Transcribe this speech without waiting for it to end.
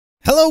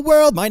Hello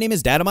world, my name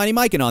is Data Mining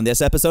Mike, and on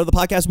this episode of the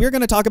podcast, we're going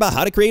to talk about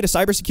how to create a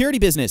cybersecurity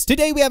business.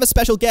 Today we have a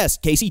special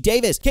guest, Casey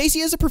Davis. Casey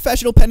is a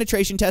professional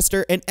penetration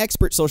tester and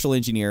expert social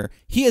engineer.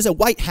 He is a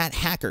white hat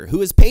hacker who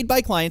is paid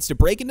by clients to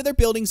break into their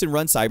buildings and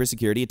run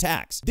cybersecurity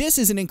attacks. This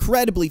is an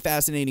incredibly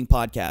fascinating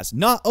podcast.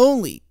 Not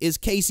only is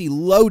Casey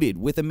loaded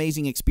with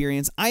amazing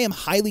experience, I am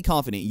highly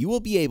confident you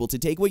will be able to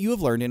take what you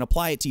have learned and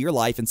apply it to your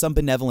life in some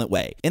benevolent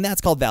way. And that's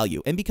called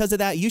value. And because of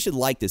that, you should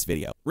like this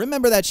video.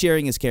 Remember that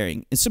sharing is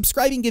caring, and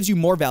subscribing gives you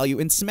more value,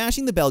 and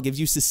smashing the bell gives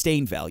you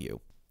sustained value.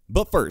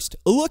 But first,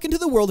 a look into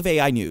the world of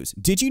AI news.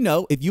 Did you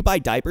know if you buy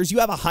diapers, you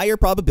have a higher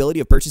probability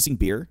of purchasing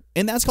beer?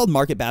 And that's called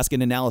market basket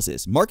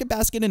analysis. Market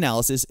basket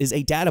analysis is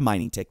a data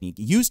mining technique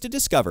used to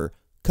discover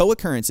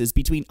co-occurrences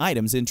between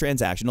items in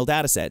transactional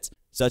data sets,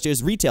 such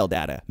as retail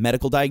data,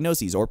 medical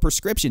diagnoses, or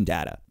prescription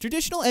data.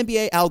 Traditional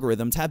MBA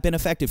algorithms have been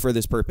effective for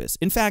this purpose.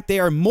 In fact, they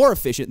are more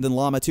efficient than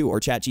Llama 2 or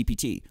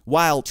ChatGPT.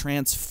 While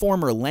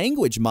transformer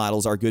language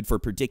models are good for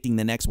predicting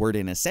the next word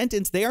in a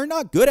sentence, they are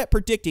not good at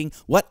predicting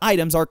what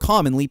items are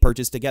commonly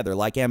purchased together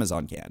like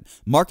Amazon can.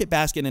 Market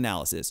basket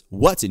analysis.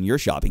 What's in your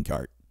shopping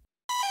cart?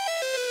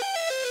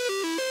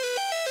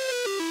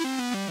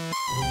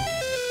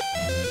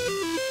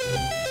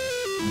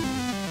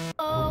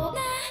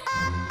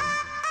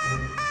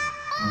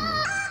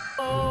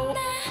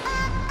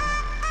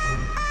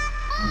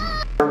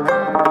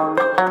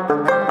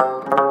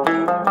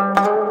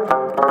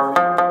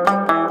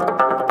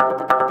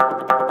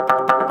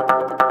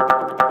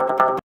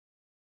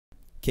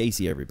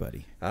 Casey,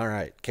 everybody. All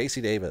right, Casey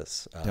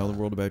Davis. Tell the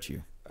world about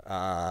you.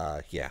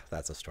 Yeah,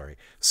 that's a story.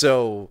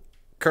 So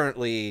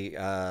currently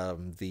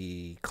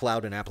the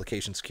Cloud and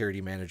Application Security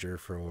Manager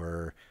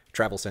for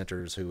Travel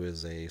Centers, who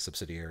is a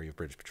subsidiary of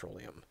British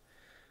Petroleum.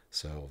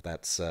 So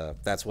that's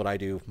what I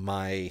do.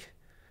 My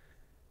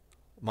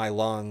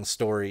long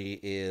story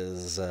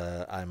is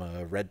I'm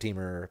a red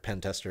teamer,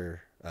 pen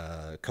tester,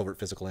 covert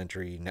physical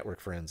entry,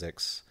 network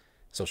forensics,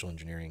 social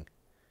engineering.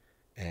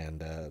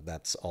 And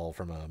that's all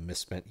from a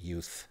misspent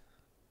youth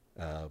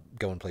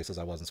going places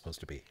I wasn't supposed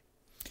to be.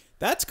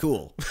 That's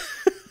cool.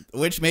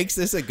 Which makes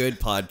this a good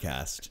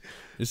podcast.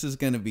 This is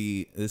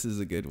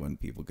a good one,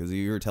 people, because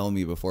you were telling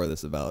me before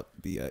this about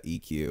the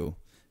EQ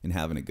and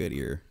having a good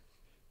ear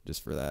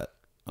just for that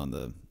on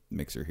the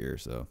mixer here.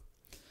 So,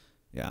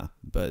 yeah.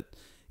 But,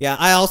 yeah,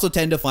 I also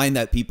tend to find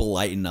that people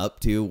lighten up,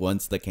 too,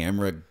 once the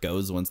camera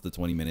goes, once the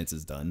 20 minutes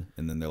is done.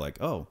 And then they're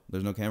like, oh,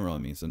 there's no camera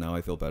on me, so now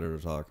I feel better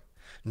to talk.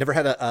 Never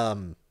had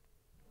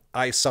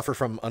I suffer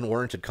from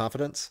unwarranted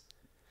confidence.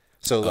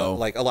 So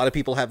like a lot of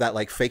people have that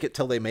like fake it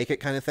till they make it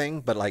kind of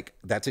thing, but like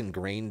that's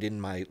ingrained in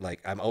my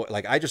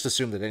I just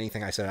assume that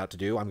anything I set out to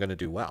do, I'm going to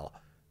do well.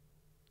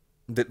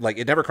 That like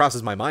it never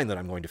crosses my mind that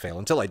I'm going to fail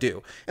until I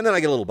do. And then I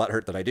get a little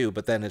butthurt that I do,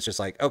 but then it's just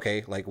like,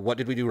 okay, like what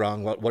did we do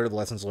wrong? What are the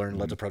lessons learned?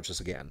 Let's approach this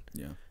again.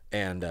 Yeah.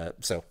 And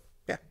so,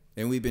 yeah.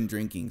 And we've been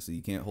drinking, so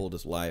you can't hold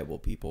us liable,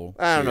 people.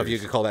 I don't know if you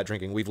could call that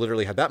drinking. We've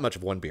literally had that much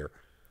of one beer.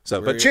 So,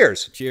 but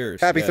cheers.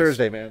 Cheers. Happy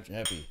Thursday, man.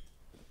 Happy.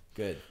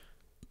 Good.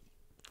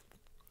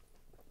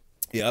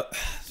 Yep.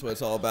 That's what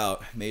it's all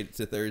about. Made it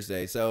to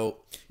Thursday. So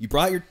you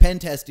brought your pen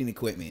testing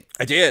equipment.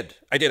 I did.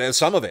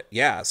 Some of it.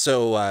 Yeah.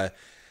 So,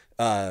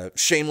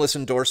 shameless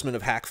endorsement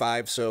of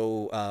Hack5.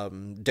 So,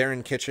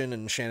 Darren Kitchen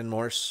and Shannon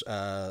Morse,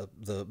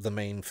 the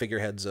main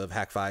figureheads of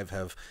Hack5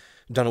 have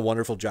done a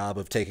wonderful job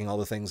of taking all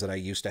the things that I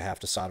used to have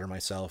to solder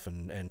myself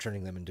and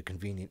turning them into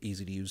convenient,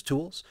 easy to use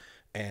tools.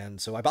 And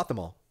so I bought them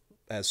all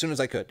as soon as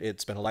I could.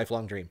 It's been a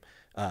lifelong dream.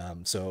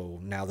 So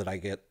now that I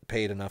get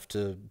paid enough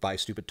to buy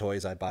stupid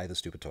toys, I buy the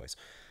stupid toys.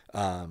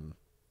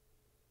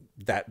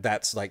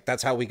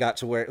 That's how we got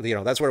to where,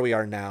 that's where we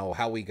are now.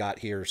 How we got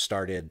here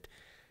started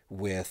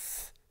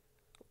with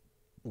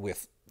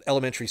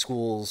elementary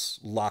schools,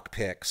 lock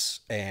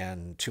picks,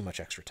 and too much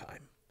extra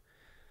time.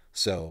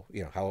 So,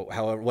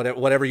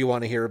 whatever you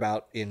want to hear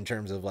about in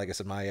terms of, like I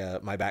said,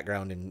 my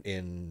background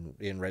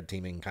in red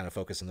teaming, kind of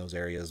focus in those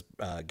areas,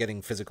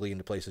 getting physically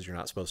into places you're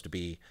not supposed to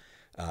be,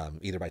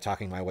 either by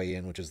talking my way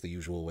in, which is the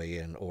usual way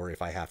in, or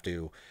if I have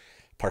to,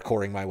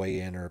 parkouring my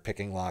way in, or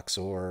picking locks,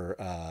 or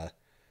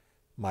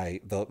my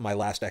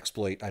last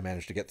exploit, I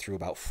managed to get through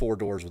about 4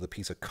 doors with a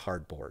piece of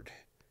cardboard.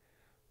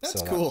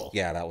 That's cool.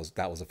 That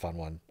was a fun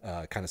one.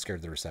 Kind of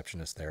scared the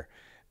receptionist there.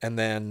 And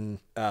then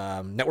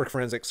network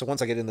forensics. So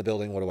once I get in the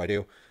building, what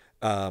do?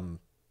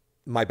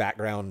 My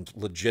background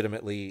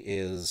legitimately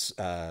is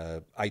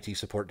IT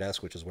support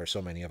desk, which is where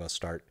so many of us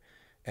start.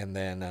 And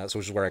then,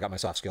 which is where I got my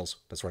soft skills.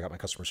 That's where I got my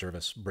customer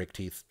service, break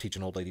teeth,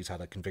 teaching old ladies how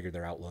to configure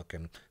their Outlook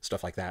and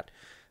stuff like that.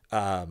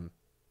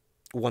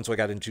 Once I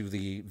got into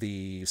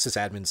the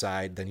sysadmin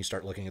side, then you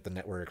start looking at the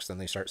networks. Then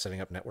they start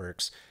setting up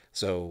networks.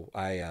 So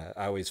I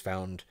always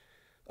found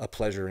a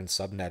pleasure in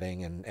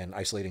subnetting and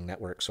isolating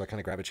networks. So I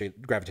kind of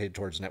gravitated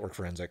towards network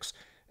forensics.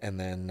 And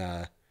then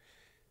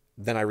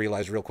I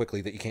realized real quickly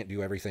that you can't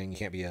do everything. You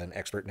can't be an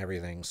expert in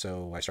everything.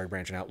 So I started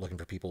branching out, looking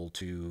for people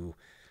to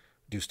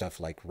do stuff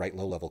like write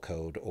low-level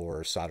code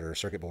or solder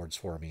circuit boards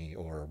for me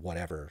or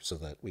whatever, so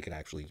that we could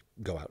actually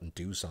go out and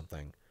do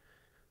something.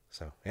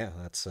 So yeah,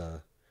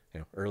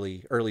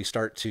 early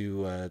start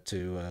to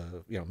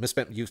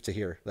misspent youth to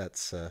here.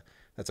 That's a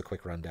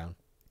quick rundown.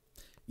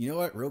 You know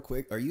what? Real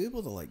quick, are you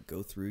able to like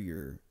go through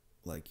your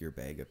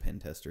bag of pen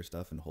tester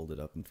stuff and hold it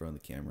up in front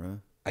of the camera?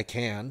 I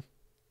can.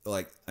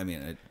 Like, I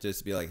mean,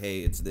 just be like, hey,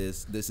 it's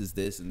this is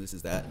this, and this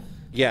is that.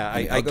 Yeah,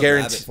 I guarantee.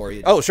 grab it for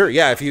you. Oh, sure.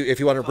 Yeah, if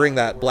you want to bring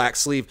that black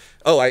sleeve.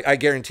 Oh, I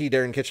guarantee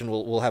Darren Kitchen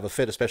will have a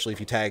fit, especially if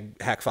you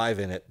tag Hack 5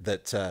 in it.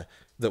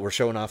 That we're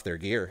showing off their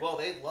gear. Well,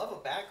 they love a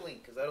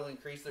backlink because that'll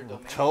increase their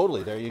domain.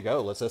 Totally. There you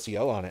go. Let's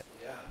SEO on it.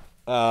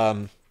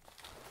 Yeah.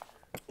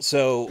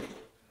 So.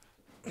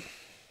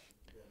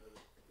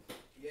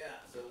 Yeah.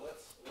 So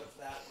what's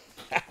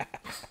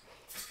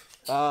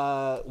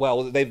that?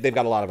 Well, they've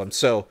got a lot of them.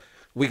 So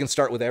we can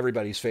start with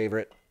everybody's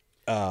favorite.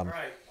 All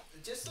right.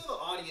 Just so the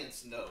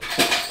audience knows.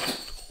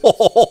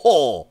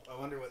 Oh, I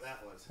wonder what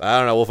that was. I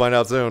don't know. We'll find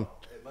out soon.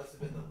 It must have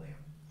been the lamp.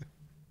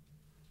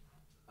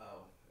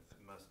 Oh,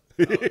 it must.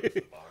 Oh, it was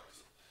the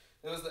box.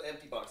 It was the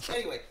empty box.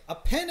 Anyway, a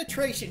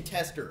penetration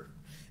tester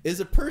is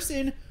a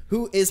person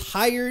who is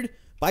hired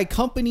by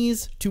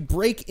companies to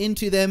break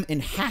into them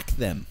and hack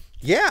them.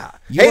 Yeah.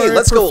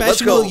 Let's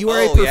go. You are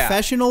a yeah.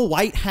 professional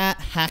white hat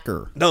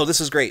hacker. No, this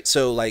is great.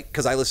 So, like,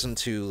 because I listen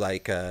to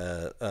like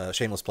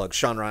shameless plug,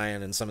 Sean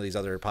Ryan and some of these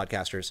other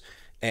podcasters,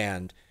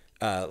 and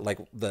like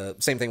the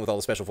same thing with all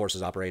the special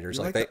forces operators.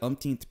 You're like the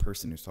umpteenth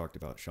person who's talked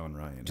about Sean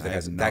Ryan.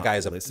 That guy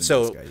is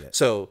a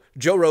so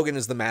Joe Rogan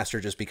is the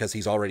master just because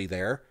he's already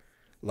there.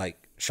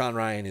 Like Sean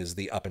Ryan is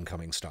the up and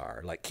coming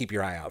star. Like, keep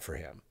your eye out for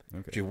him.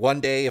 Okay.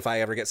 One day, if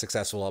I ever get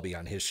successful, I'll be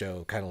on his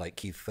show, kind of like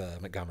Keith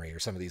Montgomery or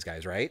some of these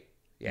guys, right?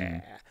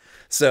 Yeah.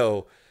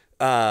 So,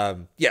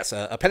 yes,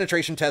 a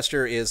penetration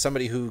tester is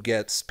somebody who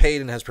gets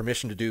paid and has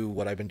permission to do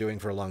what I've been doing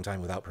for a long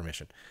time without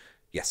permission.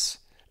 Yes.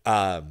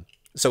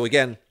 So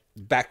again,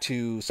 back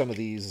to some of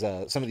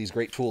these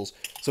great tools.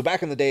 So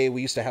back in the day,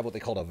 we used to have what they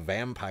called a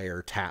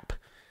vampire tap.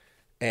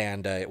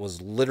 And it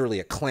was literally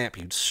a clamp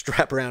you'd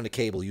strap around a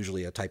cable,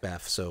 usually a type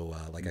F, so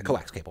like a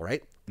coax cable,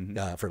 right?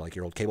 For like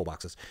your old cable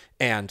boxes.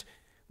 And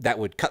that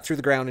would cut through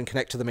the ground and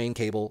connect to the main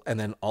cable, and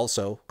then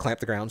also clamp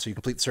the ground so you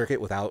complete the circuit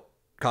without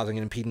causing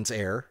an impedance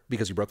error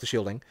because you broke the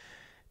shielding.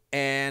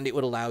 And it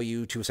would allow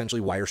you to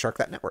essentially Wireshark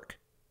that network.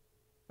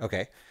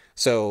 Okay,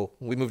 so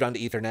we moved on to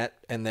Ethernet,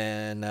 and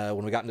then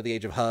when we got into the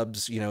age of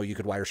hubs, you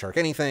could Wireshark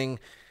anything.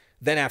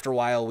 Then after a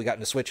while, we got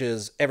into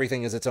switches.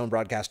 Everything is its own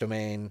broadcast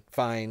domain.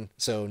 Fine.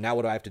 So now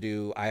what do I have to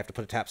do? I have to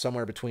put a tap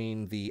somewhere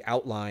between the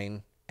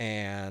outline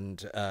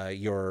and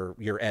your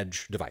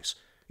edge device,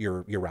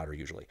 your router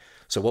usually.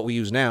 So what we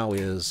use now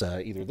is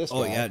either this.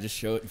 Oh, yeah, just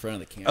show it in front of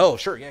the camera. Oh,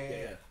 sure.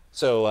 Yeah.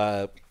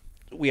 So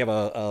we have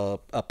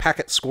a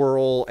packet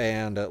squirrel,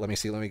 and let me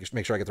just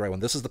make sure I get the right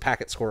one. This is the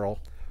packet squirrel.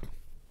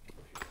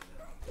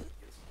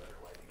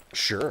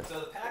 Sure. So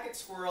the packet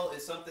squirrel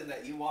is something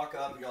that you walk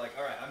up and you're like,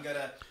 all right,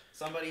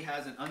 somebody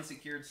has an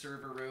unsecured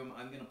server room.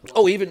 I'm going to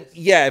plug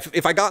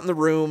if I got in the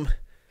room,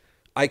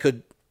 I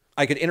could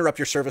interrupt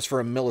your service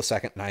for a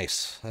millisecond.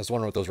 Nice. I was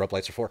wondering what those rope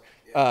lights are for.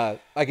 Yeah.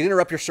 I could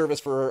interrupt your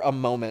service for a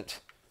moment,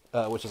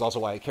 which is also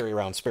why I carry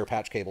around spare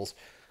patch cables.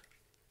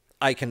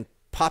 I can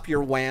pop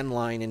your WAN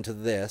line into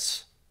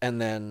this and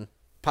then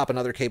pop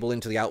another cable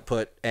into the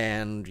output,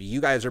 and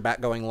you guys are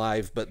back going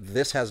live, but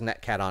this has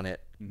Netcat on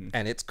it,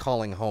 and it's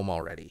calling home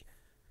already.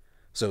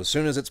 So as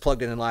soon as it's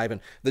plugged in and live,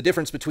 and the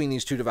difference between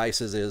these two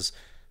devices is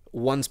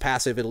one's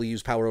passive, it'll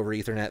use power over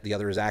Ethernet. The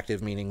other is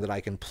active, meaning that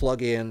I can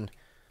plug in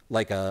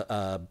like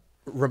a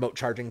remote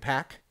charging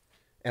pack.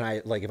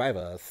 And if I have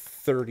a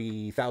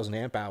 30,000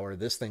 amp hour,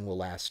 this thing will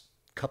last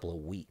a couple of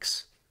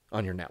weeks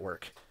on your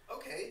network.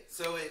 Okay,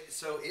 so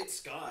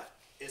it's got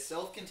a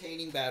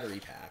self-containing battery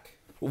pack.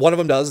 One of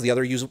them does. The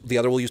other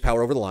will use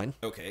power over the line.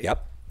 Okay.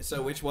 Yep.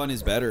 So which one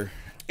is better?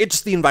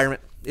 It's the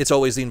environment. It's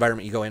always the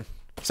environment you go in.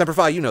 Semper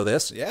Fi, you know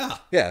this. Yeah.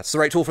 Yeah, it's the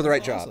right tool for the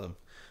right job.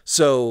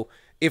 So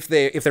if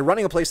they're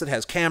running a place that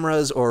has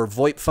cameras or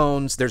VoIP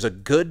phones, there's a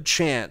good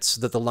chance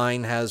that the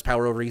line has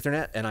power over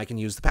Ethernet, and I can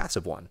use the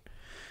passive one.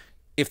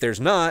 If there's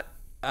not,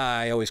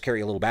 I always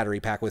carry a little battery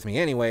pack with me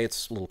anyway.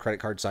 It's a little credit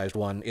card sized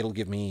one. It'll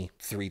give me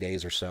 3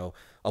 days or so.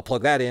 I'll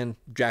plug that in,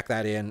 jack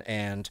that in,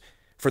 and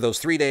for those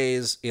 3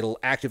 days, it'll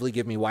actively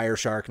give me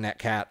Wireshark,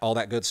 Netcat, all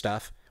that good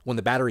stuff. When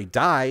the battery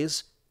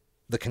dies,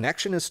 the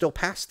connection is still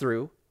passed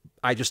through.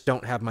 I just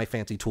don't have my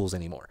fancy tools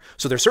anymore.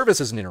 So their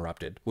service isn't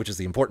interrupted, which is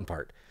the important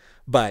part.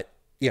 But,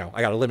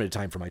 I got a limited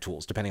time for my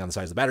tools, depending on the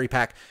size of the battery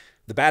pack.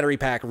 The battery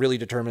pack really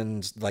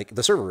determines, like,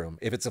 the server room.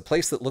 If it's a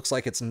place that looks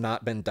like it's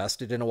not been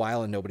dusted in a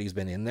while and nobody's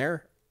been in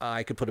there,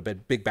 I could put a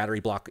big battery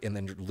block and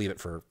then leave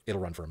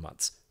it'll run for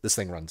months. This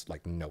thing runs,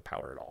 like, no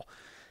power at all.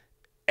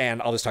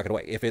 And I'll just tuck it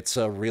away. If it's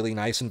a really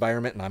nice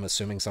environment and I'm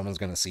assuming someone's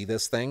going to see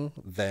this thing,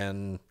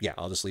 then, yeah,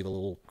 I'll just leave a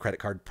little credit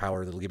card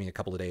power that'll give me a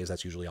couple of days.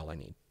 That's usually all I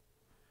need.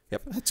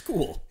 Yep. That's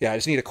cool. Yeah, I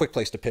just need a quick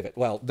place to pivot.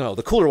 Well, no,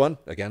 the cooler one,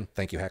 again,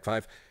 thank you, Hack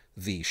 5.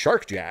 The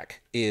Shark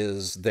Jack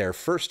is their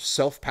first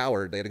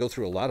self-powered. They had to go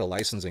through a lot of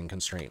licensing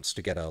constraints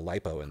to get a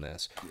LiPo in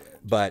this. Yeah.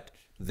 But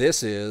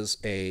this is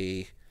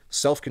a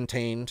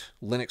self-contained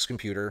Linux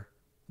computer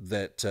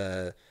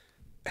that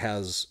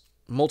has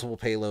multiple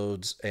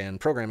payloads and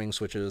programming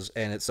switches,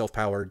 and it's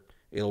self-powered.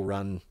 It'll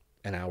run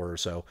an hour or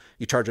so.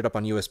 You charge it up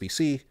on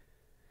USB-C,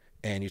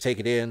 and you take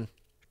it in,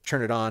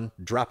 turn it on,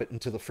 drop it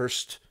into the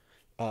first,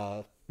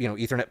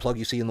 Ethernet plug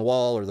you see in the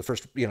wall, or the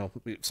first,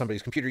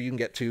 somebody's computer you can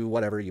get to,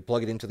 whatever. You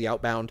plug it into the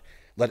outbound,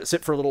 let it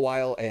sit for a little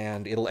while,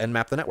 and it'll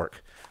nmap the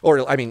network. Or,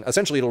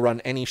 essentially it'll run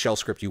any shell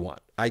script you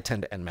want. I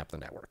tend to nmap the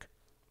network.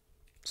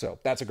 So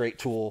that's a great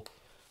tool.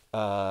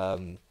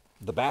 The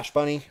Bash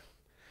Bunny.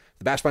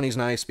 The Bash Bunny's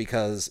nice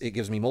because it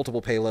gives me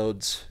multiple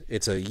payloads.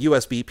 It's a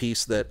USB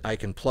piece that I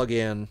can plug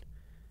in,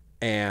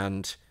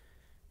 and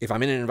if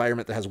I'm in an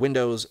environment that has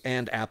Windows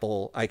and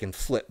Apple, I can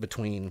flip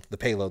between the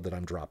payload that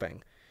I'm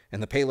dropping.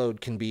 And the payload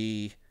can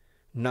be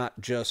not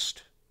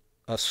just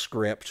a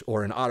script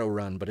or an auto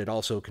run, but it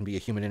also can be a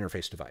human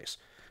interface device.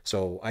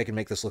 So I can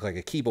make this look like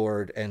a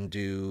keyboard and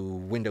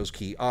do Windows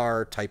key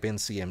R, type in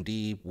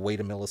CMD, wait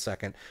a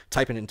millisecond,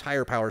 type an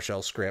entire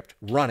PowerShell script,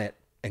 run it,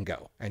 and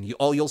go. And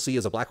all you'll see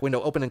is a black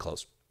window open and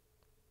close.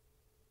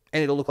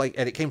 And it'll look like,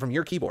 and it came from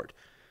your keyboard.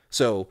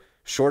 So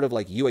short of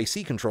like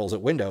UAC controls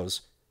at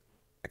Windows,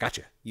 I got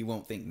you. You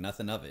won't think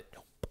nothing of it.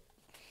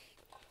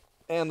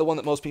 And the one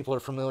that most people are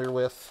familiar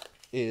with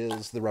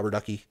is the Rubber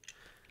Ducky,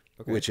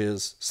 which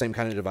is same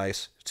kind of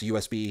device. It's a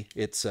USB.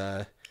 It's,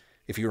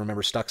 if you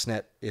remember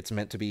Stuxnet, it's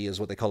meant to be is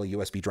what they call a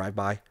USB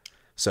drive-by.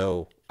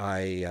 So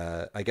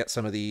I get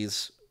some of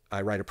these.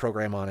 I write a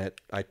program on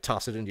it, I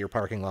toss it into your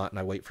parking lot, and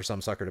I wait for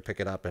some sucker to pick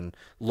it up and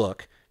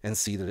look and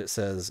see that it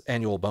says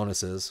annual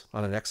bonuses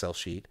on an Excel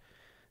sheet.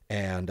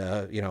 And,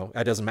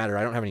 it doesn't matter.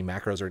 I don't have any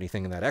macros or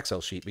anything in that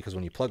Excel sheet because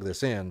when you plug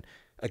this in,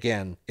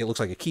 again, it looks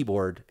like a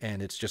keyboard,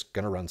 and it's just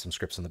going to run some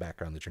scripts in the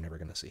background that you're never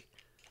going to see.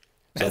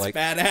 That's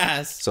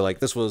badass. So,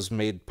 this was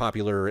made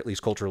popular, at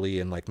least culturally,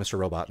 in, Mr.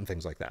 Robot and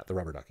things like that, the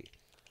Rubber Ducky.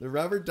 The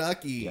Rubber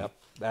Ducky. Yep,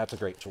 that's a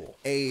great tool.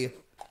 A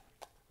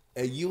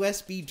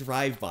USB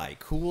drive-by.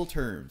 Cool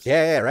terms.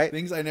 Yeah, right?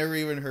 Things I never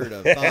even heard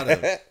of, thought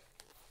of.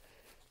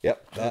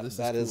 Yep,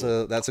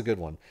 that's a good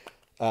one.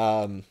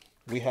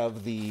 We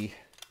have the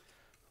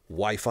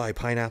Wi-Fi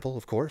pineapple,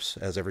 of course,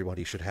 as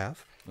everybody should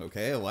have.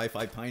 Okay, a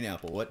Wi-Fi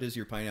pineapple. What does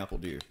your pineapple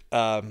do?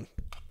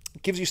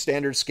 Gives you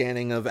standard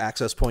scanning of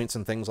access points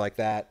and things like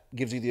that.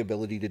 Gives you the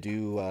ability to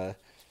do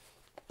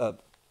a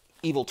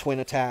evil twin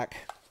attack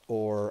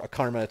or a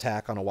karma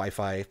attack on a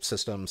Wi-Fi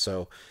system.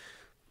 So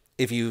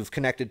if you've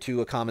connected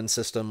to a common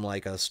system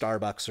like a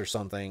Starbucks or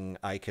something,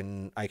 I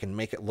can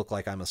make it look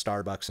like I'm a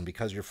Starbucks, and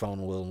because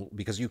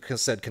because you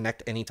said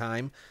connect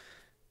anytime,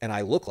 and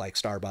I look like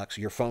Starbucks,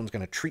 your phone's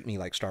going to treat me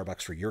like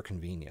Starbucks for your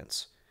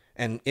convenience.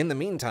 And in the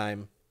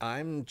meantime,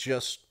 I'm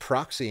just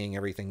proxying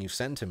everything you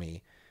send to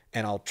me,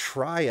 and I'll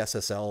try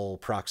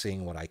SSL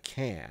proxying what I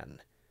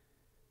can.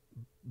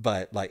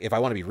 But if I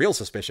want to be real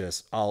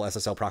suspicious, I'll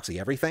SSL proxy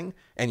everything,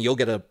 and you'll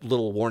get a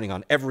little warning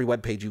on every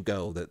web page you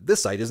go that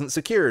this site isn't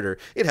secured, or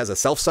it has a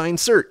self-signed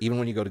cert, even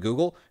when you go to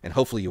Google, and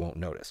hopefully you won't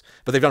notice.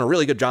 But they've done a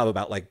really good job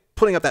about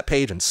putting up that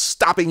page and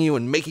stopping you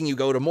and making you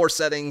go to more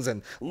settings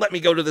and let me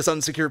go to this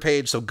unsecure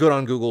page. So good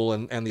on Google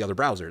and the other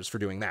browsers for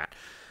doing that.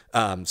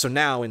 So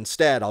now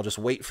instead, I'll just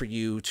wait for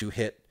you to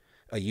hit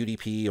a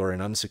UDP or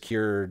an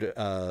unsecured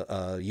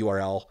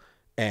URL,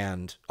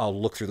 and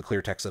I'll look through the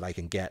clear text that I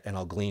can get, and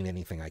I'll glean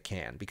anything I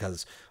can,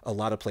 because a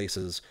lot of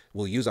places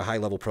will use a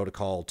high-level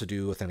protocol to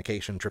do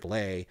authentication,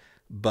 AAA,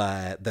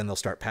 but then they'll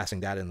start passing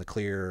data in the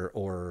clear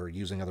or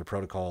using other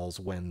protocols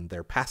when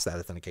they're past that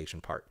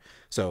authentication part.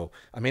 So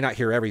I may not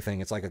hear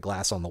everything. It's like a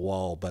glass on the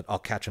wall, but I'll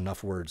catch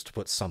enough words to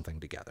put something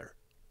together.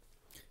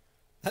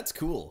 That's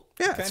cool.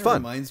 Yeah, it it's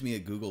fun. Reminds me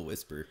of Google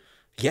Whisper.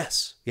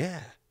 Yes.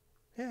 Yeah.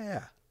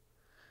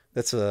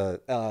 That's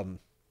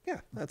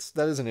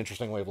that is an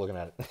interesting way of looking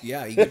at it.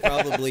 Yeah, you could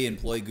probably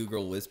employ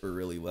Google Whisper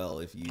really well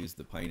if you use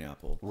the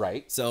pineapple.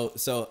 Right. So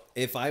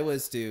if I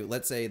was to,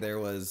 let's say there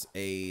was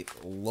a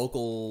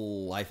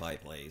local Wi-Fi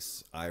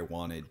place I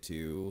wanted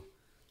to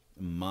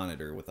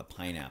monitor with a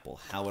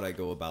pineapple, how would I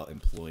go about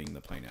employing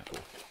the pineapple?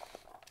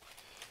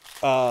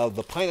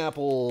 The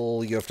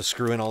pineapple, you have to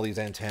screw in all these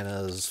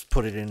antennas,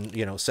 put it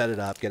in, set it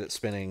up, get it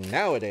spinning.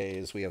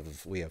 Nowadays, we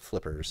have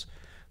flippers.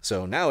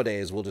 So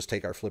nowadays, we'll just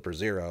take our Flipper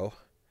 0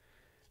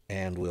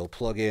 and we'll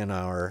plug in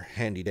our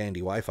handy-dandy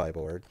Wi-Fi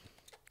board.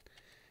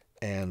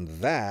 And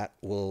that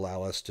will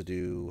allow us to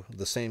do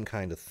the same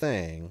kind of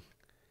thing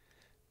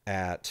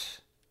at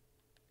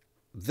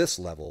this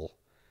level.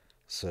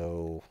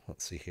 So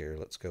let's see here.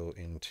 Let's go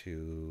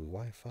into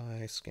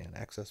Wi-Fi, scan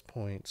access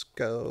points,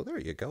 go. There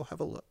you go. Have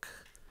a look.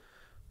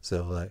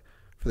 So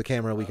for the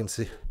camera, we can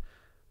see.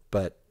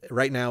 But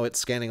right now, it's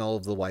scanning all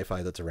of the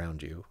Wi-Fi that's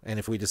around you. And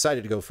if we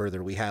decided to go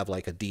further, we have a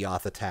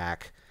DAuth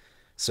attack.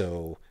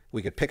 So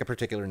we could pick a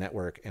particular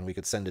network and we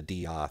could send a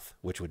DAuth,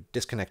 which would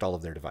disconnect all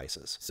of their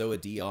devices. So a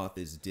DAuth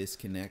is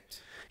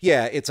disconnect?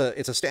 Yeah, it's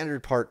a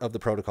standard part of the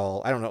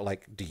protocol. I don't know,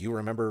 do you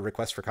remember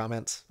requests for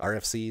comments,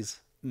 RFCs?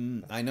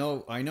 I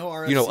know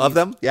RFCs. You know of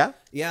them? Yeah?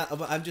 Yeah,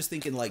 but I'm just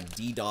thinking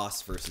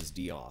DDoS versus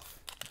DAuth.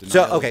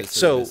 So, okay,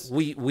 so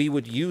we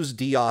would use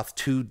DAuth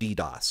to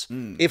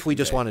DDoS if we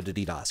just wanted to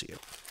DDoS you.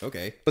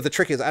 Okay. But the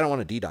trick is I don't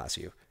want to DDoS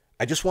you.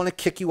 I just want to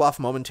kick you off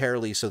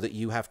momentarily so that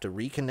you have to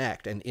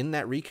reconnect. And in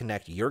that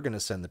reconnect, you're going to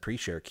send the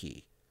pre-share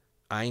key.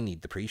 I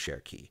need the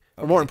pre-share key.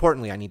 Okay. Or more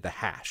importantly, I need the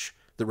hash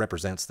that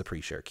represents the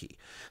pre-share key.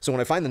 So when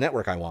I find the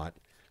network I want,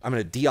 I'm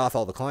going to de-auth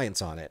all the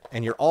clients on it.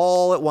 And you're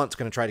all at once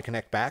going to try to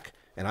connect back.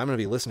 And I'm going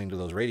to be listening to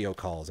those radio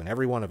calls. And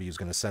every one of you is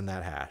going to send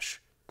that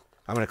hash.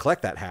 I'm going to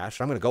collect that hash.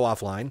 I'm going to go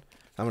offline.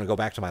 I'm going to go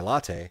back to my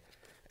latte.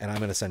 And I'm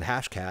going to send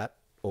Hashcat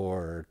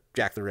or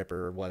Jack the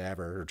Ripper or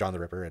whatever, or John the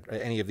Ripper,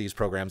 any of these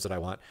programs that I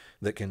want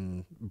that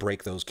can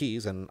break those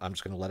keys, and I'm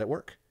just going to let it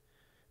work.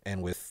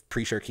 And with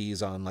pre-share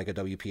keys on like a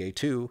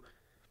WPA2, you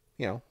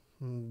know,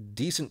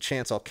 decent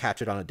chance I'll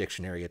catch it on a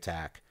dictionary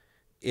attack.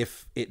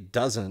 If it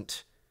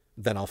doesn't,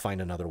 then I'll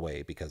find another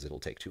way because it'll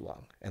take too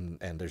long. And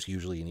there's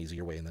usually an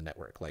easier way in the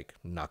network, like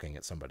knocking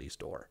at somebody's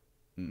door.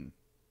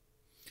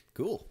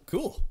 Cool.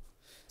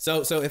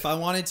 So if I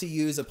wanted to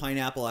use a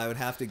pineapple, I would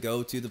have to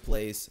go to the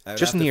place. I would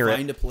just have near to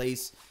find a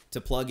place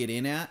to plug it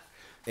in at,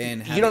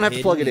 and have you don't it have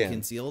to plug it in.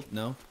 Concealed.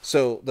 No.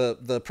 So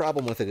the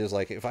problem with it is,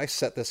 like, if I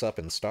set this up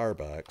in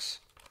Starbucks,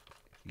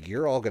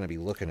 you're all going to be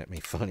looking at me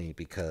funny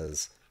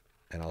because,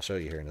 and I'll show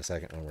you here in a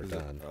second when we're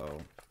done.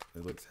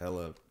 It looks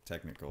hella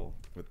technical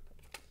with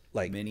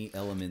like many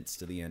elements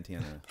to the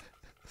antenna.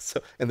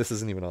 So, and this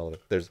isn't even all of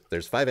it.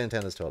 There's 5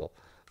 antennas total.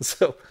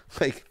 So,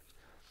 like,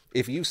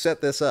 if you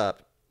set this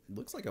up.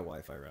 Looks like a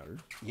Wi-Fi router.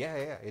 Yeah,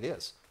 it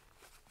is.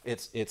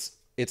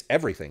 It's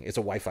everything. It's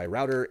a Wi-Fi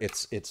router.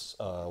 It's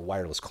a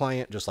wireless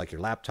client, just like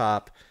your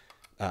laptop.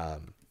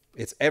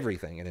 It's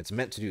everything, and it's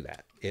meant to do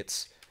that.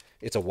 It's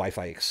a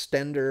Wi-Fi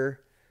extender,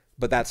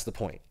 but that's the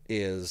point.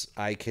 Is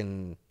I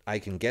can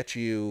get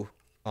you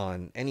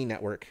on any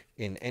network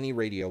in any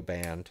radio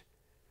band.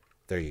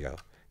 There you go.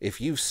 If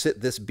you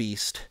sit this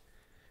beast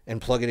and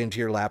plug it into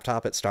your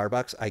laptop at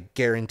Starbucks, I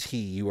guarantee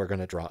you are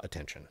going to draw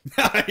attention.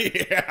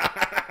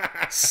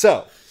 Yeah.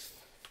 So,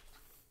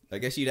 I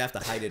guess you'd have to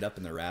hide it up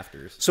in the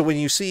rafters. So when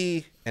you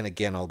see, and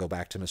again, I'll go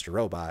back to Mr.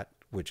 Robot,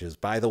 which is,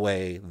 by the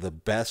way, the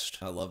best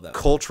I love that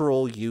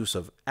cultural use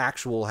of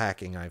actual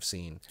hacking I've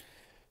seen.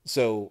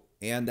 So,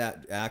 and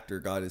that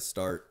actor got his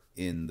start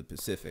in the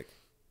Pacific.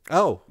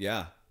 Oh,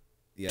 yeah.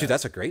 Dude,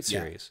 that's a great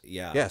series.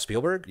 Yeah.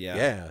 Spielberg.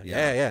 Yeah.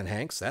 And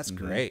Hanks. That's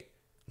great.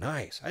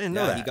 Nice. I didn't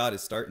know that. He got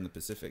his start in the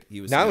Pacific.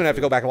 He was now I'm gonna have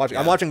to go back and watch it.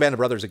 I'm watching Band of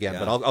Brothers again,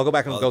 but I'll go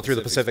back and go through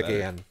the Pacific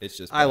again. It's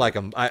just I like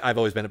them. I've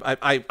always been.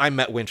 I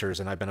met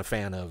Winters, and I've been a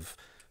fan of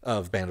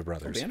Band of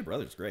Brothers. Band of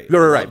Brothers, great.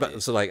 You're right,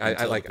 but so like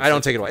I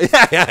don't take it away.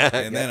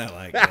 And then I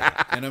like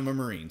it. And I'm a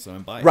Marine, so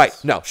I'm biased. Right?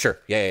 No, sure.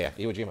 Yeah.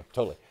 Iwo Jima,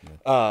 totally.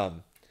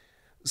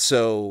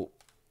 So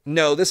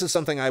no, this is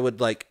something I would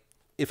like.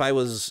 If I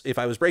was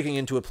breaking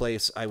into a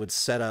place, I would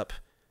set up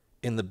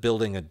in the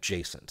building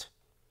adjacent,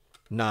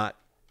 not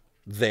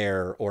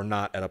there or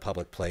not at a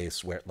public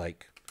place where,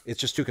 like, it's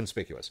just too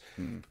conspicuous.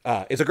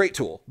 It's a great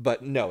tool,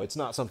 but no, it's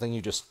not something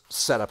you just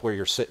set up where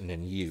you're sitting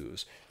and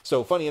use.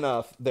 So funny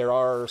enough, there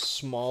are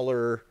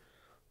smaller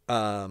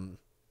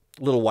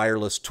little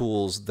wireless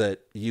tools that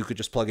you could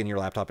just plug in your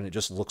laptop and it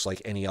just looks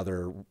like any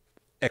other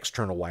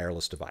external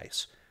wireless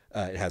device.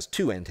 It has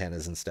 2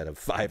 antennas instead of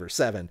 5 or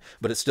 7,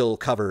 but it still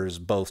covers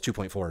both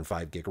 2.4 and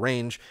 5 gig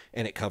range,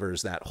 and it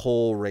covers that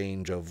whole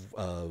range of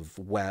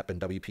WEP and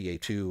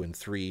WPA2 and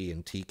 3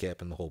 and TKIP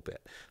and the whole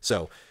bit.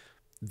 So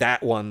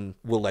that one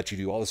will let you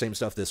do all the same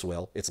stuff this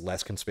will. It's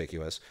less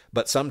conspicuous,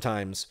 but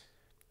sometimes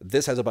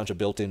this has a bunch of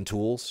built-in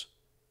tools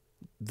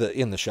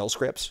in the shell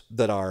scripts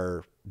that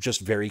are just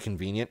very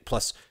convenient.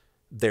 Plus,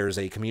 there's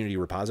a community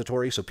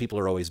repository, so people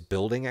are always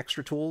building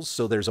extra tools,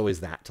 so there's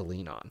always that to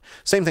lean on.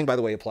 Same thing, by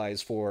the way,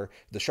 applies for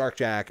the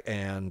SharkJack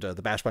and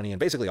the Bash Bunny and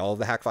basically all of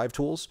the Hack5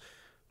 tools.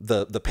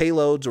 The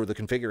payloads or the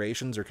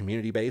configurations are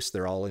community-based.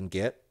 They're all in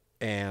Git,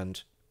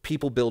 and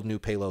people build new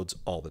payloads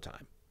all the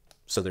time.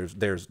 So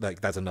there's like,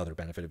 that's another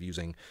benefit of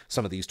using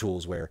some of these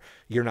tools where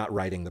you're not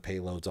writing the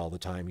payloads all the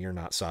time. You're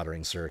not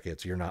soldering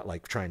circuits. You're not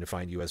like trying to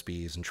find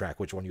USBs and track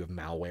which one you have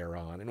malware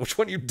on and which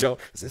one you don't.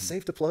 Is this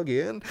safe to plug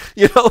in?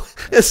 You know,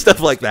 stuff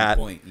like that.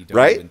 Point you don't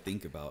right? even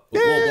think about.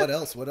 Well, what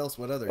else?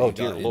 What other? Oh,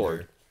 dear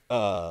Lord.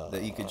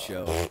 That you could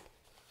show.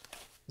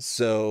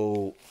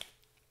 So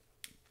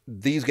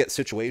these get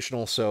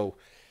situational. So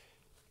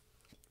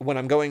when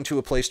I'm going to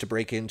a place to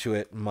break into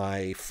it,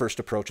 my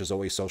first approach is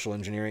always social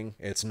engineering.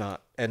 It's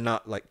not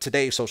like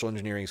today, social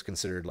engineering is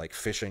considered like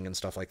phishing and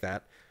stuff like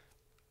that.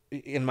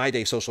 In my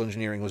day, social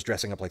engineering was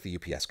dressing up like the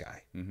UPS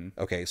guy.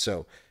 Okay,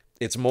 so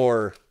it's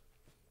more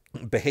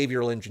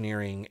behavioral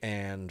engineering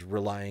and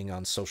relying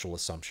on social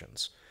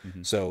assumptions.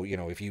 So, you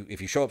know, if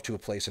you show up to a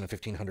place in a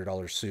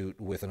 $1,500 suit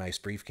with a nice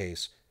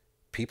briefcase,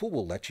 people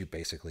will let you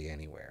basically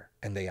anywhere,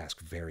 and they ask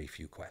very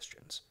few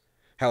questions.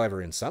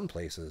 However, in some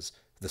places,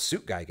 the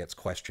suit guy gets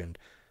questioned,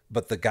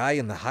 but the guy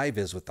in the high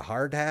vis with the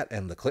hard hat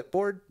and the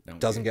clipboard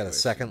doesn't get a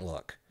second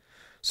look.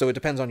 So it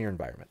depends on your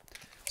environment.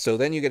 So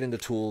then you get into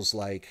tools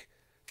like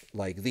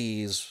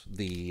these,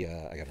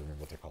 I gotta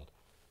remember what they're called,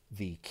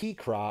 the Key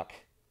Croc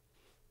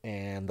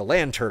and the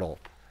Land Turtle.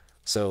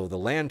 So the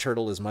Land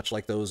Turtle is much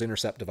like those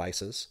intercept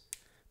devices,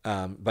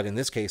 but in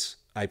this case,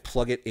 I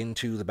plug it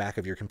into the back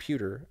of your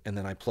computer, and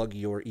then I plug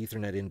your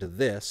Ethernet into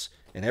this,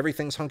 and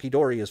everything's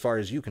hunky-dory as far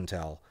as you can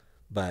tell,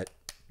 but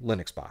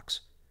Linux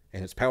box.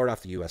 And it's powered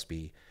off the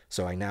USB,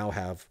 so I now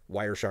have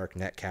Wireshark,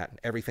 Netcat, and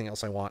everything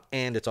else I want,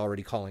 and it's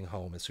already calling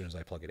home as soon as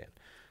I plug it in.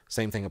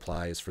 Same thing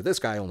applies for this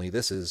guy, only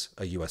this is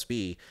a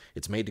USB.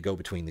 It's made to go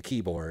between the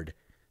keyboard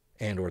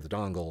and or the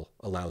dongle,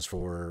 allows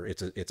for,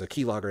 it's a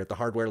keylogger at the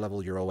hardware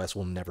level. Your OS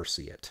will never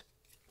see it.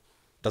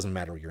 Doesn't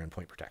matter your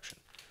endpoint protection.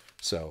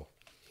 So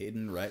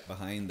hidden right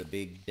behind the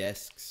big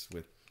desks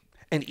with.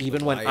 And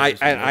even when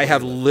I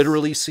have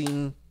literally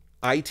seen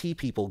IT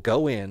people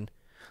go in,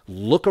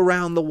 look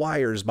around the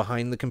wires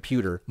behind the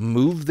computer,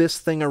 move this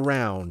thing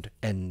around,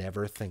 and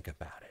never think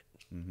about it.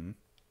 Mm-hmm.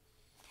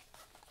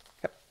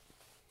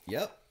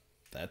 Yep,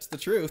 that's the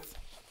truth.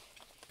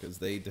 Because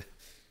they.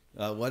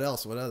 What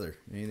else? What other?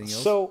 Anything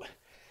else? So,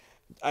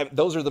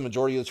 those are the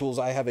majority of the tools.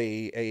 I have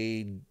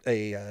a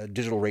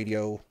digital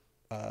radio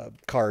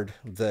card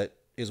that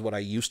is what I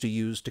used to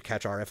use to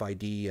catch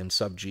RFID and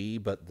sub-G,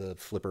 but the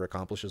flipper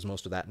accomplishes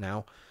most of that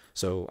now.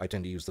 So I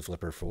tend to use the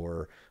flipper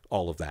for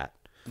all of that.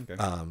 Okay.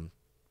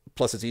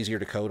 Plus, it's easier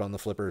to code on the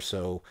flipper.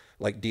 So,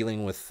 like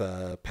dealing with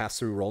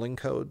pass-through rolling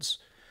codes.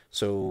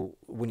 So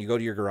when you go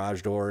to your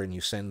garage door and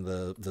you send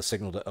the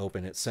signal to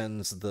open, it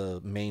sends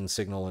the main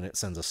signal and it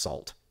sends a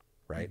salt,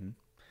 right?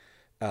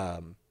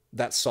 Mm-hmm.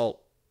 That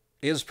salt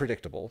is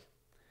predictable.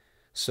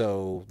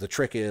 So the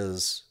trick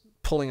is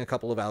pulling a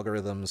couple of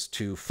algorithms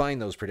to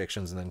find those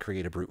predictions and then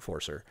create a brute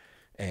forcer.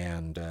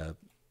 And,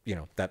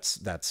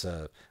 that's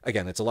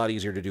again, it's a lot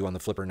easier to do on the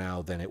flipper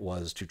now than it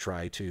was to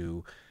try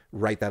to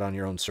write that on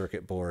your own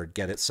circuit board,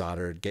 get it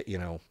soldered,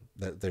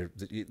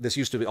 this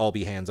used to all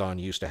be hands-on.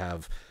 You used to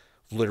have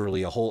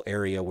literally a whole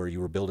area where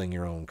you were building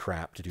your own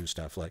crap to do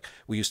stuff. Like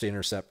we used to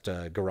intercept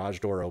garage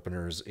door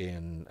openers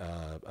in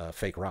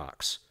fake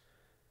rocks.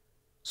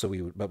 So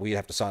we'd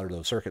have to solder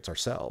those circuits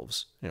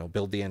ourselves,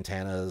 build the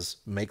antennas,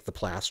 make the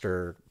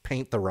plaster,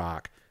 paint the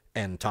rock,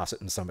 and toss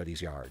it in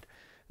somebody's yard.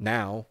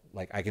 Now,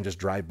 like I can just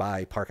drive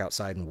by, park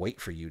outside, and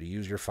wait for you to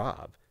use your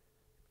fob,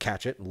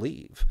 catch it, and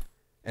leave.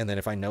 And then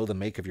if I know the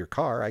make of your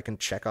car, I can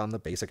check on the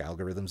basic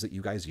algorithms that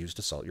you guys use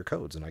to salt your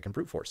codes, and I can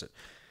brute force it.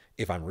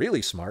 If I'm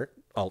really smart,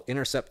 I'll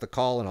intercept the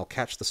call and I'll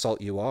catch the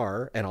salt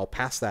UR, and I'll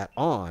pass that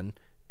on,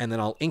 and then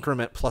I'll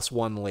increment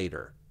 +1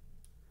 later.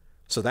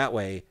 So that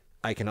way,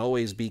 I can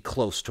always be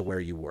close to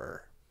where you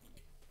were.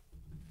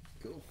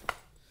 Cool.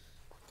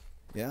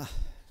 Yeah,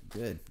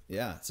 good.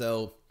 Yeah,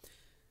 so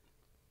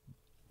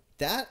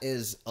that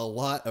is a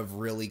lot of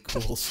really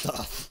cool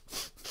stuff.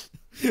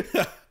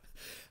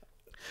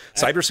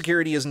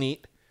 Cybersecurity is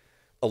neat.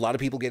 A lot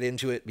of people get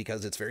into it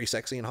because it's very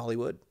sexy in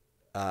Hollywood.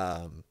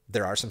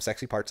 There are some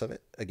sexy parts of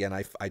it. Again,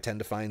 I tend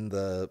to find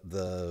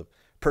the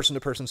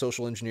person-to-person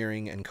social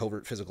engineering and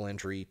covert physical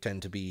entry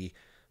tend to be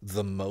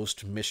the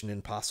most Mission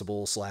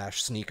Impossible /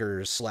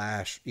 sneakers /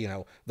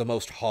 the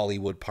most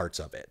Hollywood parts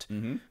of it.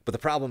 Mm-hmm. But the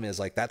problem is,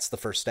 like, that's the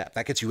first step.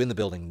 That gets you in the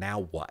building.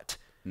 Now what?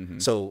 Mm-hmm.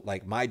 So,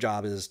 like, my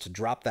job is to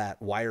drop that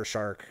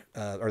Wireshark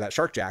or that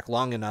Shark Jack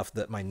long enough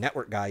that my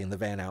network guy in the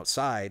van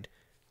outside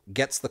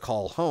gets the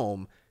call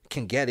home,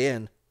 can get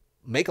in,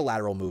 make a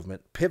lateral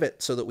movement,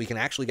 pivot so that we can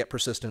actually get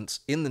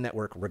persistence in the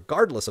network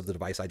regardless of the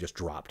device I just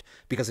dropped.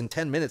 Because in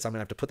 10 minutes, I'm going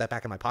to have to put that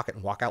back in my pocket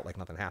and walk out like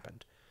nothing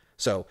happened.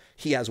 So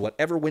he has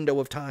whatever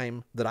window of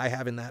time that I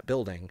have in that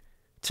building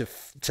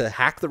to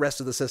hack the rest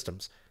of the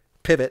systems,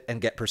 pivot, and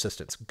get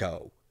persistence.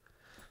 Go.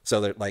 So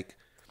that, like,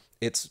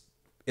 it's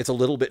a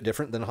little bit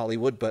different than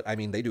Hollywood, but I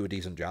mean, they do a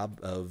decent job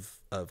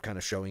of kind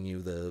of showing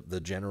you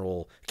the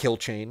general kill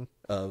chain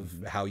of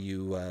how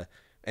you,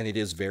 and it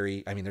is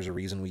very, I mean, there's a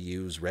reason we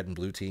use red and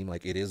blue team.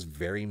 Like, it is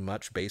very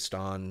much based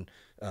on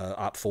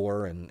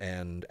Op4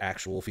 and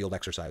actual field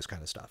exercise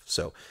kind of stuff.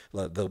 So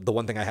the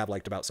one thing I have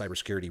liked about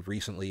cybersecurity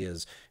recently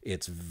is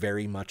it's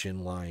very much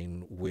in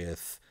line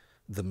with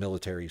the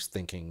military's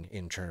thinking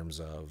in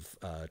terms of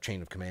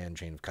chain of command,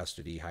 chain of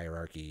custody,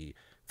 hierarchy,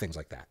 things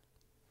like that.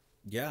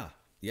 Yeah.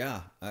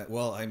 Yeah.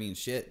 Well, I mean,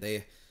 shit,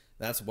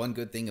 that's one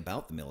good thing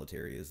about the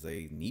military is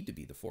they need to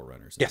be the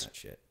forerunners of that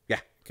shit.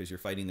 Yeah. Because you're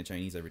fighting the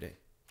Chinese every day.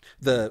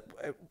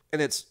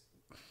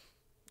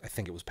 I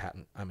think it was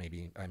Patton.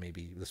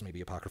 This may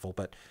be apocryphal,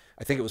 but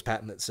I think it was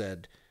Patton that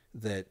said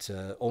that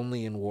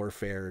only in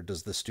warfare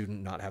does the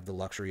student not have the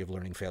luxury of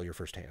learning failure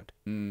firsthand.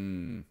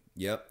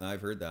 Yep,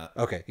 I've heard that.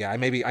 Okay, yeah, I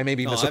may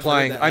be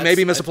misapplying. I may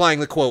be misapplying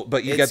the quote,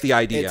 but you get the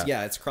idea.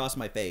 It's crossed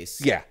my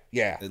face. Yeah.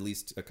 At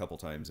least a couple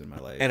times in my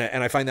life.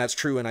 And I find that's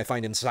true, and I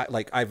find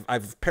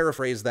I've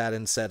paraphrased that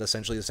and said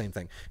essentially the same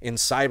thing. In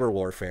cyber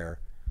warfare,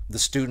 the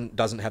student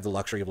doesn't have the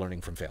luxury of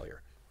learning from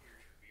failure.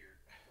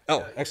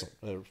 Oh, excellent.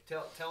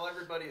 Tell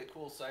everybody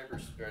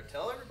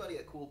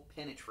a cool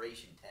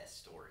penetration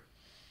test story.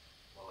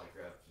 While I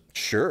grab some.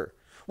 Sure.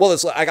 Well,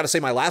 I got to say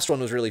my last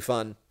one was really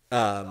fun.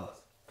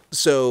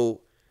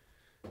 So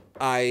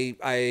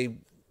I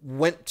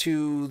went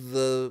to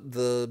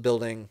the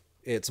building.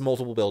 It's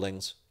multiple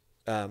buildings.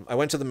 I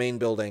went to the main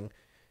building,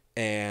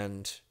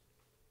 and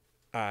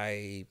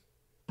everything's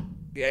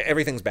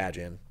badge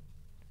in.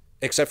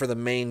 except for the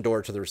main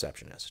door to the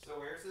receptionist. So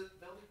where's the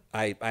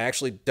building? I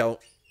actually don't.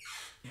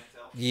 Can't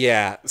tell.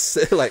 Yeah,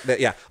 like that.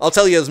 Yeah, I'll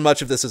tell you as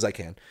much of this as I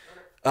can.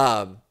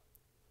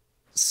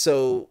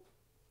 So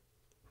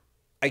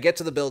I get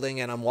to the building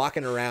and I'm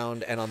walking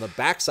around, and on the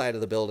back side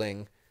of the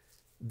building,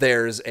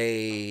 there's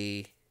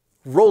a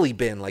rolly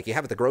bin like you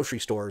have at the grocery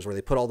stores where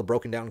they put all the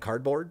broken down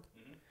cardboard.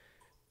 Mm-hmm.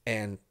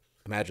 And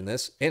imagine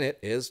this, in it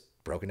is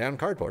broken down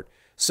cardboard.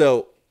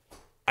 So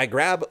I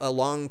grab a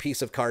long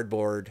piece of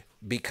cardboard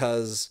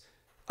because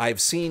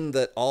I've seen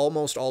that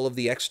almost all of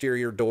the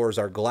exterior doors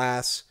are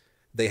glass.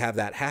 They have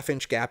that 1/2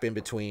 inch gap in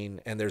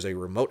between, and there's a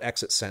remote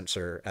exit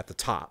sensor at the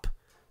top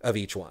of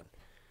each one.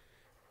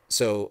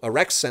 So a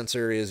REX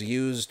sensor is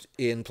used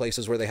in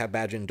places where they have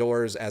badge-in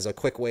doors as a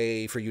quick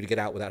way for you to get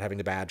out without having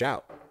to badge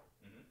out.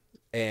 Mm-hmm.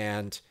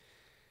 And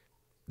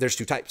there's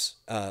 2 types.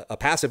 A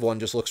passive one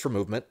just looks for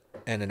movement,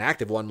 and an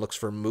active one looks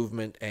for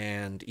movement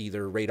and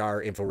either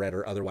radar, infrared,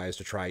 or otherwise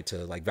to try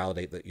to like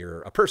validate that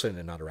you're a person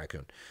and not a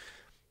raccoon.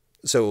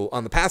 So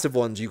on the passive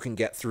ones, you can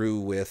get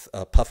through with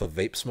a puff of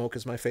vape smoke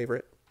is my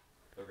favorite.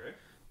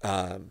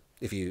 Okay.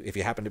 If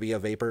you happen to be a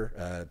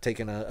vapor,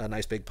 taking a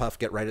nice big puff,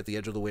 get right at the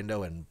edge of the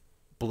window and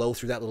blow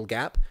through that little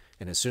gap,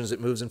 and as soon as it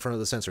moves in front of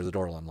the sensor, the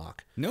door will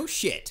unlock. No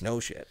shit. No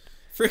shit.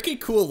 Freaking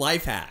cool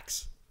life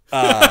hacks.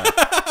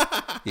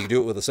 You can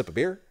do it with a sip of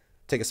beer.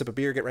 Take a sip of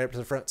beer, get right up to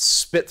the front,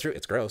 spit through.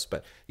 It's gross,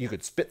 but you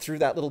could spit through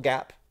that little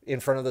gap in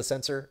front of the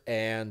sensor,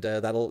 and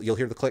you'll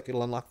hear the click.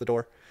 It'll unlock the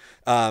door.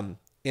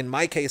 In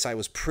my case, I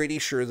was pretty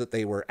sure that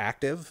they were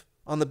active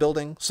on the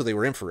building, so they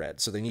were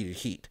infrared, so they needed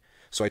heat.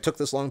 So I took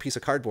this long piece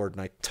of cardboard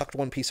and I tucked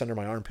one piece under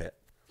my armpit,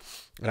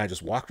 and I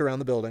just walked around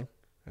the building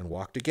and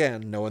walked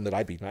again, knowing that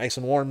I'd be nice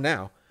and warm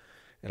now.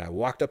 And I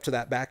walked up to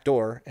that back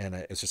door, and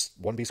it's just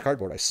one piece of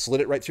cardboard. I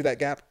slid it right through that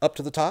gap up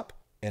to the top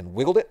and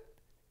wiggled it,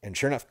 and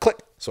sure enough,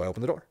 click. So I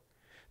opened the door.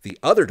 The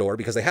other door,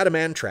 because they had a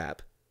man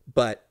trap,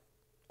 but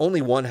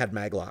only one had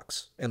mag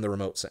locks and the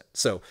remote set.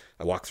 So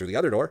I walk through the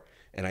other door,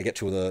 and I get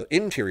to the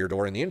interior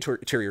door, and the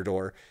interior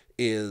door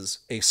is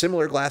a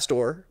similar glass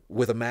door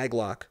with a mag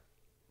lock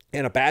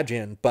and a badge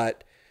in,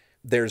 but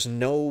there's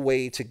no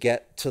way to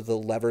get to the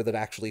lever that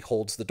actually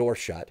holds the door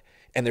shut,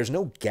 and there's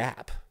no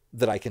gap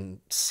that I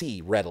can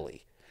see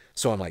readily.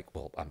 So I'm like,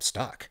 well, I'm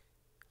stuck.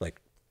 Like,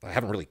 I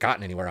haven't really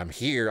gotten anywhere. I'm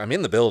here. I'm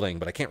in the building,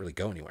 but I can't really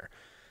go anywhere.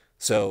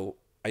 So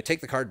I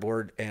take the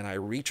cardboard and I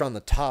reach on the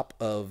top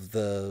of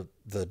the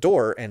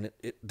door, and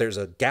there's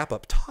a gap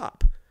up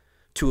top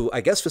to,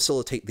 I guess,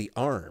 facilitate the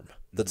arm.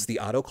 That's the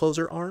auto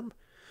closer arm.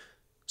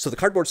 So the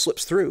cardboard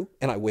slips through,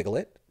 and I wiggle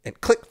it, and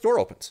click, the door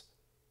opens.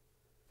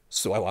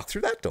 So I walk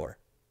through that door.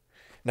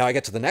 Now I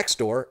get to the next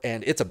door,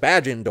 and it's a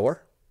badge-in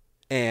door,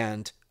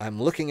 and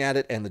I'm looking at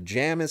it, and the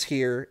jam is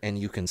here, and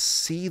you can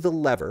see the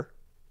lever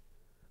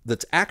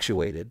that's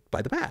actuated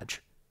by the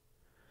badge.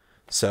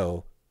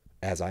 So,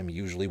 as I'm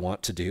usually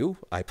wont to do,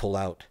 I pull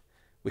out,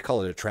 we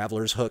call it a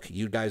traveler's hook.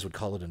 You guys would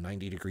call it a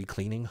 90-degree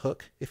cleaning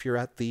hook if you're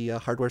at the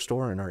hardware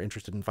store and are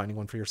interested in finding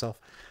one for yourself.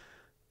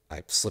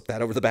 I slip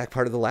that over the back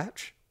part of the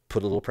latch,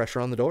 put a little pressure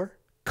on the door,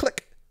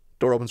 click,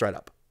 door opens right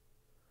up.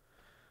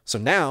 So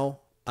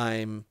now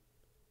I'm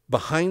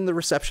behind the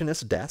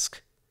receptionist's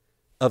desk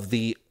of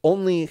the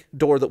only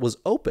door that was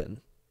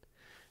open,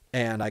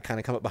 and I kind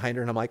of come up behind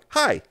her and I'm like,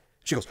 hi.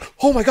 She goes,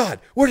 oh my God,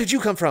 where did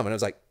you come from? And I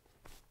was like,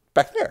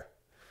 back there.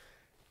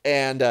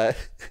 And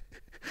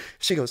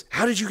she goes,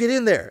 how did you get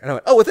in there? And I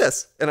went, oh, with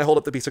this. And I hold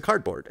up the piece of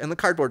cardboard, and the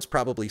cardboard's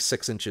probably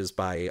 6 inches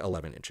by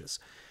 11 inches.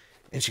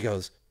 And she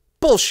goes,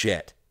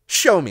 bullshit,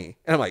 show me.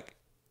 And I'm like,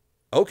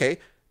 okay.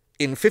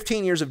 In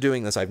 15 years of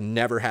doing this, I've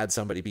never had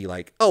somebody be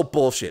like, oh,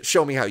 bullshit,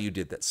 show me how you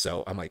did this.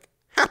 So I'm like,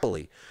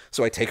 happily.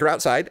 So I take her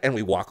outside, and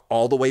we walk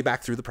all the way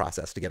back through the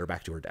process to get her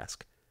back to her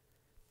desk.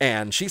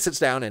 And she sits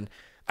down, and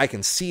I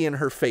can see in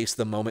her face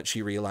the moment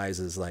she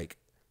realizes, like,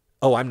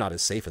 oh, I'm not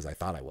as safe as I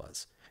thought I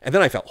was. And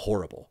then I felt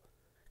horrible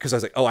because I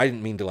was like, oh, I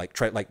didn't mean to like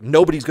try, like,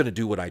 nobody's going to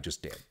do what I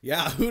just did.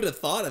 Yeah. Who'd have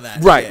thought of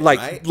that? Right. Shit, Like,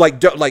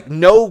 right?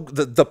 No,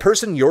 the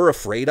person you're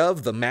afraid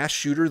of, the mass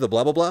shooter, the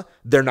blah, blah, blah,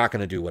 they're not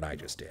going to do what I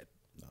just did.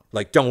 No.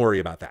 Like, don't worry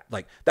about that.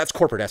 Like, that's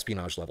corporate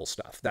espionage level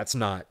stuff. That's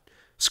not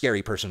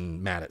scary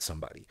person mad at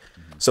somebody.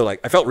 Mm-hmm. So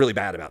like, I felt really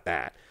bad about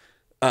that.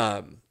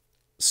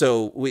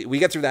 So we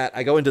get through that.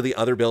 I go into the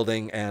other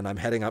building, and I'm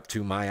heading up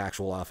to my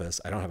actual office.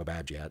 I don't have a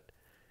badge yet.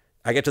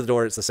 I get to the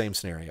door. It's the same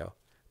scenario.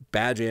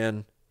 Badge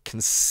in,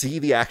 can see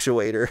the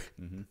actuator.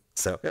 Mm-hmm.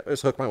 So yeah,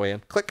 just hook my way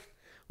in, click,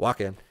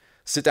 walk in,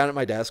 sit down at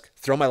my desk,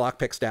 throw my lock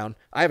picks down.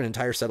 I have an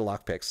entire set of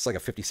lock picks. It's like a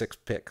 56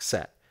 pick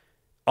set.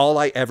 All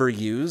I ever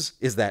use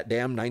is that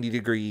damn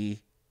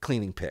 90-degree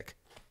cleaning pick.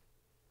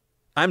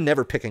 I'm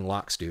never picking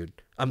locks, dude.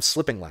 I'm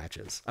slipping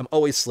latches. I'm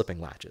always slipping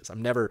latches.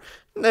 I'm never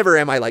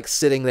am I like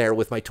sitting there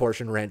with my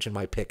torsion wrench and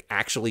my pick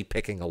actually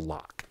picking a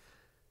lock.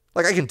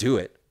 Like, I can do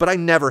it, but I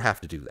never have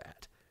to do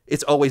that.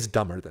 It's always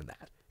dumber than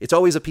that. It's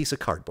always a piece of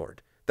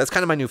cardboard. That's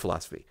kind of my new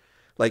philosophy.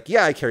 Like,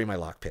 yeah, I carry my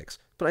lock picks,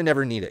 but I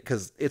never need it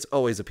because it's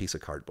always a piece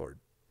of cardboard.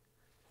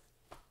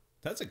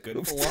 That's a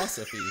good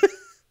philosophy.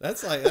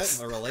 That's like,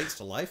 that relates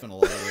to life in a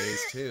lot of ways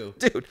too.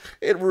 Dude,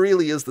 it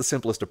really is the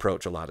simplest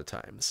approach a lot of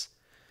times.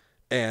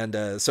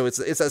 And so it's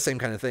that same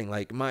kind of thing.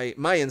 Like my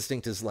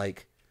instinct is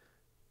like,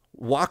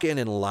 walk in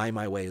and lie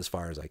my way as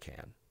far as I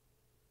can.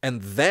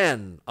 And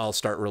then I'll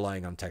start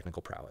relying on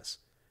technical prowess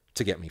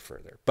to get me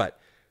further. But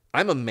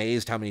I'm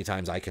amazed how many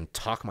times I can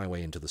talk my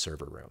way into the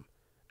server room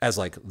as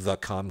like the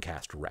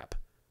Comcast rep.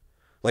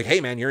 Like,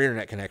 hey man, your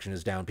internet connection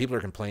is down. People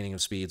are complaining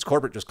of speeds.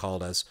 Corporate just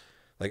called us.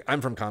 Like,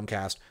 I'm from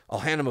Comcast. I'll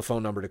hand them a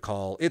phone number to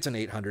call. It's an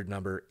 800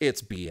 number.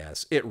 It's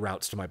BS. It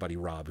routes to my buddy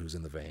Rob, who's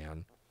in the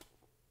van.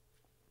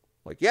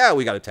 Like, yeah,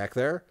 we got a tech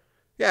there.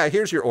 Yeah,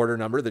 here's your order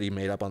number that he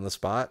made up on the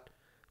spot.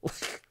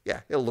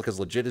 Yeah, it'll look as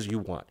legit as you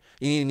want.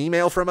 You need an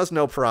email from us?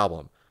 No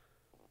problem.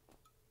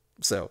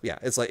 So, yeah,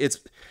 it's like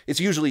it's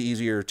usually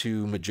easier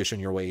to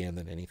magician your way in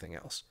than anything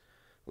else.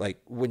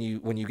 Like, when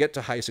you get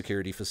to high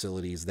security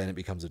facilities, then it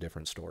becomes a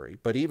different story.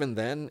 But even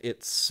then,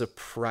 it's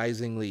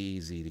surprisingly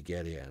easy to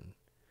get in.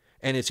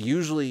 And it's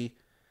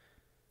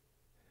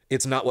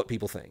not what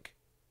people think.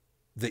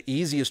 The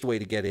easiest way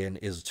to get in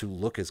is to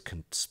look as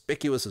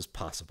conspicuous as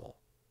possible.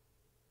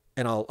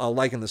 And I'll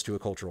liken this to a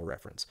cultural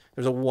reference.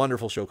 There's a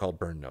wonderful show called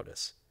Burn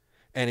Notice.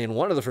 And in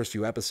one of the first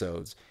few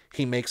episodes,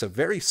 he makes a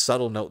very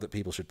subtle note that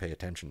people should pay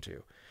attention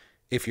to.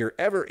 If you're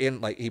ever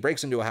in, like, he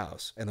breaks into a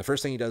house, and the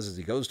first thing he does is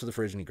he goes to the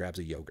fridge and he grabs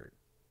a yogurt.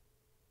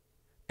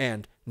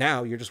 And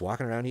now you're just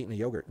walking around eating a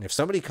yogurt. And if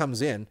somebody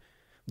comes in,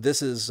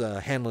 this is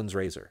Hanlon's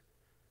razor.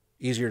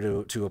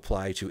 Easier to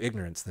apply to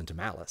ignorance than to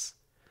malice.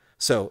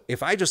 So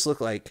if I just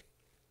look like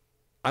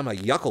I'm a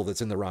yuckle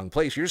that's in the wrong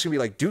place, you're just going to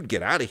be like, dude,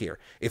 get out of here.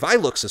 If I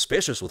look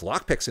suspicious with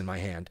lockpicks in my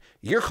hand,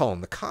 you're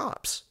calling the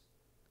cops.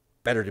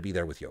 Better to be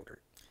there with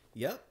yogurt.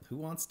 Yep. Who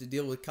wants to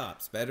deal with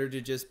cops? Better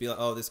to just be like,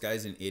 oh, this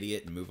guy's an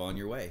idiot and move on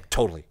your way.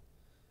 Totally.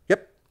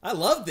 Yep. I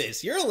love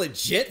this. You're a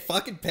legit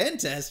fucking pen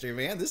tester,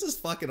 man. This is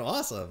fucking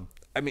awesome.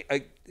 I mean,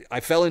 I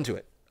fell into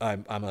it.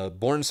 I'm a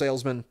born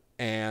salesman,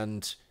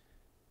 and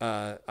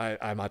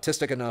I'm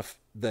autistic enough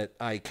that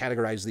I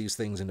categorize these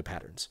things into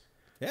patterns.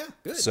 Yeah,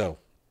 good. So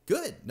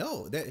good.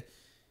 No,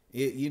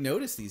 you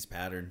notice these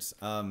patterns.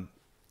 And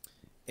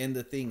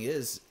the thing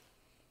is,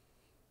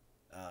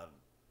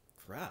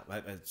 crap,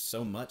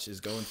 so much is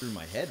going through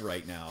my head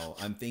right now.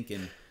 I'm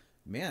thinking,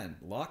 man,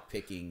 lock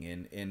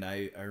picking, and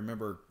I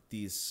remember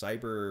these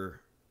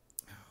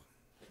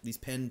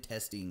pen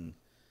testing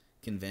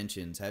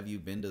conventions. Have you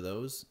been to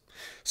those?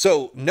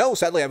 So no,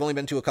 sadly, I've only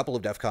been to a couple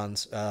of DEF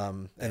CONs,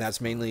 and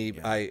that's mainly,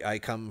 yeah. I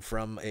come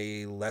from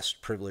a less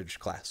privileged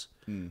class.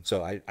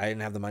 So I didn't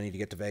have the money to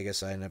get to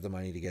Vegas. I didn't have the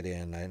money to get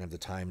in. I didn't have the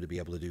time to be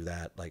able to do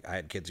that. Like, I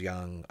had kids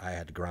young. I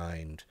had to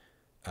grind.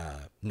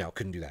 No,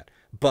 couldn't do that.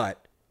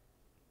 But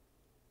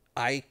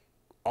I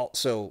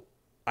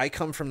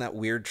come from that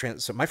weird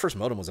so my first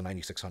modem was a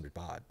 9600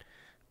 baud.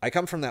 I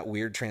come from that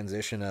weird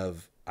transition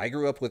of, I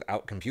grew up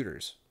without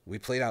computers. We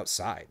played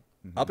outside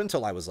up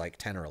until I was like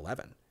 10 or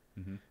 11.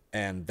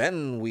 And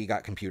then we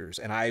got computers,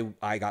 and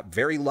I got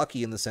very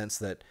lucky in the sense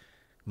that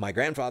my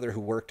grandfather,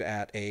 who worked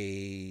at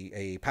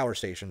a power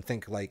station,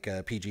 think like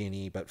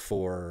PG&E, but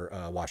for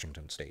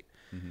Washington State.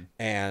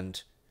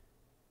 And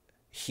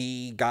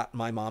he got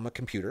my mom a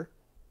computer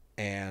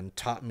and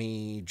taught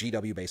me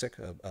GW Basic,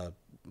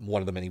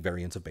 one of the many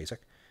variants of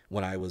Basic,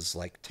 when I was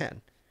like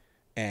 10.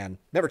 And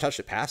never touched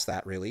it past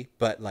that, really,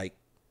 but like,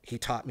 he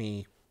taught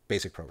me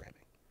basic programming.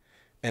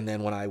 And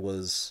then when I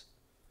was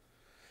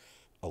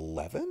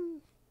 11,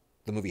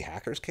 the movie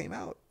Hackers came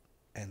out.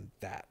 And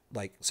that,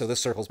 like, so this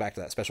circles back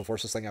to that Special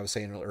Forces thing I was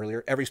saying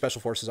earlier. Every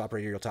Special Forces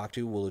operator you'll talk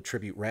to will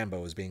attribute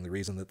Rambo as being the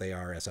reason that they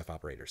are SF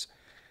operators.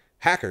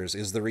 Hackers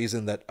is the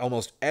reason that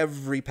almost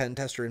every pen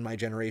tester in my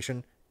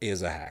generation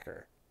is a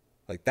hacker.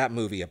 Like, that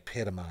movie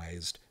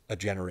epitomized a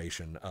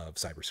generation of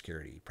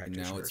cybersecurity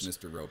practitioners. Now it's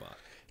Mr. Robot.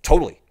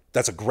 Totally.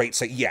 That's a great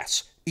say.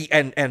 Yes.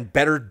 And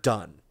better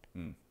done.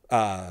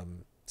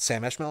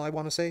 Sam Esmail, I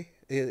want to say,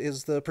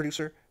 is the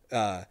producer.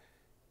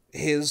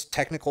 His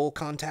technical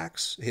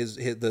contacts,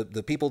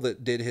 the people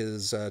that did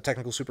his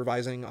technical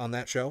supervising on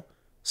that show,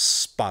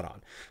 spot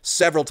on.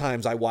 Several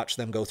times I watched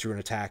them go through an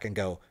attack and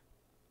go,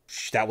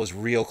 that was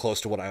real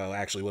close to what I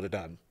actually would have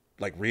done.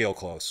 Like, real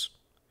close.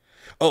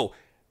 Oh,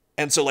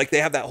 and so, like, they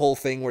have that whole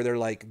thing where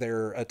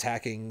they're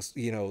attacking,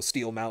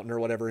 Steel Mountain or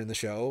whatever in the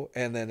show,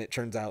 and then it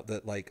turns out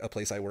that, like, a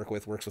place I work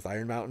with works with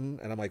Iron Mountain,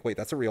 and I'm like, wait,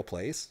 that's a real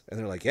place? And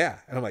they're like, yeah.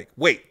 And I'm like,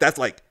 wait, that's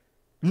like,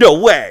 no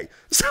way.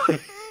 So,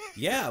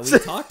 yeah, we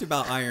talked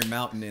about Iron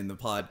Mountain in the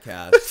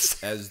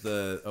podcast as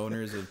the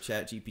owners of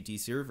ChatGPT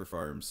server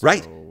farms. So.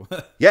 Right.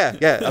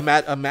 Yeah.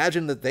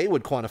 Imagine that they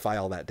would quantify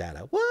all that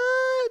data.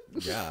 What?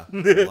 Yeah,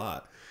 a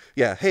lot.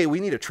 Yeah. Hey, we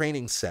need a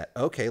training set.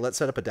 Okay, let's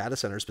set up a data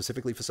center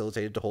specifically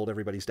facilitated to hold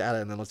everybody's data,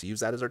 and then let's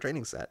use that as our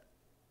training set.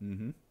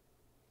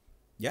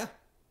 Yeah.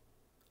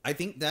 I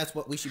think that's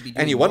what we should be doing.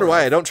 And you wonder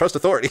why I don't trust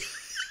authority.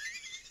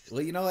 Well,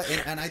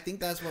 and I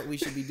think that's what we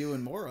should be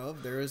doing more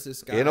of. There is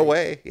this guy. In a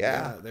way,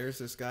 yeah. There's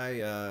this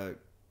guy,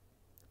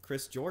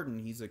 Chris Jordan.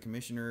 He's a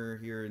commissioner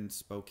here in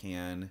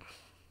Spokane.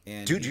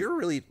 And dude, you're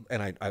really,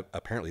 and I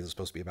apparently this is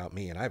supposed to be about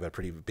me, and I have a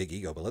pretty big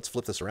ego, but let's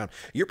flip this around.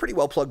 You're pretty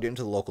well plugged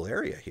into the local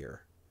area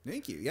here.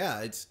 Thank you.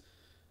 Yeah,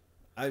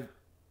 I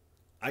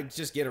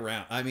just get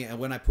around. I mean,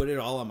 when I put it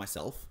all on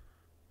myself,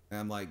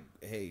 I'm like,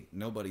 hey,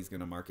 nobody's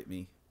gonna market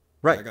me.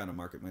 Right. I gotta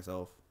market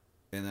myself.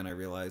 And then I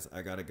realize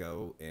I gotta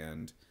go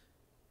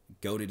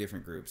to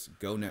different groups,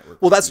 go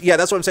network. Well, that's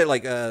what I'm saying.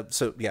 Like,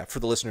 so yeah, for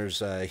the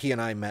listeners, he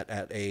and I met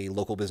at a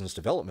local business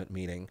development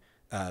meeting,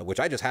 which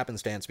I just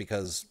happenstance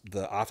because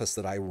the office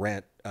that I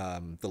rent,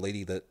 the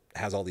lady that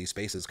has all these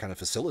spaces kind of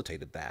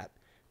facilitated that,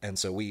 and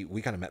so we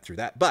kind of met through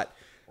that. But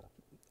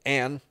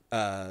Ann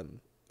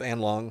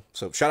Long,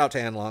 so shout out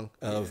to Ann Long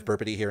of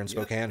Burpity here in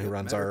Spokane, who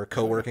runs our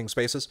co-working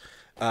spaces.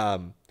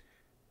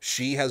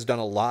 She has done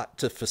a lot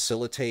to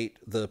facilitate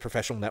the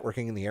professional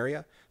networking in the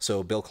area.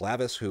 So Bill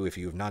Clavis, who, if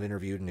you have not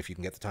interviewed and if you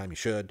can get the time, you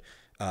should.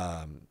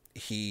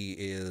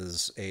 He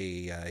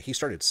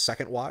started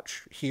Second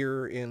Watch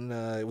here in,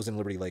 it was in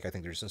Liberty Lake. I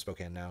think they're just in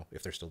Spokane now,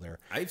 if they're still there.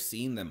 I've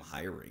seen them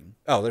hiring.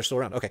 Oh, they're still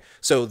around. Okay.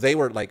 So they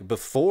were like,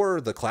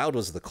 before the cloud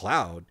was the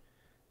cloud,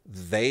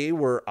 they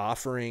were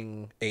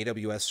offering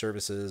AWS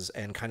services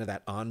and kind of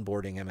that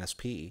onboarding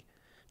MSP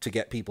to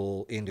get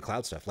people into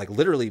cloud stuff. Like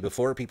literally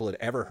before people had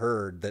ever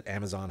heard that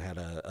Amazon had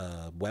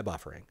a web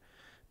offering,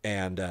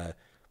 and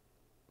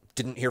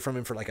didn't hear from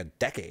him for like a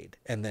decade.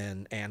 And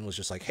then Ann was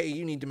just like, hey,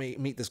 you need to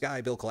meet this guy,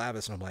 Bill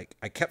Clavis. And I'm like,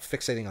 I kept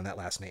fixating on that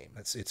last name.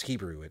 It's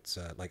Hebrew. It's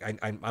like,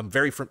 I'm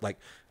very, like,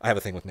 I have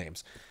a thing with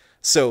names.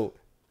 So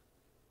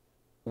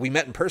we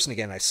met in person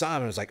again. I saw him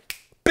and I was like,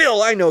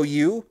 Bill, I know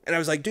you. And I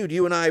was like, dude,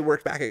 you and I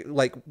worked back at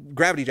like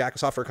Gravity Jack, a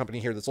software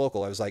company here that's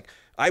local. I was like,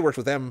 I worked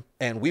with them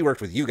and we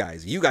worked with you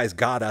guys. You guys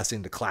got us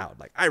into cloud.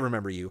 Like, I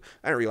remember you.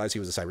 I didn't realize he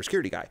was a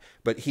cybersecurity guy,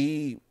 but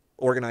he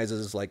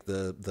organizes like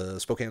the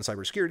Spokane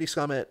Cybersecurity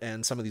Summit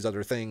and some of these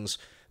other things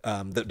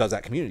that does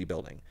that community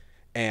building.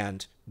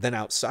 And then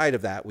outside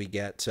of that, we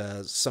get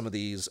some of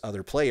these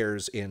other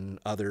players in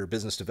other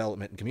business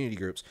development and community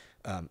groups.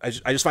 I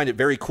just find it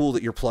very cool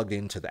that you're plugged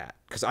into that,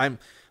 because I'm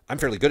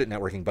fairly good at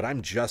networking, but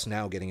I'm just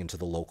now getting into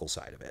the local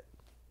side of it.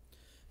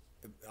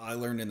 I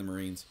learned in the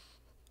Marines.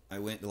 I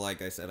went,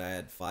 like I said, I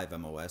had 5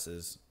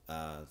 MOSs.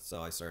 So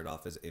I started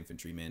off as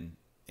infantryman,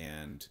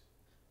 and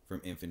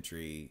from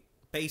infantry,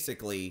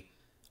 basically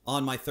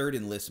on my 3rd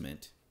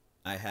enlistment,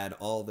 I had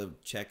all the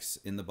checks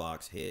in the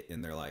box hit,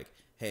 and they're like,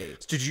 hey.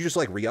 Did you just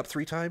like re-up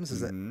 3 times?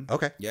 Is that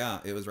okay? Yeah,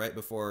 it was right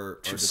before.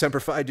 Semper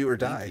Fi, do or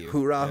die.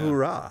 Hoorah,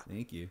 hoorah.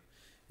 Thank you.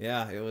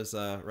 Yeah, it was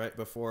right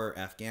before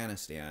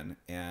Afghanistan,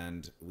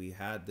 and we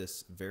had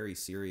this very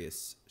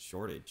serious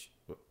shortage.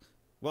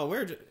 Well,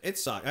 it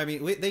sucked. I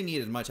mean, they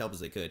needed as much help as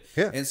they could.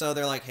 Yeah. And so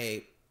they're like,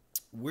 hey,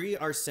 we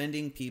are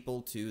sending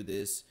people to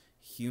this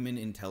human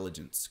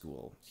intelligence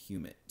school,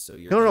 HUMIT. So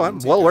you're no, I'm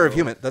well aware of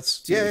HUMIT.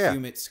 That's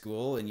HUMIT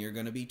school, and you're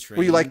going to be trained.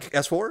 Were you like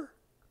S4?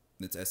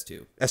 It's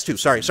S2. S2.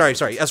 Sorry.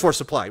 S4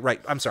 supply.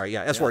 Right. I'm sorry.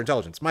 Yeah. S4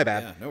 intelligence. My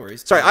bad. Yeah. No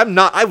worries. Sorry.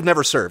 I've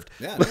never served.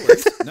 Yeah. No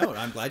worries. No,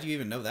 I'm glad you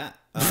even know that.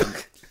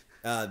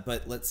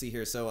 But let's see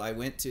here. So I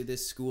went to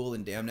this school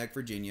in Dam Neck,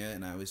 Virginia,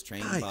 and I was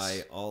trained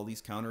by all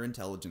these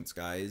counterintelligence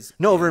guys.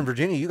 No, over in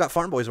Virginia, you got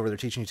farm boys over there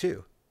teaching you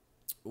too.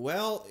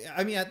 Well,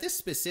 I mean, at this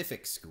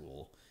specific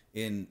school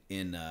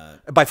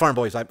by farm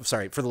boys, I'm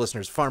sorry for the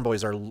listeners. Farm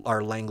boys are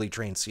Langley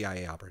trained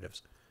CIA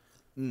operatives.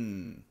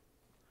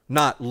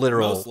 Not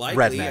literal most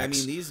likely. rednecks. I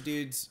mean, these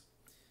dudes.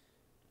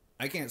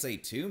 I can't say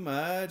too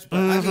much, but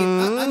I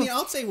mean,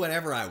 I'll say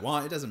whatever I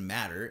want. It doesn't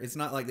matter. It's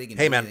not like they can.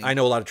 Hey, do man, anything. I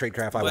know a lot of trade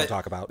craft I won't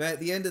talk about. But at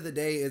the end of the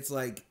day, it's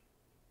like,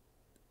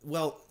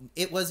 well,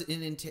 it was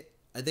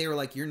they were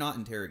like, you're not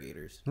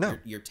interrogators. No,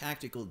 you're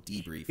tactical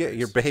debriefers. Yeah,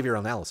 you're behavioral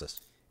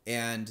analysis.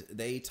 And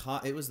they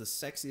taught. It was the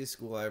sexiest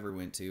school I ever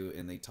went to,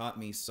 and they taught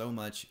me so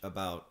much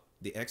about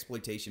the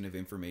exploitation of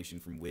information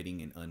from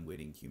witting and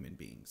unwitting human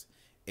beings,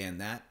 and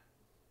that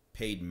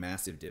paid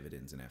massive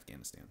dividends in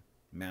Afghanistan.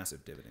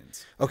 Massive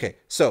dividends. Okay,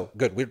 so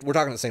good. We're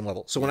talking at the same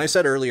level. So when I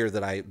said earlier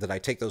that I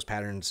take those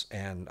patterns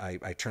and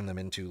I turn them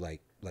into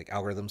like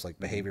algorithms, like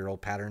behavioral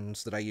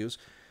patterns that I use,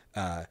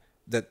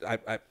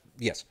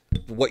 yes,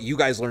 what you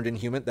guys learned in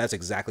HUMIT, that's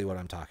exactly what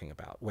I'm talking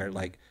about. Where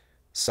like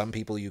some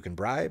people you can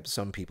bribe,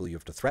 some people you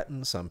have to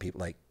threaten, some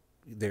people like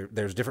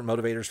there's different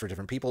motivators for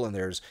different people, and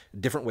there's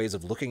different ways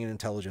of looking at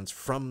intelligence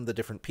from the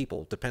different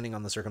people depending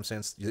on the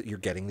circumstance you're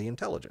getting the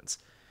intelligence.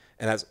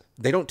 And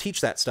they don't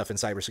teach that stuff in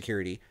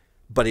cybersecurity,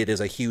 but it is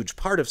a huge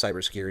part of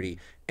cybersecurity.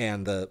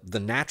 And the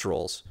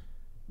naturals,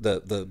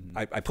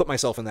 I put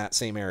myself in that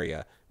same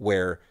area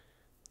where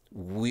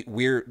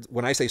we're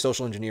when I say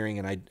social engineering,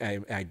 and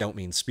I don't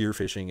mean spear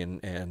phishing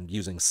and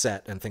using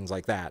set and things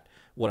like that.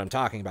 What I'm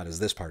talking about is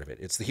this part of it.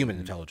 It's the human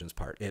intelligence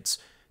part. It's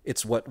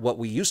what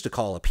we used to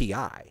call a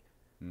PI.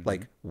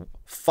 Like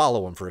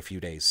follow them for a few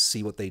days,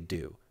 see what they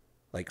do,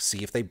 like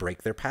see if they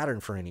break their pattern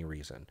for any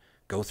reason,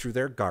 go through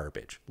their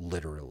garbage,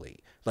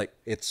 literally. Like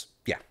it's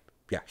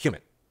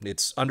human.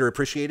 It's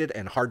underappreciated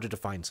and hard to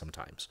define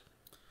sometimes.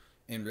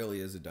 And really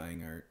is a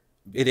dying art.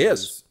 It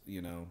is.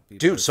 You know,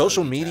 dude,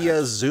 social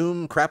media,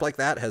 Zoom, crap like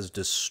that has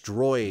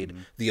destroyed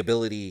the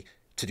ability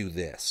to do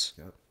this.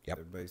 Yep. Yep.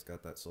 Everybody's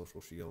got that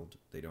social shield.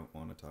 They don't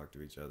want to talk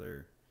to each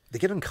other. They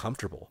get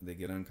uncomfortable.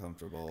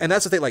 And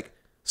that's the thing. Like,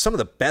 some of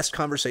the best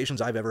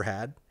conversations I've ever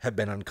had have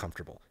been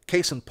uncomfortable.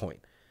 Case in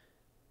point,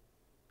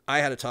 I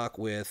had a talk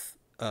with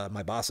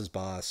my boss's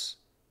boss,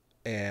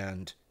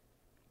 and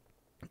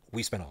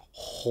we spent a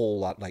whole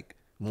lot, like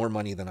more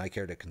money than I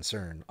care to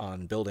concern,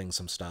 on building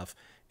some stuff.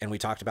 And we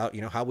talked about,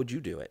 how would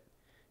you do it?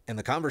 And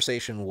the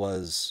conversation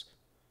was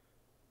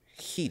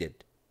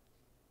heated,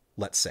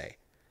 let's say.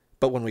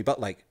 But when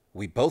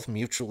we both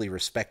mutually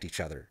respect each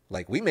other.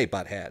 Like, we may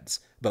butt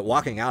heads, but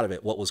walking out of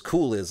it, what was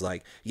cool is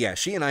like, yeah,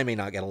 she and I may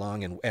not get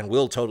along, and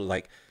we'll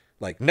totally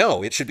like,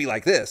 no, it should be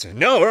like this. And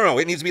no,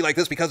 it needs to be like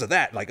this because of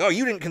that. Like, oh,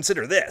 you didn't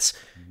consider this.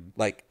 Mm-hmm.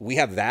 Like, we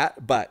have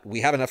that, but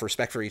we have enough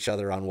respect for each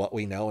other on what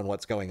we know and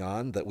what's going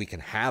on that we can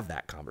have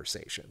that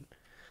conversation.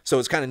 So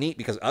it's kind of neat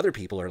because other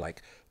people are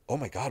like, oh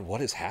my God,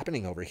 what is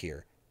happening over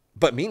here?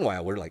 But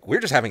meanwhile, we're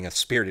just having a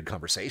spirited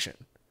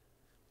conversation.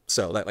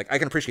 So that, like, I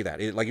can appreciate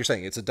that. Like you're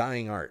saying, it's a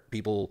dying art.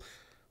 People,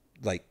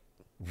 like,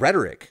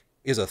 rhetoric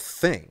is a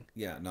thing.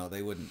 Yeah, no,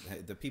 they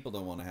wouldn't. The people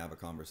don't want to have a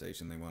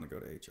conversation. They want to go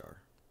to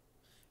HR.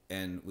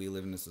 And we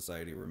live in a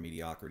society where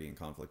mediocrity and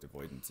conflict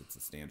avoidance, it's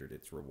a standard.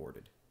 It's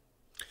rewarded.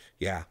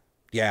 Yeah.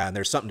 Yeah, and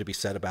there's something to be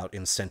said about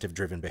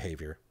incentive-driven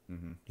behavior.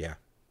 Mm-hmm. Yeah.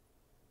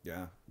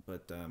 Yeah,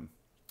 but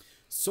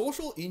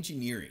social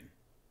engineering.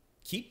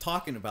 Keep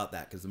talking about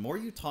that, because the more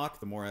you talk,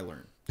 the more I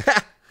learn.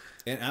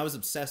 And I was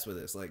obsessed with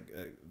this. Like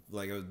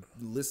I would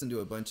listen to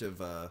a bunch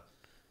of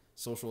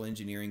social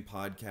engineering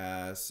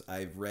podcasts.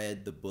 I've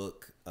read the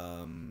book,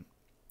 The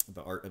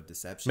Art of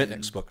Deception.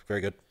 Mitnick's book,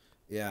 very good.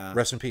 Yeah.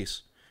 Rest in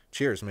peace.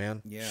 Cheers,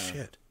 man. Yeah.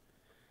 Shit.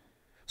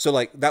 So,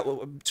 like, that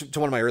to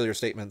one of my earlier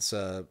statements,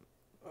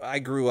 I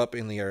grew up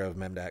in the era of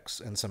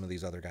Memdex and some of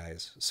these other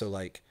guys. So,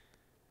 like,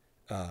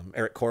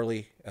 Eric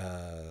Corley,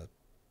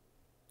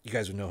 you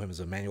guys would know him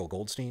as Emmanuel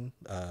Goldstein,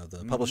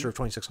 the publisher of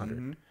 2600.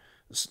 Mm-hmm.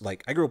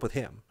 Like, I grew up with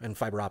him and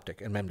fiber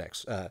optic and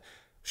Memdex.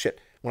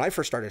 When I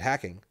first started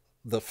hacking,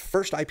 the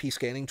first IP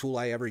scanning tool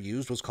I ever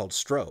used was called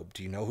Strobe.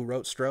 Do you know who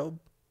wrote Strobe?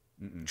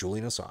 Mm-mm.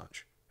 Julian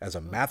Assange, as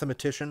a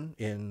mathematician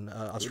in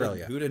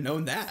Australia. Who'd have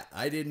known that?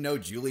 I didn't know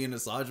Julian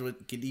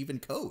Assange could even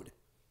code.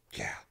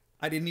 Yeah.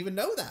 I didn't even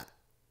know that.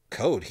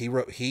 Code.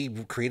 He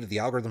created the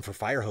algorithm for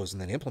Firehose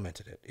and then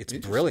implemented it. It's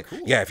brilliant. Cool.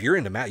 Yeah, if you're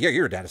into math,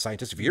 you're a data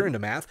scientist. If you're into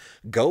math,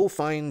 go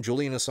find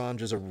Julian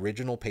Assange's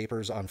original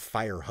papers on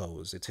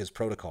Firehose. It's his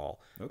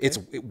protocol. Okay.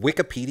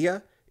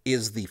 Wikipedia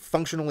is the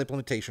functional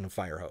implementation of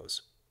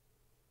Firehose.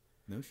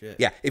 No shit.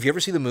 Yeah, if you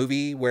ever see the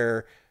movie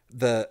where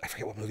I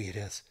forget what movie it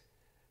is.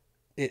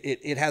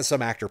 It has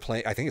some actor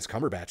playing, I think it's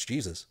Cumberbatch,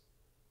 Jesus.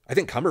 I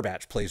think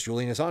Cumberbatch plays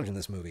Julian Assange in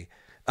this movie.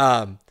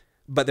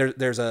 But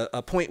there's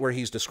a point where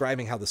he's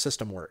describing how the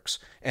system works.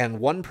 And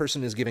one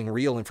person is giving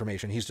real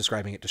information. He's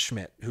describing it to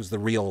Schmidt, who's the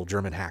real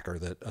German hacker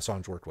that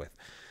Assange worked with.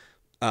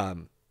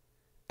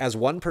 As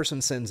one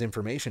person sends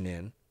information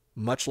in,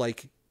 much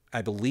like,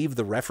 I believe,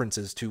 the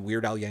references to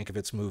Weird Al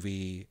Yankovic's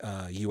movie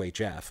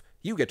UHF,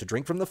 you get to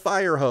drink from the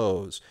fire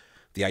hose.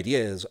 The idea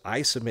is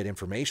I submit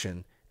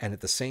information, and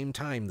at the same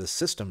time, the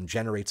system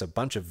generates a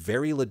bunch of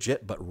very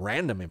legit but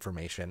random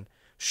information,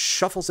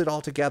 shuffles it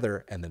all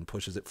together, and then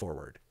pushes it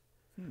forward.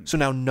 So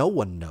now no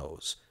one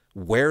knows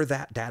where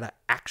that data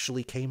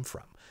actually came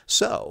from.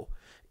 So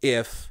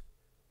if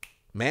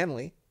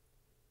Manly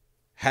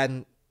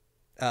hadn't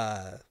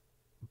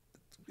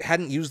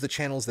used the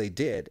channels they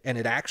did, and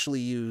it actually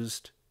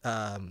used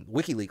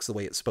WikiLeaks the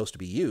way it's supposed to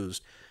be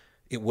used,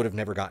 it would have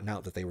never gotten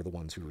out that they were the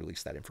ones who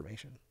released that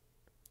information.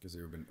 Because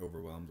they were been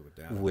overwhelmed with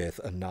data. With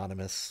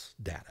anonymous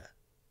data.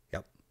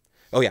 Yep.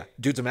 Oh yeah,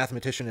 dude's a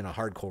mathematician and a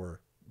hardcore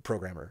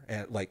programmer,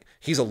 and like,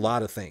 he's a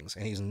lot of things,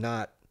 and he's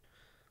not.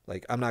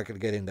 Like, I'm not going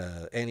to get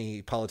into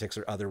any politics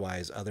or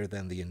otherwise, other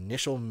than the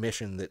initial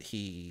mission that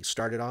he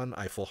started on,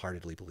 I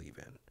full-heartedly believe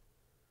in.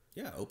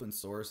 Yeah, open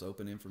source,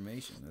 open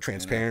information. That's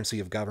transparency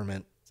of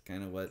government. It's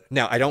kind of what.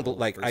 Now, I don't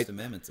First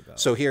Amendment's about.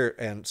 So here,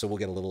 and so we'll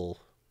get a little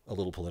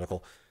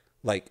political.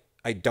 Like,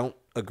 I don't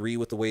agree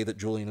with the way that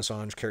Julian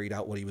Assange carried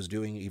out what he was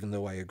doing, even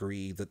though I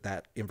agree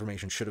that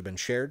information should have been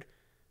shared.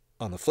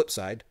 On the flip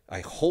side,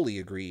 I wholly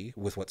agree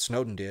with what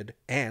Snowden did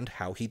and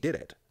how he did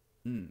it.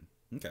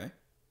 Okay.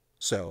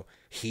 So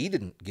he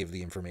didn't give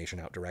the information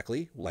out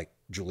directly like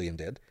Julian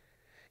did.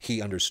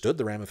 He understood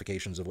the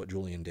ramifications of what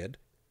Julian did.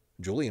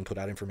 Julian put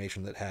out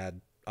information that had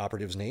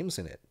operatives' names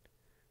in it.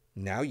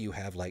 Now you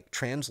have, like,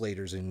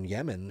 translators in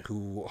Yemen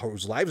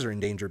whose lives are in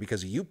danger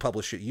because you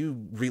published it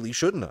you really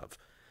shouldn't have.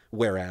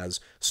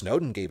 Whereas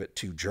Snowden gave it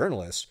to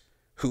journalists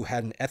who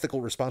had an ethical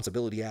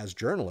responsibility as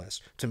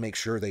journalists to make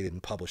sure they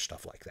didn't publish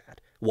stuff like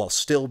that while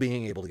still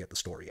being able to get the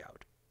story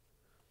out.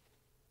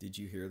 Did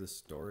you hear the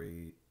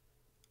story?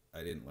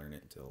 I didn't learn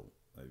it until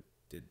I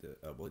did the.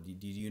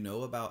 Did you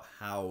know about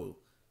how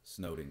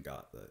Snowden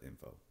got the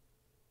info?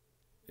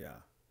 Yeah,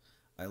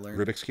 I learned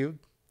Rubik's Cube.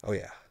 Oh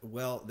yeah.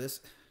 Well, this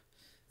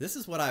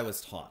is what I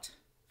was taught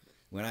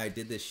when I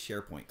did this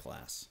SharePoint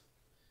class,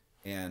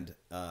 and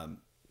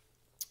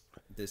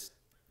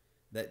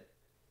that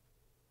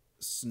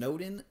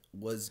Snowden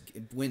was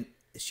when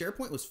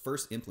SharePoint was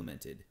first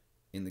implemented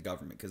in the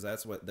government because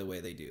that's what the way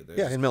they do.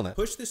 Yeah, in Milnet.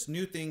 Push this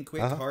new thing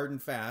quick, hard,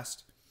 and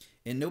fast.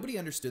 And nobody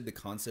understood the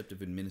concept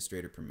of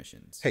administrator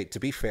permissions. Hey, to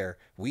be fair,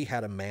 we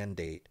had a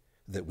mandate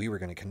that we were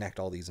going to connect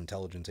all these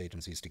intelligence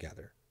agencies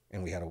together,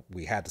 and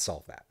we had to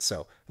solve that.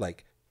 So,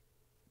 like,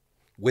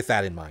 with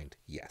that in mind,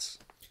 yes.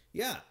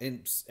 Yeah,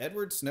 and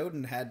Edward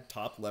Snowden had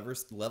top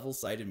level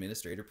site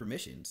administrator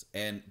permissions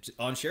and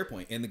on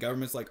SharePoint, and the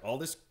government's like, all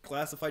this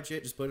classified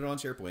shit, just put it on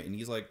SharePoint, and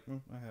he's like,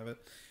 I have it.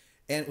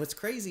 And what's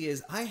crazy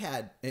is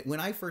when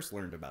I first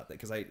learned about that,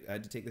 because I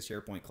had to take the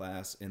SharePoint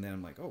class, and then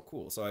I'm like, oh,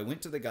 cool. So I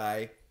went to the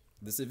guy,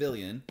 the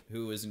civilian,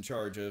 who was in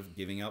charge of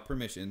giving out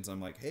permissions. I'm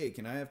like, hey,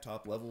 can I have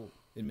top level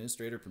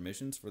administrator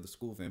permissions for the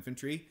School of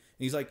Infantry? And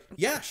he's like,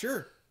 yeah,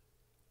 sure.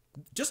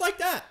 Just like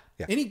that.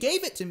 Yeah. And he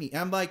gave it to me.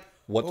 I'm like,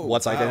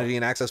 what's identity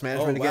and access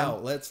management again? Wow,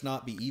 let's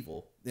not be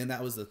evil. And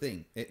that was the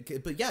thing.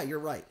 But yeah, you're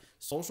right.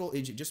 Social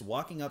just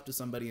walking up to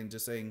somebody and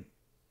just saying,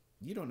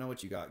 you don't know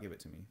what you got, give it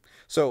to me.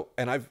 So,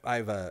 and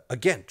I've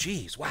again,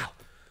 geez, wow,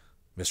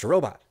 Mr.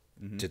 Robot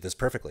did this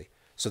perfectly.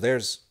 So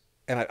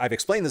I've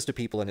explained this to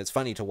people, and it's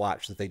funny to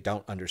watch that they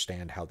don't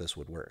understand how this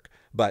would work.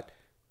 But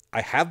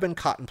I have been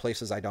caught in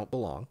places I don't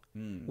belong,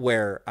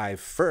 where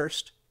I've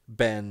first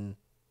been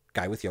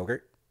guy with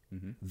yogurt.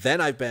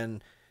 Then I've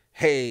been,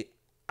 hey,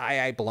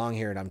 I belong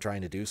here and I'm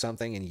trying to do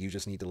something and you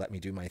just need to let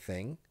me do my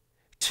thing,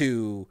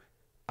 to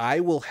I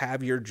will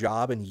have your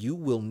job and you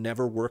will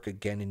never work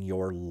again in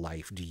your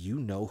life. Do you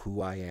know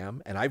who I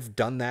am? And I've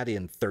done that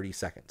in 30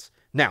 seconds.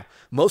 Now,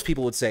 most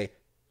people would say,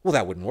 well,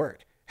 that wouldn't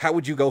work. How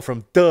would you go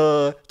from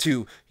duh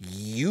to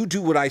you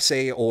do what I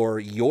say or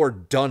you're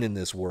done in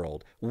this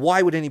world?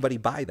 Why would anybody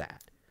buy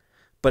that?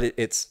 But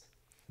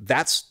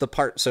that's the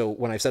part. So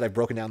when I said I've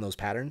broken down those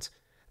patterns,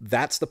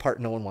 that's the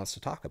part no one wants to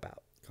talk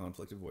about.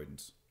 Conflict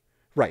avoidance.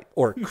 Right.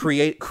 Or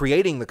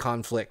creating the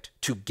conflict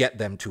to get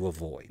them to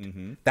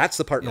avoid. That's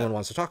the part no one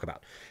wants to talk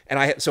about.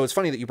 And so it's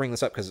funny that you bring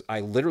this up because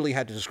I literally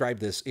had to describe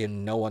this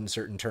in no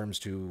uncertain terms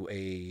to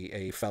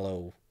a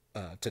fellow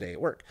today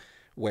at work,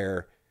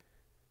 where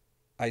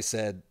I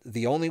said,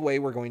 the only way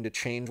we're going to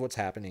change what's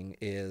happening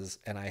is,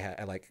 and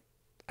I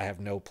have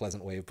no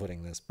pleasant way of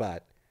putting this,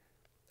 but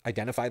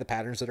identify the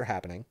patterns that are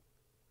happening,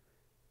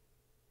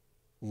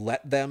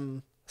 let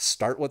them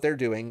start what they're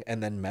doing,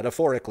 and then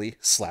metaphorically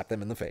slap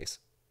them in the face.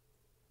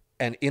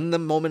 And in the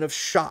moment of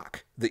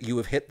shock that you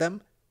have hit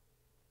them,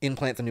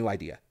 implant the new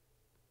idea.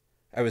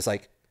 I was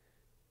like,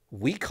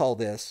 we call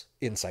this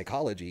in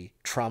psychology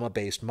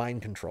trauma-based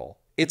mind control.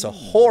 It's a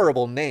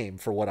horrible name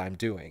for what I'm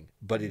doing,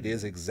 but it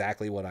is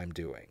exactly what I'm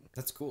doing.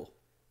 That's cool.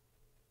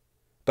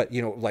 But,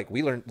 like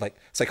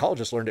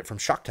psychologists learned it from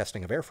shock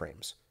testing of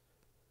airframes.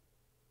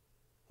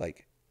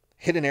 Like,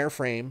 hit an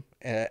airframe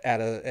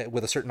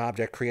with a certain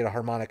object, create a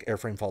harmonic,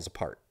 airframe falls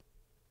apart.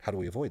 How do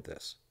we avoid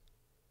this?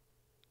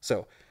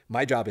 So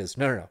my job is,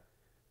 no.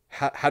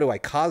 How do I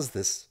cause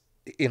this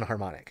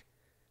inharmonic?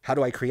 How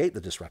do I create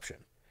the disruption?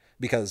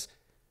 Because,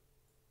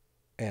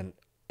 and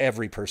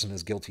every person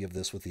is guilty of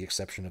this with the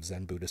exception of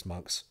Zen Buddhist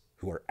monks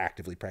who are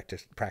actively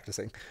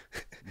practicing.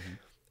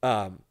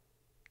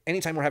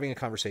 Anytime we're having a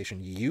conversation,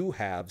 you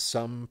have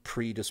some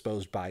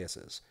predisposed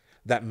biases.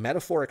 That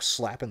metaphoric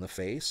slap in the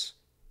face,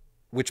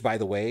 which, by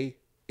the way,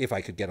 if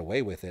I could get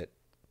away with it,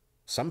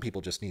 some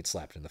people just need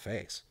slapped in the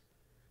face.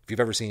 If you've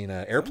ever seen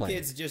an Airplane. Some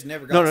kids just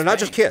never got No, spanked. not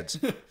just kids.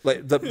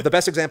 Like the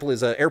best example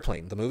is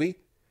Airplane, the movie.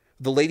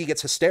 The lady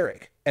gets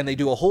hysteric, and they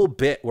do a whole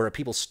bit where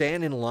people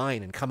stand in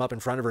line and come up in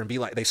front of her and be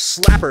like, they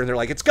slap her, and they're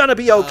like, it's going to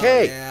be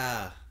okay. Oh,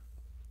 yeah.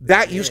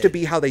 That used to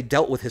be how they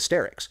dealt with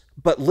hysterics.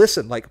 But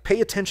listen, like,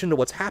 pay attention to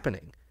what's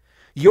happening.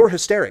 You're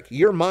hysteric.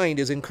 Your mind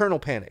is in kernel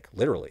panic,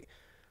 literally.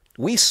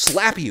 We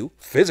slap you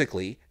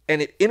physically,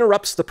 and it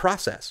interrupts the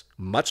process,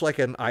 much like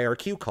an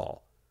IRQ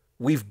call.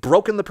 We've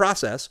broken the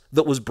process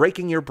that was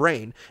breaking your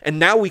brain, and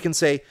now we can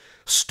say,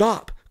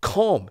 stop,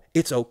 calm,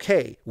 it's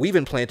okay. We've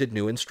implanted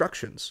new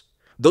instructions.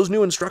 Those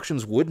new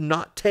instructions would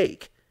not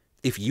take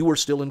if you were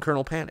still in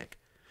kernel panic.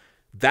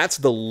 That's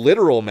the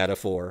literal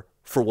metaphor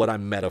for what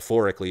I'm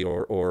metaphorically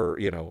or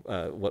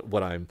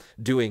what I'm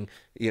doing.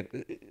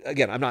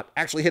 Again, I'm not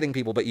actually hitting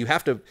people, but you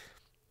have to,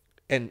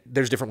 and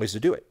there's different ways to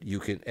do it. You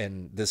can,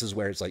 and this is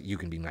where it's like, you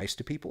can be nice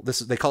to people.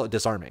 They call it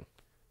disarming.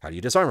 How do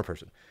you disarm a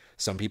person?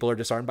 Some people are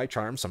disarmed by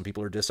charm. Some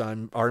people are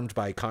disarmed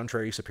by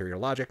contrary superior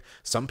logic.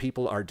 Some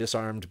people are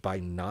disarmed by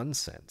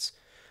nonsense.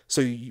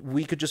 So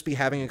we could just be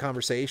having a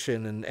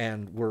conversation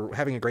and we're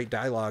having a great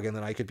dialogue, and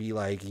then I could be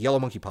like, yellow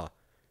monkey paw.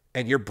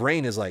 And your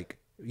brain is like,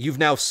 you've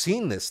now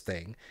seen this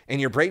thing,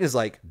 and your brain is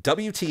like,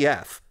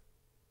 WTF.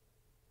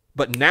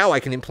 But now I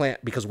can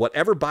implant, because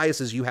whatever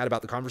biases you had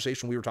about the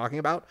conversation we were talking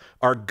about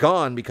are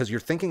gone because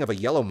you're thinking of a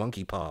yellow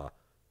monkey paw.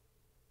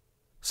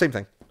 Same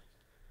thing.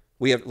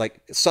 We have,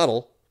 like,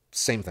 subtle,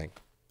 same thing.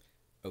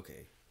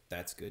 Okay,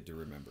 that's good to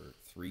remember.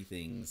 3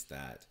 things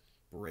that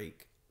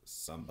break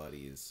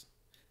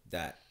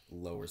that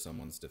lower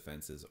someone's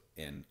defenses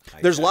and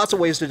there's lots of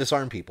ways to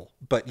disarm people,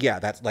 but yeah,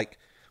 that's like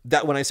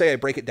that. When I say I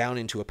break it down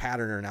into a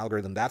pattern or an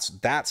algorithm,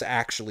 that's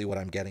actually what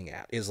I'm getting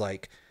at, is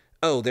like,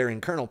 oh, they're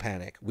in kernel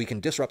panic. We can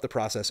disrupt the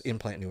process,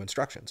 implant new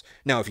instructions.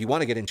 Now, if you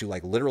want to get into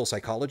like literal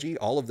psychology,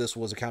 all of this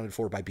was accounted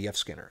for by B.F.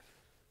 Skinner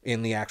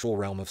in the actual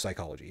realm of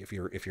psychology. If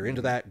you're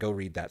into that, go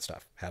read that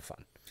stuff. Have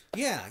fun.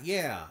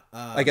 Yeah.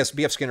 I guess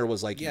B.F. Skinner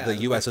was like the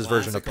U.S.'s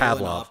version of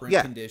Pavlov.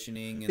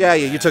 Conditioning. Yeah.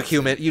 You took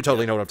human. You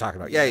totally know what I'm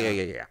talking about.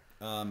 Yeah.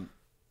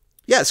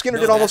 Skinner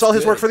did almost all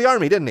his work for the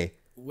Army, didn't he?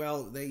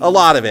 Well, they a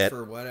lot of it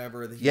for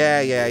whatever.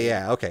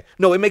 Yeah. Okay.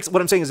 No,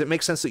 what I'm saying is it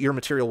makes sense that your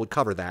material would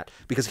cover that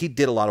because he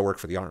did a lot of work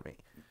for the Army.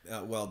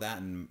 Well, that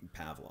and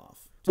Pavlov.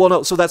 Well,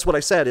 no. So that's what I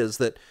said is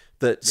that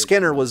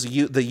Skinner was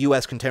the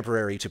U.S.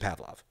 contemporary to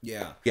Pavlov.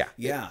 Yeah.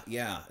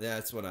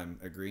 That's what I'm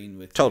agreeing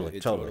with.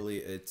 Totally.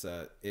 It's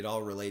it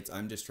all relates.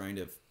 I'm just trying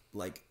to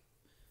like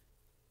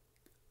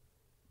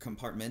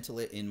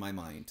compartmentalize it in my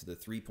mind to the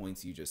 3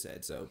 points you just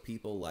said. So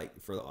people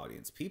like, for the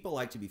audience, people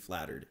like to be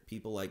flattered.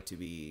 People like to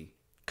be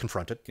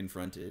confronted,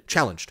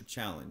 challenged,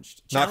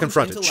 not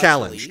confronted,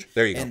 challenged.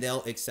 There you go. And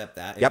they'll accept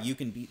that. Yep. If you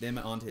can beat them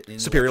onto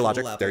superior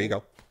logic. Level, there you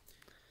go.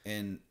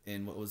 And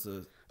what was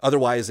the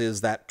otherwise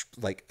is that,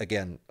 like,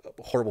 again,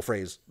 horrible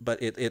phrase,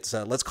 but it's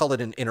let's call it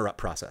an interrupt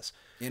process.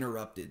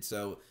 Interrupted.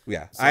 So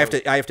yeah, I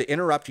have to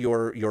interrupt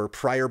your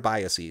prior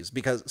biases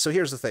because so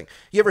here's the thing.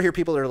 You ever hear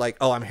people that are like,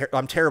 oh,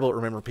 I'm terrible at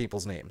remembering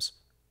people's names.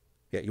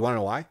 Yeah, you want to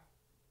know why?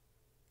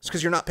 It's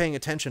because you're not paying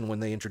attention when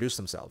they introduce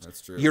themselves.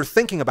 That's true. You're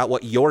thinking about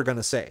what you're going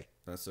to say.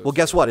 That's so well,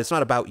 guess what? It's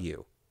not about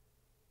you.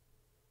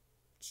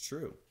 It's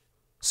true.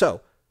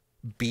 So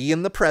be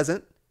in the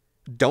present.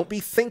 Don't be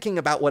thinking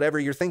about whatever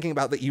you're thinking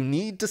about that you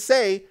need to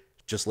say.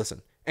 Just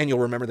listen. And you'll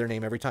remember their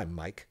name every time.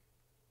 Mike.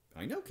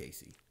 I know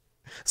Casey.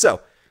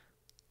 So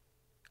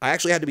I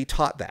actually had to be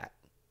taught that.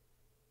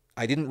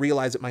 I didn't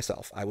realize it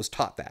myself. I was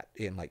taught that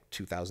in like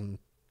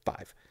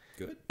 2005.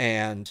 Good.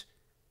 And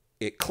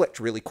it clicked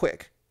really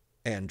quick.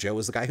 And Joe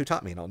was the guy who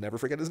taught me, and I'll never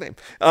forget his name.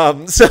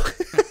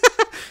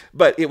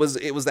 But it was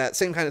that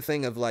same kind of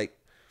thing of like,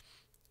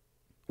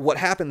 what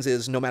happens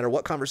is no matter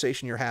what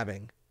conversation you're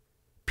having,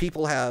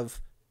 people have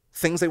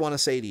things they want to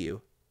say to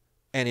you.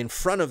 And in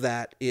front of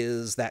that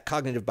is that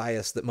cognitive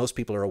bias that most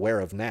people are aware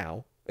of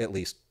now, at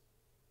least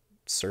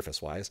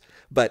surface wise.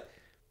 But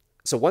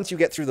so once you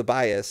get through the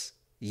bias,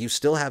 you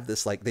still have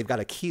this, like, they've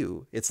got a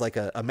queue. It's like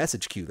a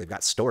message queue they've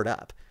got stored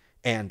up,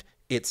 and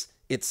it's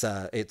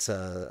not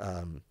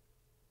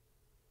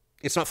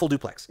full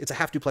duplex. It's a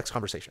half duplex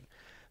conversation.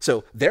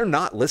 So they're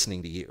not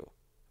listening to you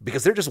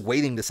because they're just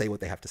waiting to say what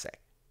they have to say.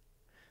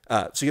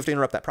 So you have to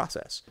interrupt that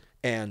process.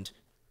 And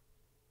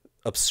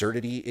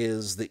absurdity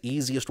is the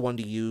easiest one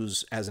to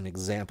use as an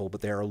example,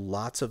 but there are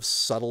lots of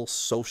subtle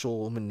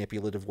social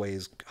manipulative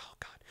ways,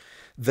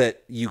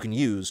 that you can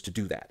use to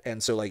do that.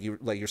 And so like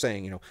you're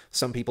saying,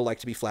 some people like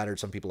to be flattered,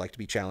 some people like to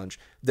be challenged.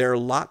 There are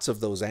lots of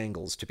those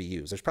angles to be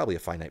used. There's probably a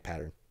finite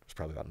pattern. There's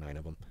probably about 9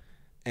 of them.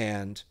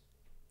 And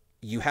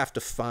you have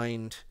to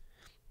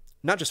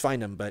not just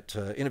find them, but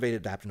innovate,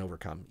 adapt, and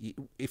overcome.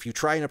 If you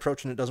try an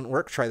approach and it doesn't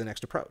work, try the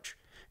next approach.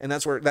 And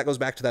that goes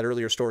back to that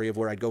earlier story of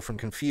where I'd go from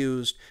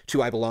confused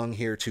to I belong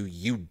here to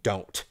you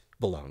don't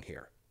belong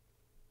here.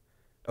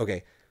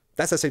 Okay,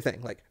 that's the same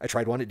thing. Like, I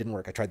tried one, it didn't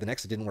work. I tried the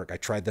next, it didn't work. I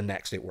tried the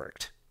next, it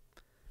worked.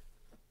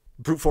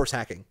 Brute force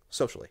hacking,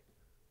 socially.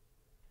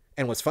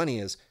 And what's funny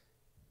is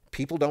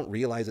people don't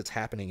realize it's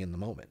happening in the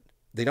moment.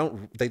 They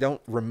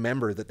don't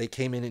remember that they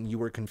came in and you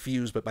were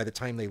confused, but by the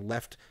time they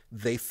left,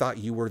 they thought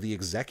you were the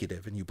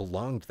executive and you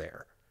belonged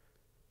there.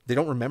 They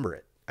don't remember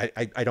it.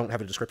 I don't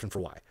have a description for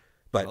why,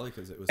 but it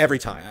was every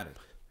time. Traumatic.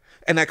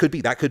 And that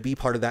could be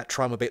part of that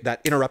trauma,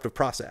 that interruptive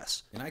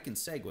process. And I can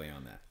segue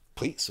on that.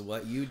 Please. So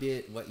what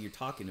you're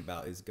talking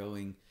about is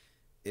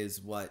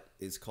what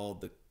is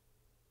called the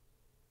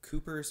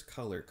Cooper's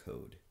Color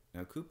Code.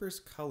 Now, Cooper's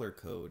Color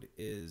Code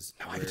is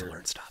I get to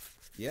learn stuff.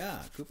 Yeah,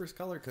 Cooper's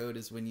Color Code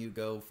is when you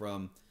go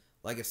from,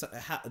 like, if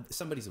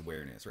somebody's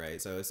awareness,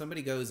 right? So if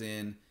somebody goes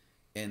in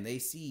and they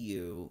see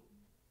you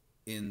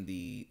in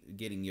the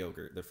getting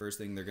yogurt, the first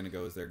thing they're going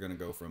to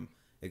go from,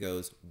 it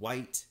goes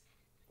white,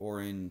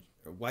 orange,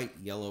 white,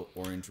 yellow,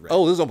 orange, red.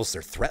 Oh, this is almost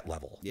their threat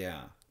level.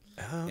 Yeah.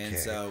 Okay. And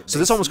so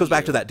this almost goes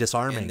back to that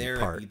disarming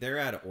part. They're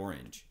at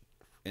orange.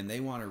 And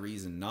they want a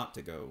reason not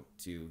to go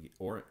to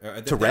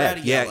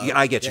red. Yeah,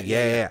 I get you.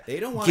 Yeah. They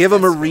don't want give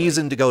them a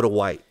reason to go to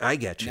white. I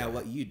get you. Now,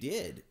 what you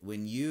did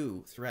when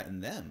you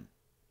threatened them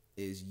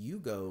is you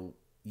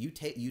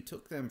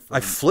took them from. I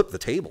flipped the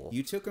table.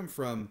 You took them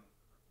from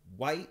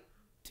white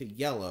to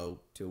yellow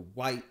to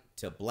white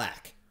to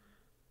black.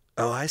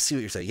 Oh, I see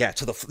what you're saying. Yeah,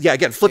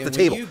 again, flip the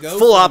table. You go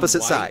full from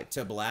opposite white side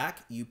to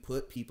black. You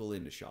put people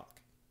into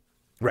shock.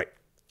 Right.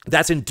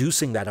 That's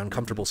inducing that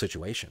uncomfortable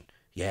situation.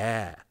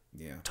 Yeah.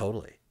 Yeah,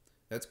 totally.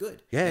 That's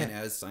good. Yeah, and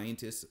as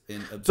scientists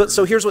and but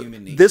so here's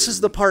this is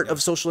the part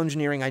of social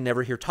engineering I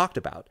never hear talked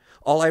about.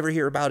 All I ever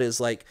hear about is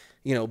like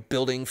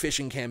building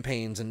phishing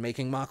campaigns and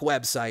making mock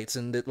websites,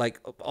 and like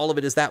all of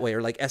it is that way,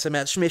 or like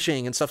SMS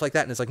smishing and stuff like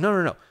that. And it's like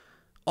no.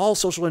 All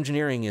social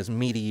engineering is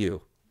me to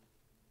you.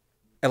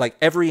 And like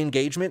every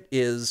engagement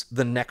is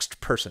the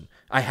next person.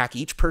 I hack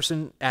each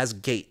person as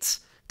gates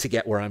to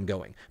get where I'm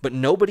going. But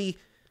nobody,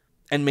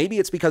 and maybe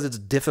it's because it's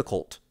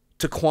difficult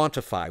to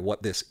quantify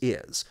what this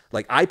is.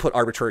 Like, I put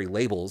arbitrary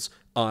labels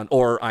on,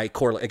 or I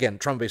correlate, again,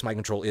 trauma-based mind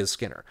control is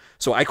Skinner.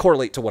 So I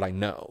correlate to what I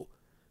know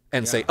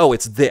and say, oh,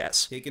 it's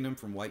this. Taking them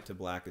from white to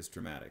black is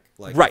traumatic.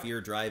 Like, right. If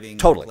you're driving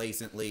totally.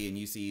 complacently and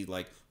you see,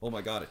 like, oh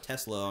my God, a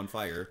Tesla on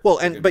fire. Well,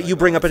 but you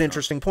bring up an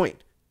interesting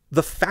point.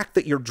 The fact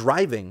that you're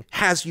driving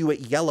has you at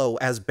yellow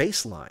as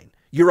baseline.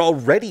 You're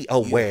already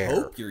aware.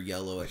 You hope you're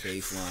yellow at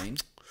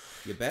baseline.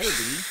 You better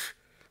be.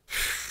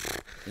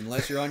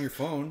 Unless you're on your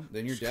phone,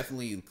 then you're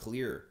definitely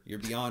clear. You're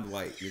beyond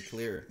white. You're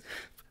clear.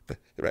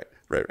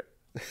 Right.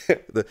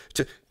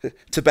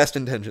 To best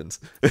intentions.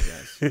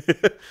 Yes.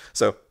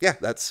 So yeah,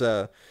 that's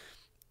the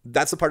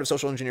part of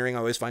social engineering I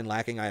always find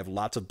lacking. I have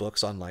lots of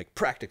books on like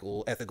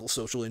practical, ethical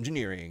social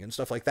engineering and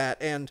stuff like that,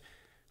 and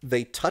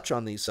they touch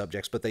on these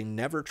subjects, but they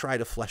never try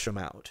to flesh them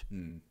out.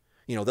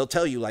 You know, they'll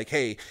tell you like,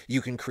 hey,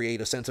 you can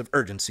create a sense of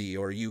urgency,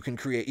 or you can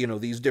create, you know,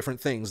 these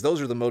different things.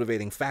 Those are the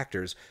motivating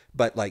factors.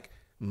 But like,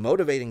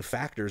 motivating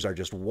factors are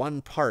just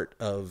one part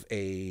of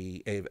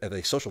a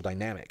social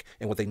dynamic.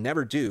 And what they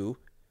never do,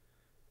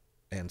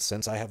 and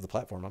since I have the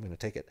platform, I'm going to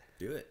take it.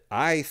 Do it.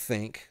 I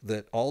think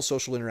that all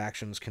social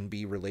interactions can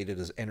be related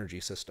as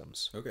energy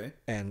systems. Okay.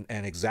 And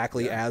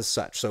exactly as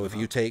such. So if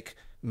you take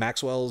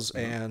Maxwell's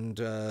and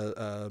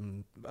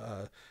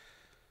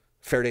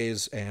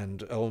Faraday's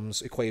and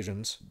Ohm's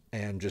equations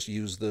and just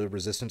use the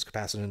resistance,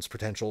 capacitance,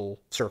 potential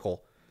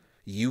circle,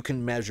 you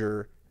can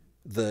measure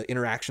the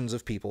interactions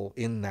of people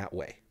in that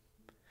way.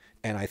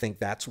 And I think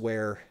that's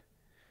where,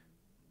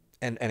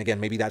 and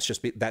again, maybe that's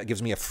just, that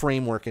gives me a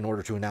framework in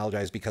order to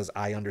analogize because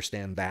I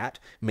understand that.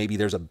 Maybe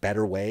there's a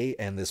better way,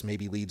 and this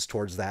maybe leads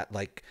towards that.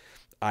 Like,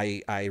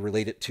 I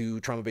relate it to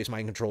trauma-based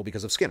mind control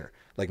because of Skinner.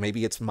 Like,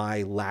 maybe it's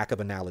my lack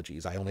of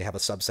analogies. I only have a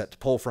subset to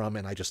pull from,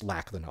 and I just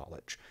lack the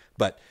knowledge.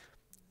 But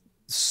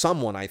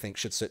someone, I think,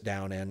 should sit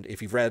down, and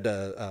if you've read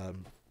The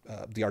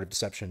Art of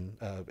Deception,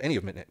 any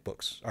of Mitnick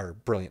books are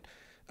brilliant.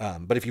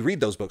 But if you read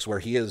those books where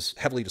he is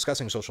heavily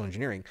discussing social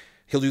engineering,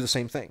 he'll do the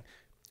same thing.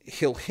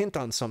 He'll hint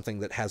on something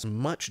that has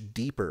much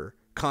deeper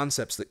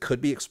concepts that could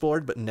be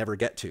explored but never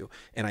get to.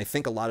 And I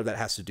think a lot of that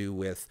has to do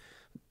with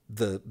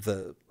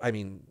I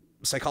mean,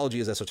 psychology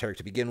is esoteric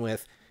to begin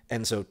with,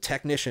 and so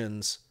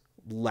technicians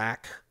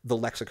lack the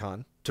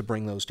lexicon to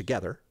bring those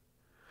together.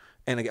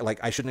 And again, like,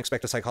 I shouldn't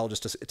expect a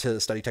psychologist to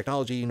study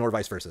technology, nor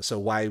vice versa. So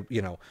why,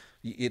 you know,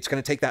 it's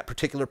going to take that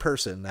particular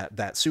person,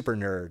 that super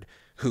nerd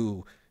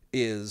who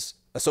is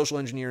a social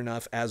engineer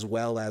enough, as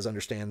well as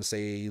understand,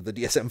 say, the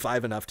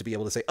DSM-5 enough to be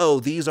able to say, oh,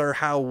 these are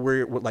how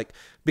we're like,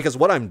 because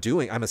what I'm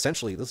doing, I'm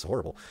essentially, this is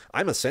horrible,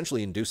 I'm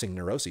essentially inducing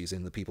neuroses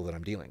in the people that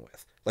I'm dealing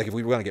with. Like, if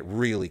we want to get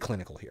really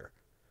clinical here.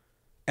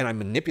 And I'm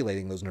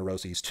manipulating those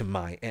neuroses to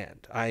my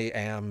end. I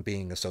am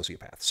being a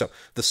sociopath. So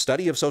the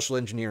study of social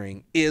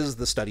engineering is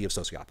the study of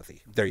sociopathy.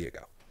 There you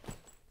go.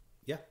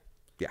 Yeah.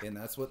 Yeah. And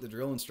that's what the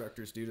drill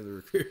instructors do to the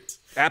recruits.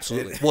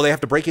 Absolutely. Well, they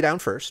have to break you down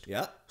first.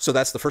 Yeah. So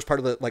that's the first part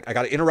of the, like, I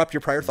got to interrupt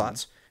your prior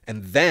thoughts,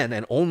 and then,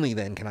 and only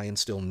then, can I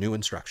instill new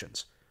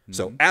instructions.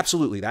 So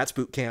absolutely, that's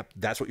boot camp.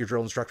 That's what your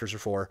drill instructors are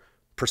for.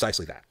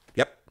 Precisely that.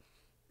 Yep.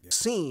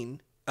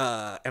 Scene,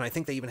 and I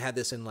think they even had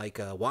this in like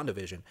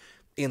WandaVision.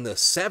 In the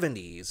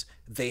 70s,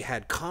 they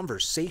had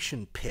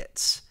conversation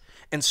pits.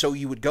 And so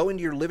you would go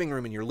into your living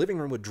room, and your living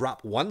room would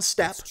drop one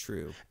step. That's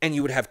true. And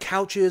you would have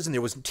couches, and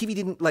there was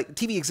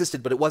TV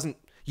existed, but it wasn't,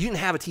 you didn't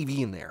have a TV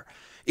in there.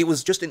 It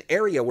was just an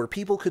area where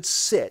people could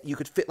sit. You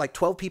could fit like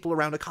 12 people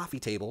around a coffee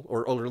table,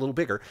 or a little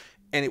bigger.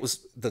 And it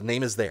was, the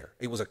name is there.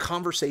 It was a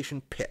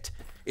conversation pit.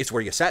 It's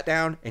where you sat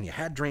down and you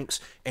had drinks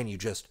and you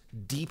just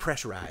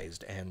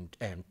depressurized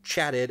and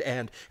chatted.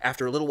 And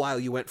after a little while,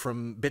 you went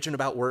from bitching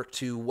about work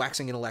to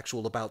waxing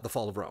intellectual about the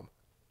fall of Rome.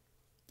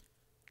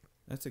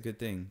 That's a good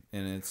thing.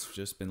 And it's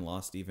just been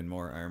lost even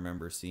more. I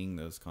remember seeing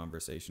those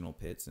conversational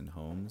pits in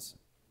homes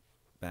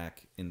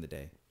back in the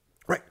day.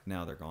 Right.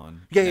 Now they're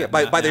gone. Yeah.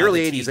 By the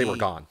early 80s, TV, they were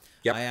gone.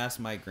 Yep. I asked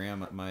my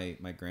grandma,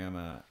 my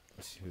grandma,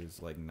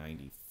 who's like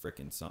 90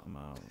 frickin' something.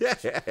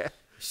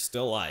 She's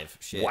still alive.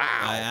 Shit. Wow.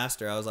 I asked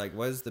her, I was like,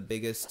 what is the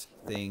biggest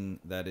thing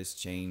that has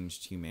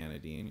changed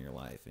humanity in your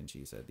life? And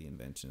she said the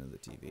invention of the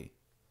TV.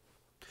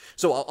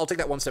 So I'll take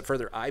that one step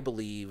further. I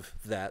believe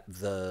that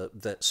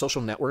that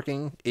social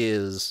networking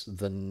is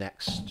the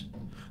next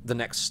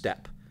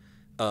step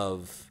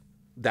of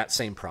that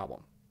same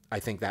problem. I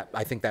think that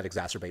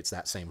exacerbates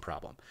that same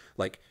problem.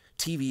 Like,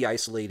 TV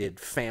isolated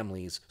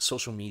families,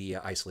 social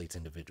media isolates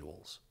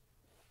individuals.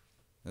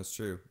 That's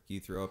true. You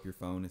throw up your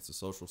phone, it's a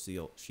social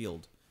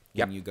shield.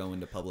 Yep. When you go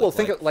into public. Well,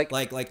 think of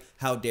like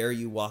how dare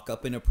you walk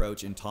up and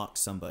approach and talk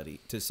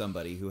to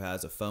somebody who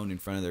has a phone in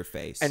front of their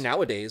face. And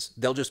nowadays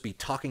they'll just be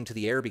talking to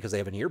the air because they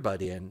have an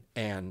earbud in,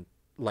 and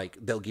like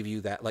they'll give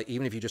you that, like,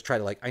 even if you just try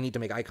to, like, I need to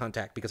make eye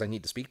contact because I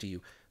need to speak to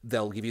you,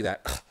 they'll give you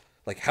that,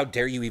 like, how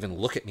dare you even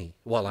look at me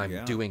while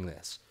I'm doing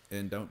this?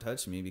 And don't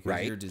touch me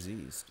because you're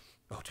diseased.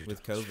 Oh, dude,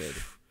 with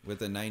COVID,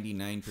 with a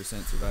 99%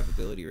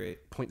 survivability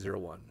rate.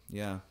 0.01.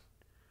 Yeah.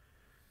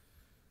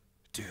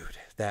 Dude,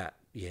 that,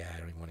 yeah, I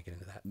don't even want to get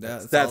into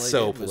that. That's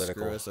so political.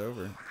 Screw political. us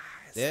over.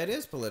 It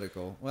is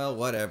political. Well,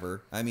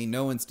 whatever. I mean,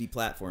 no one's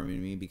deplatforming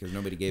me because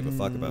nobody gave a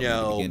fuck about me.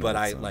 No, to begin but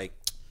with, I so. like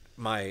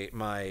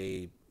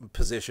my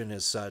position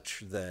is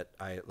such that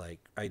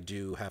I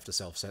do have to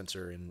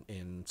self-censor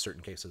in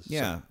certain cases.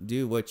 Yeah, So.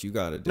 do what you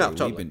gotta do. No,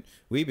 totally.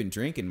 We've been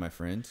drinking, my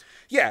friends.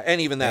 Yeah,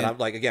 and even that, And- I'm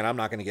like, again, I'm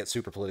not going to get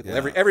super political.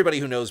 Yeah. Everybody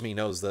who knows me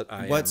knows that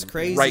I What's am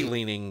crazy-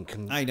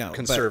 right-leaning I know,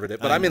 conservative,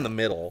 but I I'm in know. the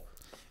middle.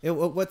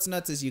 What's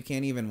nuts is you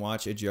can't even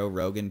watch a Joe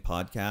Rogan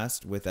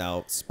podcast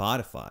without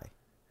Spotify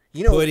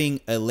You know,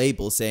 putting a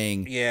label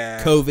saying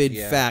Yeah, COVID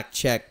yeah. fact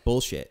check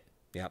bullshit.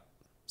 Yep.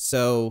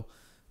 So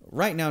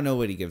right now,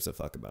 nobody gives a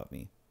fuck about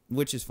me,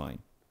 which is fine.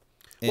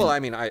 Well, I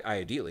mean, I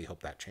ideally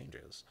hope that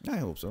changes. I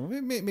hope so.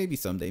 Maybe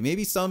someday.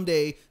 Maybe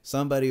someday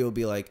somebody will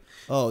be like,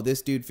 "Oh,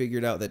 this dude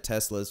figured out that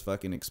Teslas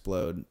fucking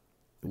explode."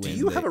 Do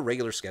you have a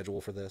regular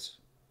schedule for this?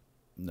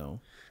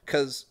 No.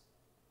 Because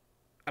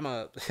I'm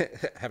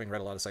having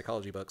read a lot of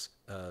psychology books,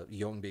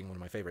 Jung being one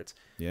of my favorites.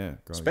 Yeah.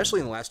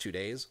 Especially in the last 2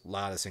 days, a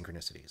lot of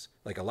synchronicities.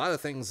 Like a lot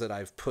of things that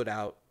I've put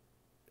out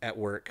at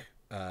work,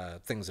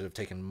 things that have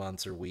taken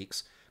months or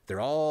weeks,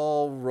 they're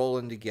all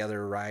rolling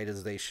together right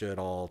as they should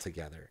all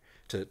together.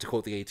 To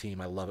quote the A-Team,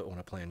 I love it when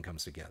a plan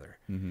comes together.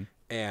 Mm-hmm.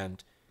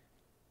 And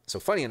so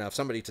funny enough,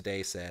 somebody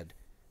today said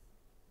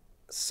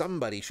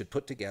somebody should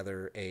put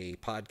together a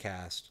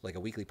podcast, like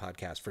a weekly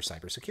podcast for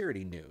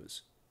cybersecurity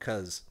news,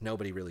 because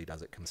nobody really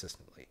does it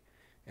consistently.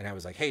 And I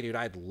was like, hey, dude,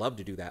 I'd love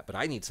to do that, but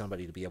I need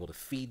somebody to be able to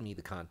feed me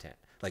the content.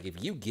 Like,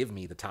 if you give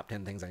me the top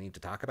 10 things I need to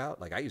talk about,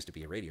 like I used to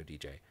be a radio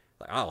DJ.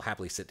 Like, I'll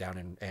happily sit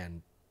down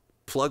and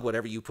plug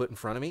whatever you put in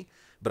front of me,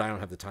 but I don't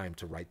have the time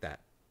to write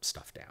that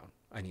stuff down.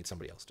 I need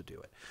somebody else to do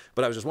it.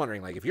 But I was just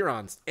wondering, like, if you're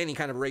on any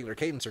kind of regular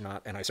cadence or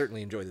not, and I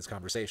certainly enjoy this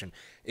conversation,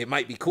 it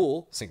might be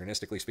cool,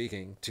 synchronistically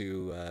speaking,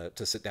 to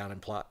sit down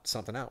and plot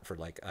something out for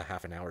like a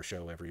half an hour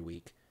show every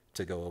week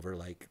to go over,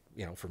 like,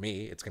 you know, for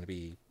me, it's going to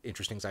be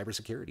interesting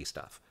cybersecurity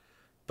stuff.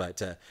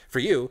 But for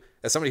you,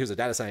 as somebody who's a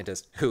data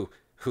scientist who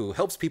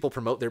helps people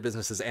promote their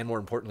businesses and, more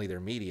importantly, their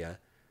media,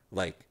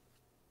 like,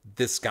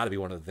 this got to be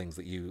one of the things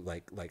that you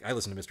like. I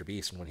listen to Mr.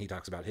 Beast, and when he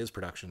talks about his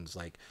productions,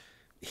 like,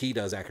 he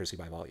does accuracy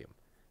by volume.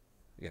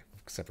 Yeah,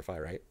 simplify,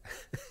 right?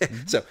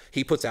 Mm-hmm. So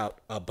he puts out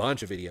a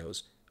bunch of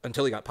videos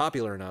until he got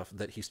popular enough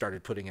that he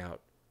started putting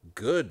out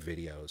good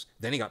videos.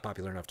 Then he got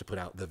popular enough to put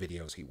out the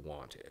videos he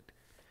wanted.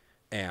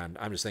 And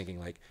I'm just thinking,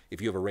 like,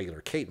 if you have a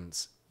regular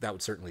cadence, that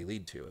would certainly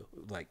lead to,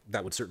 like,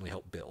 that would certainly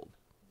help build.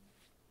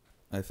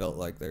 I felt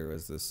like there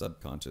was this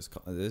subconscious.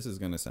 This is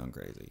going to sound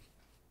crazy.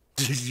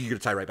 You're going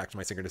to tie right back to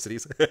my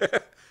synchronicities?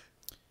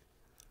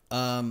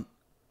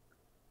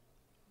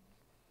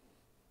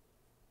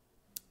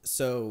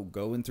 So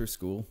going through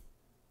school,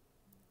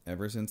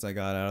 ever since I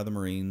got out of the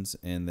Marines,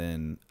 and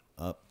then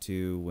up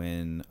to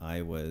when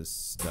I was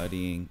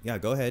studying. Yeah,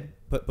 go ahead.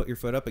 Put your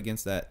foot up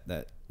against that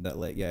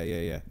leg.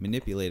 Yeah.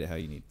 Manipulate it how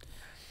you need.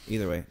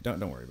 Either way, don't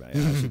worry about it.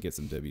 I should get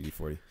some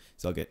WD-40.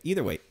 It's all good.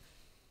 Either way,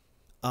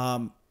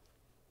 I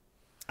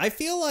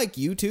feel like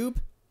YouTube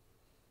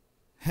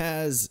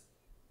has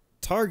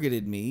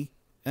targeted me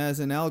as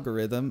an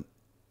algorithm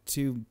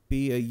to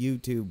be a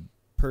YouTube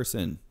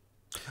person.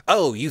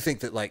 Oh, you think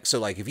that, like, so,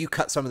 like, if you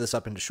cut some of this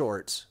up into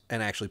shorts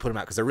and actually put them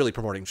out, because they're really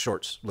promoting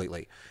shorts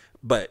lately,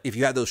 but if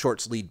you had those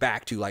shorts lead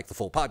back to, like, the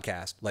full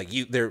podcast, like,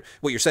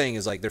 what you're saying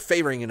is, like, they're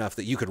favoring enough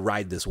that you could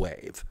ride this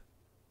wave.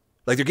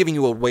 Like, they're giving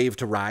you a wave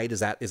to ride. Is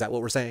that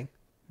what we're saying?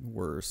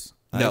 Worse.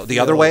 No, the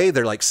other way,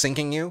 they're, like,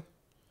 sinking you?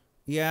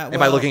 Yeah.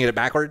 Am I looking at it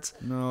backwards?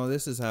 No,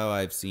 this is how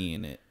I've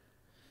seen it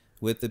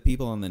with the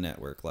people on the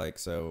network. Like,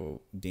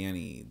 so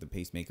Danny, the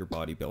pacemaker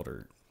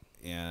bodybuilder,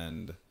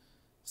 and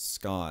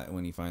Scott,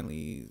 when he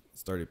finally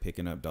started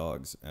picking up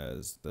dogs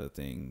as the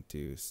thing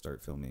to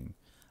start filming,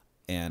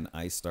 and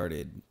I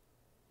started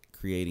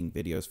creating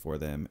videos for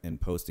them and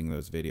posting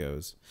those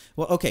videos.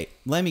 Well, okay,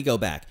 let me go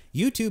back.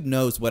 YouTube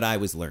knows what I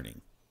was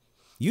learning.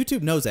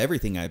 YouTube knows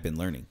everything I've been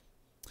learning.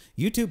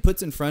 YouTube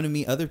puts in front of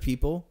me other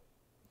people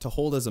to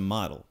hold as a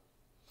model.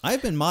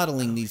 I've been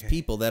modeling these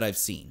people that I've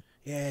seen.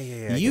 Yeah.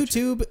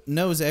 YouTube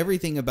knows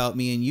everything about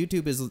me, and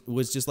YouTube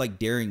was just like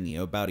daring me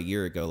about a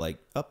year ago, like,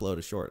 upload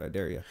a short, I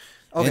dare you.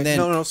 Okay, and then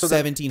so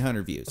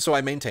 1,700 views. So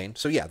I maintain.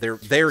 So yeah,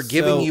 they're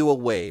giving you a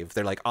wave.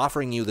 They're like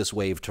offering you this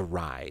wave to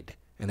ride,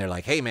 and they're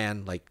like, hey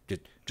man, like,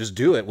 just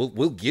do it.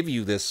 We'll give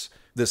you this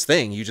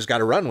thing. You just got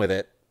to run with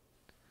it.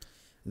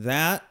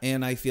 That,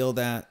 and I feel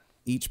that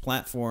each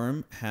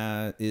platform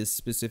is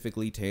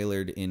specifically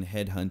tailored in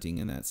headhunting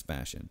in that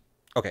fashion.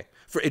 Okay,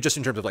 just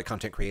in terms of, like,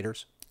 content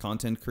creators.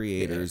 Content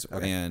creators, Yeah,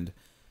 okay. and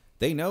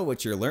they know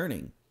what you're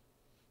learning.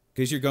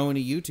 Because you're going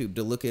to YouTube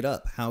to look it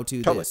up. How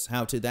to Totally. this,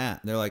 how to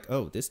that. And they're like,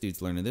 oh, this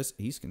dude's learning this.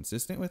 He's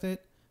consistent with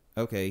it.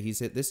 Okay, he's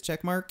hit this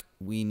check mark.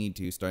 We need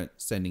to start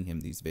sending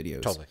him these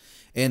videos. Totally.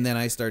 And then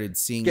I started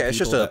seeing Yeah, it's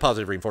just people a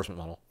positive reinforcement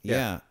model.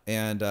 Yeah,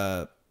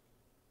 and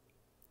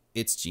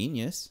it's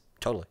genius,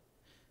 Totally.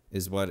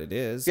 is what it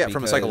is. Yeah, from a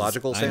because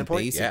psychological I'm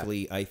standpoint,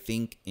 basically, I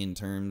think in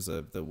terms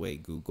of the way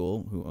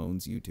Google, who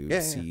owns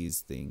YouTube, sees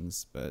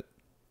things. But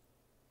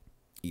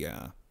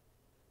yeah.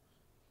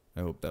 I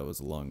hope that was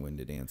a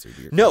long-winded answer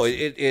to your No,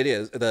 question. it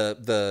is.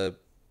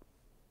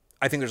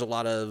 I think there's a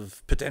lot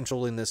of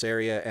potential in this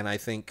area, and I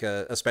think,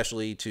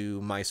 especially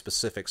to my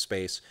specific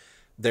space,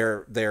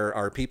 there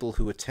are people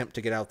who attempt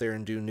to get out there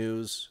and do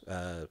news.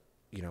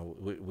 You know,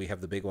 we have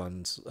the big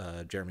ones,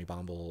 Jeremy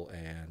Bombal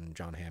and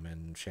John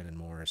Hammond, Shannon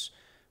Morris,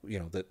 you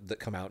know, that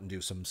come out and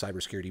do some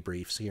cybersecurity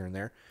briefs here and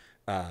there.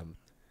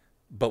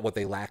 But what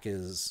they lack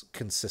is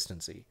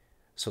consistency.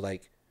 So,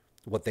 like,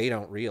 what they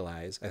don't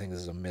realize, I think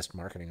this is a missed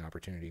marketing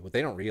opportunity. What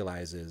they don't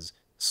realize is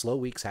slow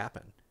weeks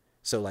happen.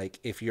 So, like,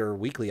 if your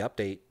weekly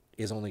update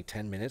is only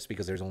 10 minutes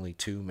because there's only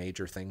 2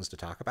 major things to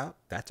talk about,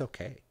 that's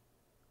okay.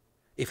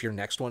 If your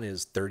next one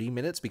is 30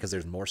 minutes because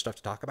there's more stuff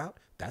to talk about,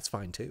 that's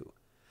fine too.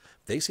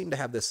 They seem to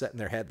have this set in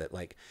their head that,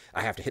 like,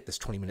 I have to hit this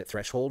 20-minute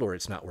threshold or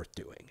it's not worth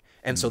doing.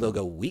 And so they'll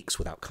go weeks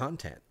without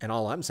content. And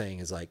all I'm saying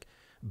is, like,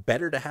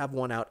 better to have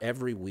one out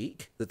every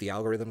week that the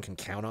algorithm can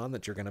count on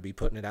that you're going to be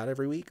putting it out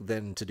every week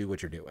than to do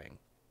what you're doing.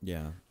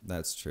 Yeah,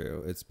 that's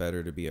true. It's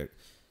better to be a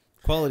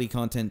quality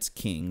content's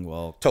king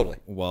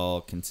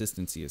while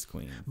consistency is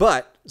queen.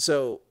 But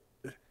so,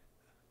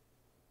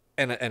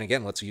 and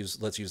again, let's use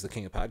the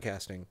king of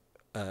podcasting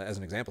as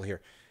an example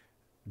here.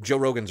 Joe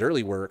Rogan's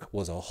early work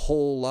was a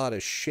whole lot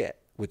of shit,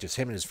 with just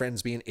him and his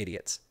friends being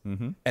idiots.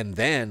 Mm-hmm. And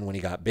then when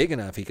he got big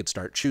enough, he could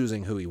start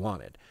choosing who he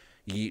wanted.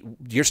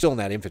 You're still in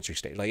that infancy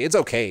stage. Like, it's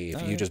okay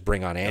if you just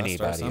bring on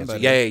anybody.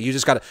 Yeah, you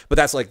just gotta. But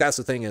that's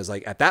the thing is,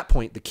 like, at that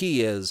point, the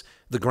key is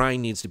the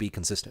grind needs to be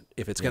consistent.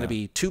 If it's going to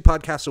be 2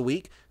 podcasts a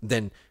week,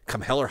 then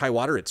come hell or high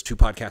water, it's 2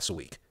 podcasts a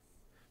week.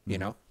 You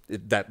know,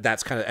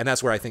 that's kind of, and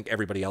that's where I think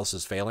everybody else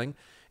is failing,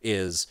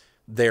 is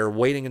they're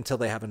waiting until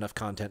they have enough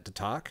content to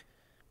talk.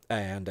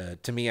 And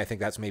to me, I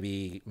think that's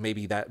maybe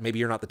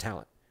you're not the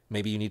talent.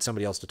 Maybe you need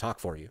somebody else to talk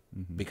for you,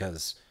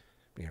 because,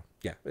 you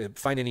know,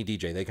 find any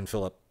DJ. They can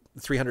fill up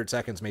 300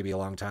 seconds, maybe a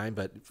long time,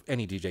 but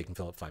any DJ can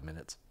fill up 5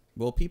 minutes.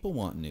 Well, people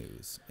want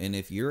news. And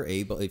if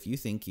you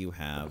think you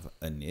have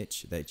a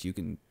niche that you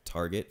can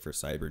target for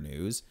cyber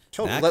news,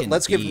 totally.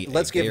 Let's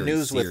give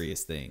news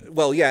serious thing.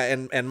 Well, yeah,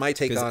 and my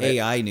take on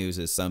AI news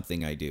is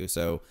something I do.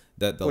 So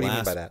what do you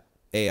mean by that?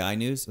 AI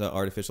news, the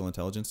artificial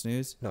intelligence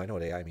news. No, I know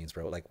what AI means,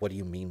 bro. Like, what do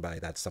you mean by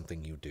that's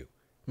something you do?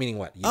 Meaning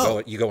what?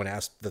 You go and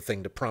ask the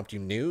thing to prompt you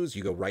news.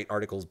 You go write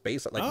articles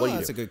based on, like, what do you do?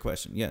 That's a good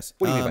question. Yes.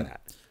 What do you mean by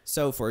that?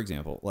 So, for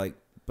example, like,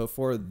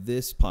 before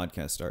this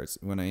podcast starts,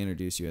 when I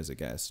introduce you as a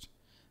guest,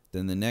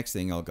 then the next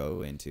thing I'll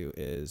go into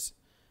is,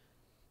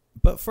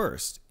 but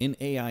first, in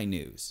AI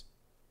news,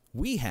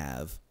 we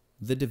have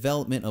the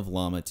development of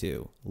Llama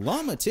 2.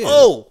 Llama 2.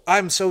 Oh,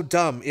 I'm so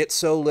dumb. It's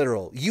so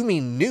literal. You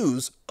mean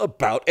news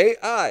about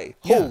AI.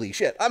 Yeah. Holy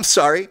shit. I'm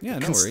sorry. Yeah,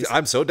 no worries.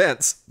 I'm so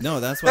dense. No,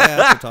 that's why I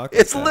have to talk about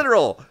It's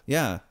literal.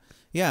 Yeah.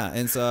 Yeah,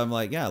 and so I'm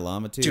like, yeah,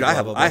 Llama 2. Dude, I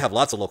have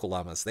lots of local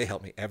llamas. They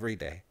help me every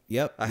day.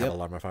 Yep. I have a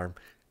llama farm.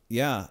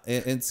 Yeah,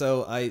 and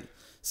so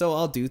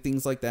I'll do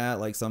things like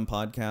that. Like, some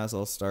podcasts,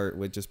 I'll start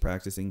with just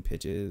practicing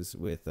pitches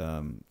with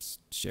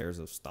shares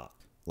of stock.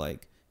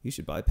 Like, you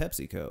should buy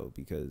PepsiCo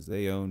because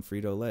they own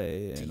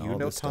Frito-Lay and all this stuff. Do you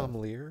know Tom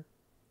Lear?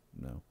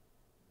 No.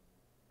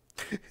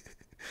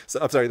 So,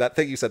 I'm sorry, that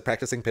thing you said,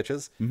 practicing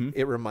pitches,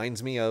 it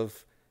reminds me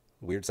of,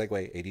 weird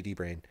segue, ADD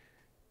brain.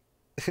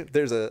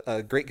 There's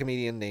a great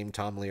comedian named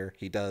Tom Lear.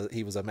 He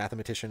was a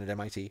mathematician at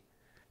MIT,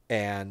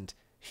 and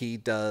he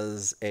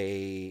plays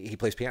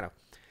piano,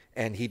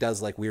 and he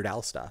does, like, Weird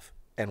Al stuff.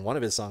 And one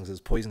of his songs is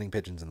Poisoning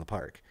Pigeons in the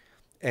Park.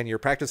 And your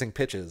practicing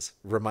pitches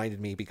reminded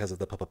me because of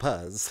the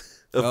puzz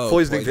of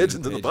poisoning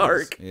pigeons in the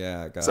park.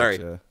 Yeah, gotcha.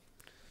 Sorry.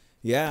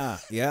 Yeah.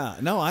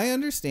 No, I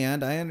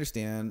understand.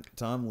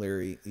 Tom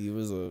Leary, he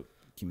was a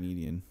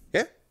comedian.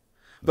 Yeah.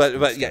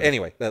 But yeah,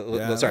 anyway,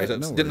 sorry,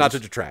 not to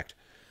detract.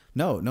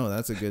 No,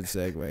 that's a good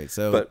segue.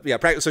 So, but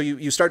yeah, so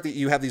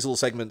you have these little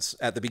segments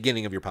at the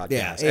beginning of your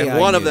podcast, yeah, and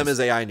one of them is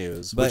AI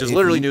news, which is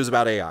literally news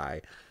about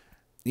AI.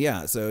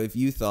 Yeah. So if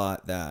you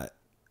thought that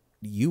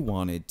you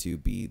wanted to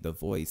be the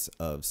voice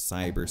of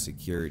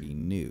cybersecurity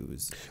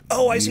news.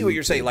 Oh, I see what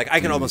you're saying. Like,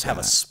 I can almost have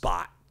a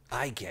spot.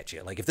 I get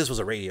you. Like, if this was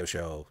a radio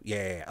show,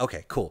 yeah.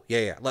 Okay, cool.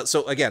 Yeah.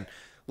 So again,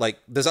 like,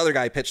 this other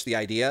guy pitched the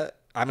idea.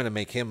 I'm going to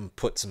make him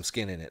put some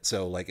skin in it.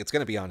 So, like, it's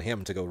going to be on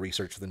him to go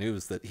research the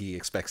news that he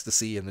expects to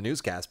see in the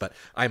newscast. But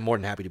I'm more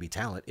than happy to be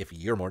talent if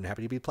you're more than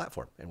happy to be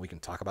platform. And we can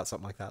talk about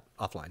something like that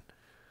offline.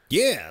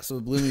 Yeah, so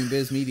Blooming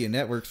Biz Media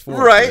Network's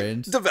for right,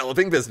 friends.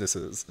 Developing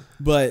businesses.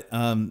 But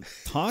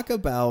talk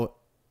about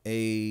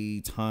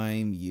a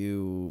time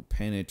you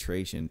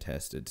penetration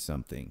tested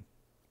something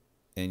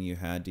and you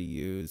had to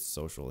use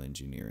social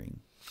engineering.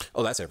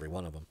 Oh, that's every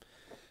one of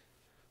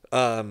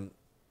them.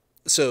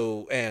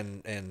 So,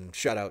 and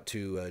shout out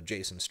to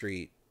Jason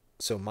Street.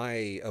 So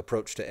my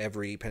approach to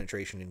every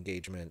penetration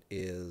engagement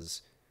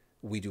is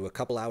we do a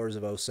couple hours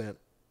of OSINT.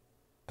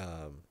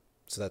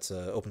 So that's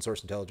open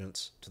source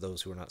intelligence to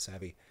those who are not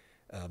savvy,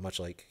 much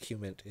like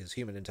human is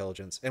human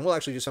intelligence. And we'll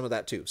actually do some of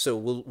that too. So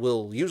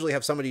we'll usually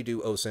have somebody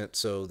do OSINT.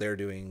 So they're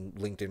doing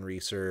LinkedIn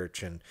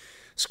research and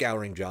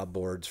scouring job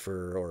boards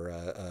or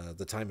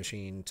the time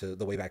machine to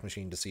the Wayback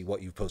Machine to see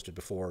what you've posted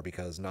before,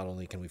 because not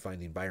only can we find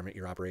the environment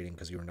you're operating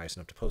because you were nice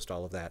enough to post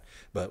all of that,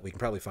 but we can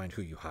probably find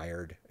who you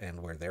hired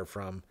and where they're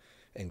from.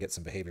 and get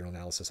some behavioral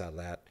analysis out of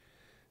that.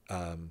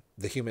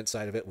 The human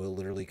side of it will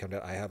literally come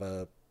down. I have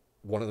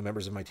one of the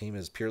members of my team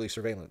is purely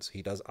surveillance.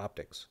 He does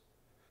optics.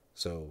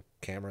 So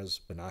cameras,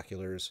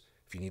 binoculars.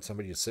 If you need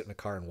somebody to sit in a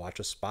car and watch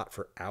a spot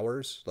for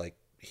hours, like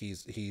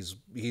he's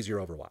your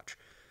Overwatch.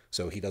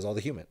 So he does all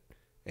the human,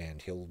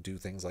 and he'll do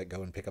things like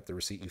go and pick up the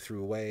receipt you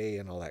threw away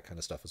and all that kind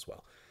of stuff as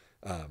well.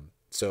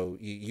 So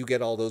you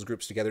get all those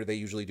groups together. They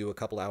usually do a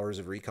couple hours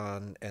of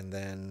recon, and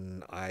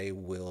then I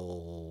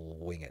will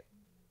wing it.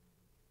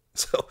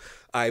 So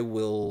I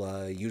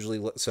will usually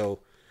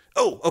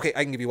oh, okay,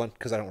 I can give you one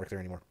because I don't work there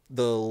anymore.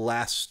 The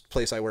last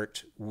place I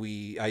worked,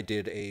 I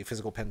did a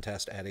physical pen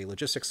test at a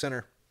logistics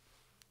center.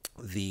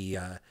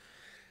 Day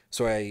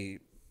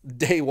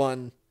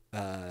one,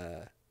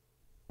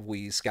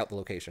 we scout the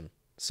location.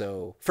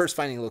 So first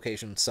finding a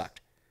location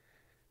sucked.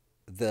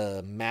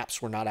 The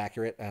maps were not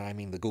accurate, and I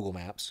mean the Google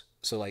Maps.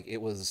 So like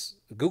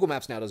Google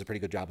Maps now does a pretty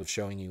good job of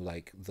showing you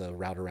like the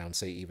route around,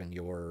 say, even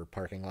your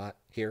parking lot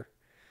here.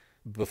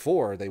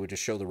 Before, they would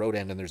just show the road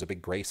end and there's a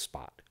big gray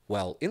spot.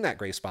 Well, in that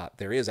gray spot,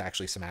 there is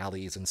actually some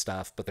alleys and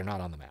stuff, but they're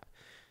not on the map.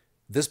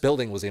 This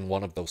building was in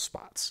one of those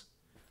spots.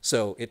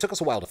 So it took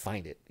us a while to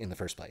find it in the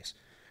first place.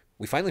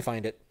 We finally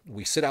find it.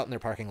 We sit out in their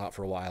parking lot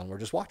for a while and we're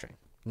just watching.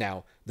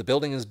 Now, the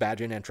building is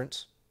badge-in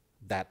entrance.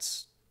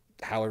 That's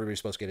how everybody's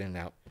supposed to get in and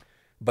out.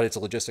 But it's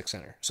a logistics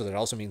center. So that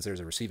also means there's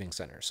a receiving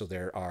center. So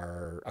there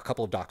are a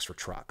couple of docks for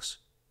trucks.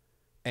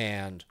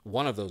 And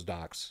one of those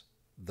docks,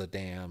 the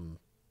damn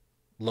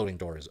loading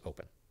door is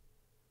open,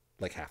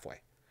 like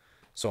halfway.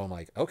 So I'm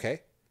like,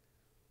 okay,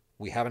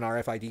 we have an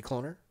RFID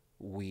cloner.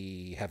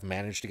 We have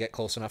managed to get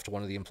close enough to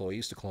one of the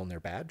employees to clone their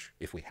badge.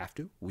 If we have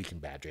to, we can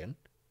badge in.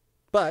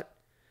 But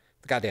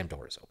the goddamn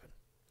door is open.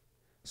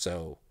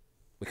 So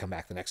we come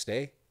back the next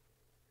day.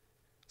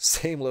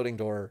 Same loading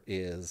door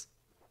is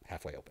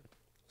halfway open.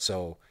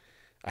 So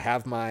I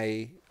have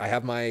my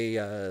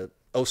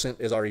OSINT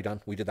is already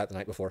done. We did that the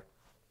night before.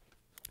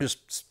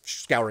 Just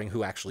scouring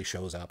who actually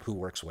shows up, who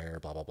works where,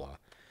 blah, blah, blah.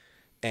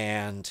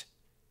 And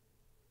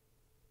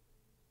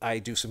I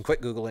do some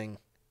quick Googling,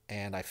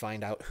 and I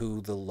find out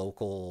who the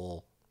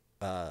local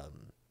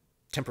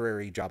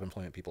temporary job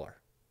employment people are.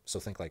 So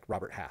think like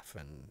Robert Half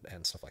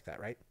and stuff like that,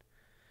 right?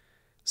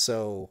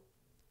 So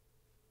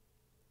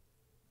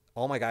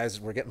all my guys,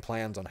 we're getting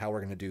plans on how we're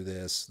going to do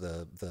this.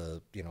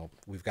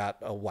 We've got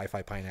a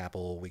Wi-Fi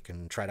pineapple. We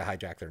can try to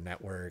hijack their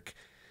network.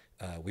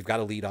 We've got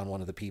a lead on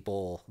one of the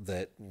people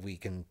that we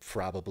can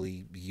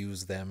probably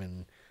use them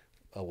in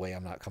a way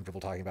I'm not comfortable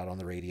talking about on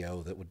the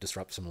radio that would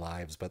disrupt some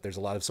lives. But there's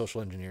a lot of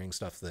social engineering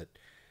stuff that,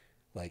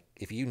 like,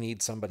 if you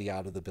need somebody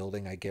out of the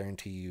building, I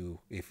guarantee you,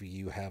 if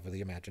you have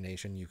the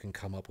imagination, you can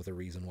come up with a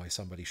reason why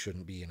somebody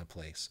shouldn't be in a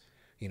place.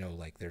 You know,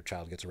 like their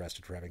child gets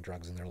arrested for having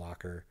drugs in their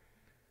locker.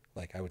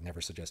 Like, I would never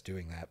suggest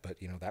doing that, but,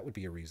 that would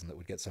be a reason that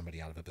would get somebody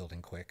out of a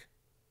building quick.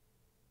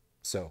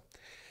 So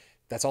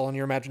that's all in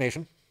your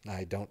imagination.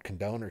 I don't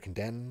condone or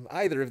condemn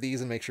either of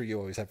these, and make sure you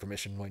always have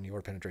permission when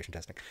you're penetration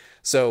testing.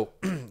 So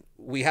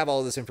we have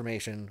all this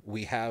information.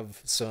 We have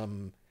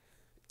some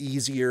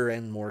easier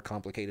and more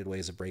complicated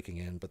ways of breaking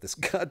in, but this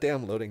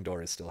goddamn loading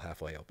door is still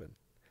halfway open.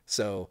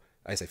 So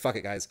I say, fuck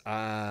it, guys.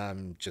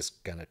 I'm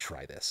just going to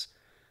try this.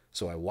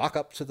 So I walk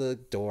up to the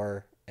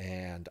door,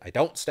 and I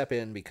don't step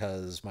in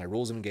because my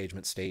rules of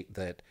engagement state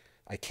that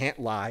I can't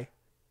lie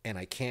and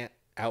I can't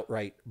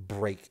outright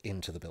break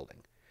into the building.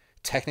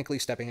 Technically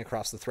stepping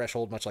across the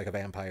threshold, much like a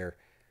vampire,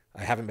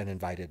 I haven't been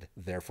invited,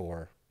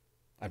 therefore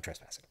I'm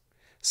trespassing.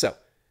 So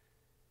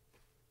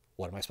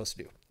what am I supposed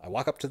to do? I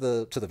walk up to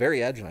the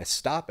very edge and I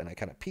stop and I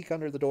kind of peek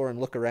under the door and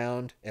look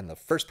around, and the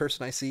first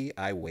person I see,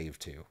 I wave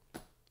to.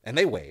 And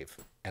they wave,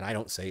 and I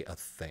don't say a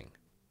thing.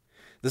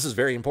 This is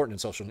very important in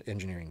social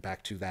engineering.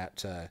 Back to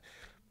that,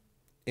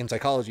 in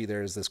psychology,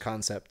 there is this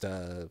concept,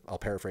 I'll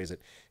paraphrase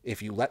it.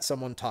 If you let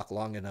someone talk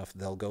long enough,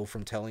 they'll go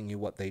from telling you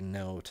what they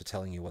know to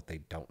telling you what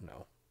they don't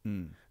know.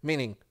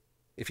 Meaning,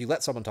 if you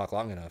let someone talk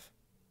long enough,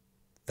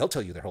 they'll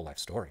tell you their whole life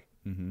story.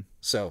 Mm-hmm.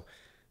 So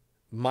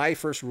my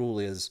first rule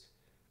is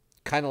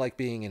kind of like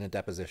being in a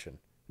deposition.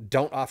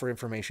 Don't offer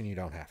information you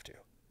don't have to.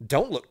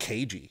 Don't look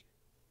cagey,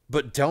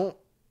 but don't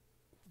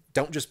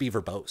just be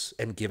verbose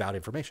and give out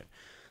information.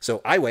 So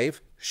I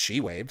wave,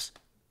 she waves.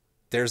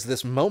 There's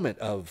this moment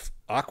of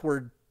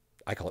awkward,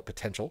 I call it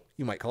potential.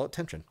 You might call it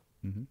tension.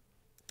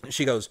 Mm-hmm.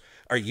 She goes,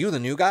 "Are you the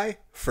new guy?"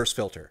 First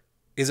filter.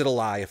 Is it a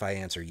lie if I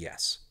answer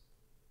yes?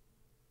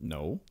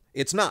 No.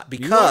 It's not,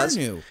 because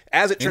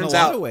as it turns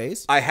out,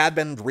 ways. I had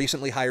been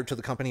recently hired to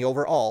the company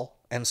overall,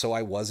 and so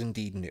I was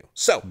indeed new.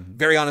 So,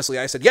 very honestly,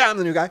 I said, "Yeah, I'm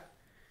the new guy."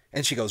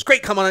 And she goes,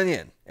 "Great, come on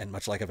in." And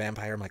much like a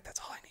vampire, I'm like, that's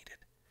all I needed.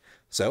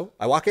 So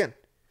I walk in,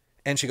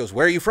 and she goes,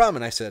 "Where are you from?"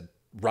 And I said,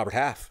 "Robert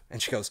Half."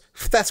 And she goes,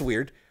 "That's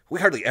weird.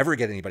 We hardly ever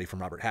get anybody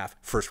from Robert Half."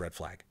 First red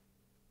flag.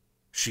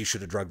 She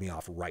should have drugged me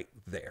off right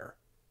there.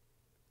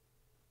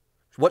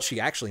 What she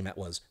actually meant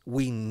was,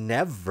 we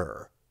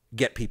never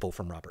get people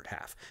from Robert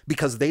Half,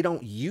 because they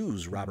don't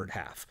use Robert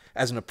Half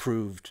as an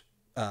approved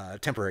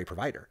temporary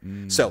provider.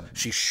 So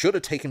she should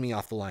have taken me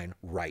off the line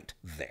right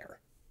there.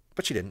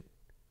 But she didn't,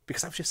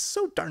 because I was just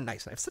so darn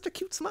nice and I have such a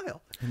cute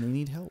smile. And they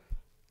need help.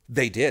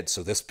 They did.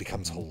 So this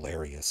becomes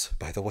hilarious,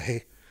 by the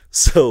way.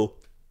 So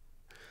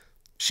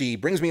she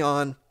brings me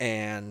on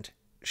and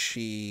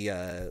she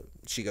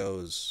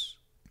goes,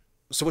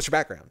 so what's your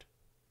background?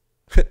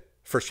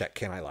 First check,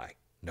 can I lie?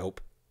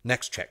 Nope.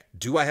 Next check,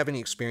 do I have any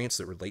experience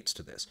that relates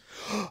to this?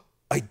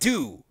 I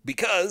do,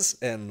 because,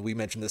 and we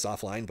mentioned this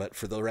offline, but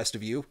for the rest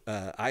of you,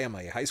 I am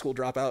a high school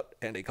dropout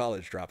and a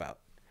college dropout.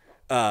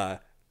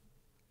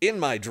 In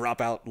my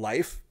dropout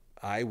life,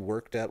 I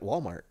worked at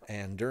Walmart,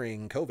 and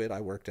during COVID, I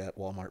worked at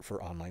Walmart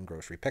for online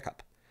grocery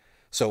pickup.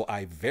 So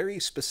I very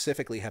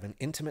specifically have an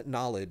intimate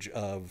knowledge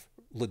of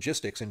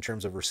logistics in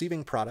terms of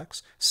receiving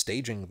products,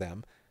 staging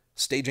them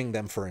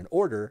for an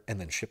order,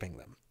 and then shipping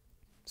them.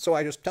 So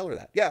I just tell her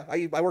that. Yeah,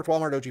 I worked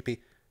Walmart OGP.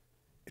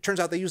 It turns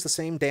out they use the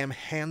same damn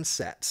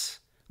handsets,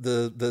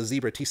 the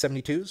Zebra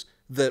T72s,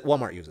 that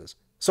Walmart uses.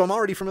 So I'm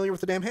already familiar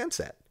with the damn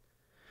handset.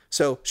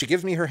 So she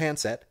gives me her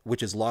handset,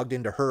 which is logged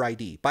into her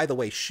ID. By the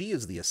way, she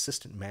is the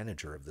assistant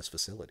manager of this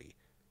facility.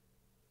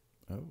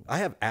 Oh. I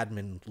have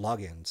admin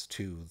logins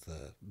to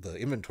the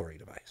inventory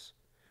device,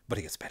 but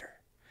it gets better.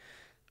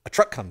 A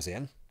truck comes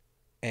in,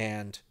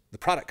 and the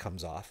product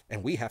comes off,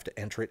 and we have to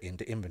enter it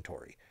into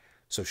inventory.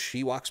 So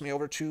she walks me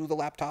over to the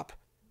laptop,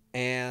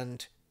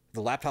 and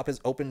the laptop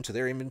is open to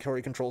their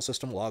inventory control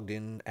system logged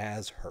in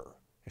as her.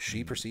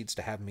 She proceeds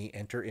to have me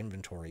enter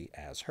inventory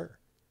as her.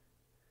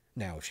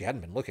 Now, if she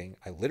hadn't been looking,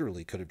 I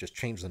literally could have just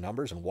changed the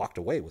numbers and walked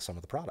away with some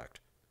of the product.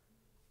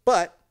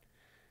 But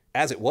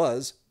as it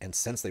was, and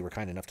since they were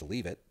kind enough to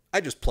leave it,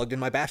 I just plugged in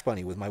my Bash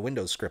Bunny with my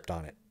Windows script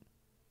on it,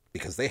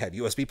 because they had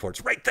USB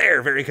ports right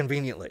there very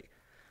conveniently.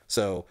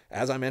 So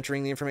as I'm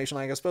entering the information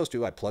like I was supposed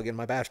to, I plug in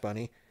my Bash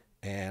Bunny,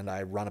 and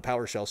I run a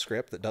PowerShell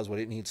script that does what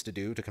it needs to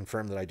do to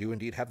confirm that I do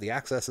indeed have the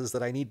accesses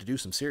that I need to do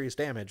some serious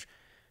damage.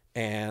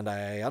 And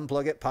I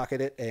unplug it,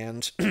 pocket it,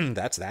 and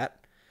that's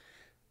that.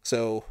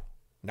 So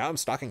now I'm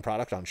stocking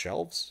product on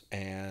shelves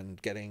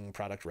and getting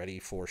product ready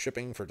for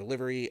shipping, for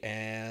delivery,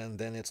 and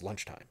then it's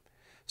lunchtime.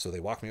 So they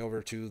walk me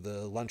over to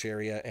the lunch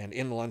area, and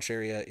in the lunch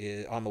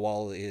area on the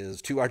wall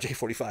is 2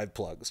 RJ45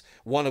 plugs,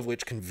 one of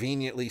which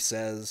conveniently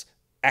says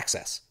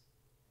access.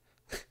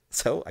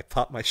 So I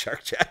pop my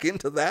Shark Jack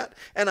into that,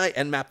 and I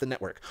nmap the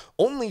network,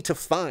 only to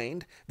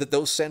find that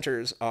those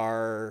centers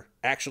are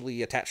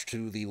actually attached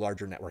to the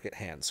larger network at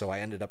hand. So I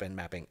ended up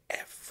nmapping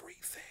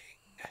everything.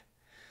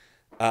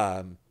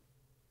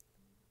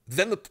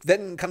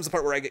 Then comes the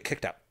part where I get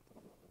kicked out.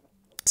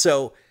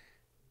 So,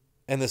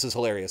 and this is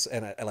hilarious,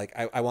 and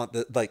I want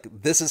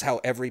this is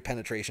how every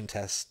penetration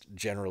test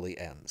generally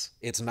ends.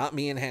 It's not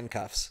me in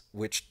handcuffs,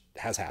 which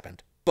has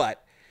happened,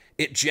 but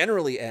it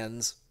generally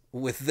ends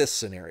with this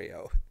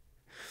scenario.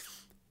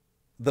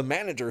 The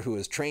manager who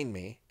has trained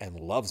me, and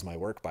loves my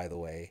work, by the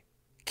way,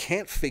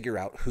 can't figure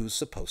out who's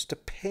supposed to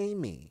pay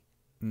me.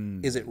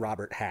 Is it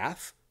Robert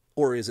Half,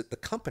 or is it the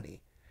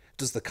company?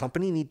 Does the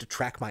company need to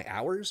track my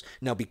hours?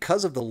 Now,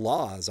 because of the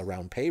laws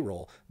around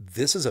payroll,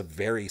 this is a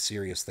very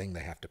serious thing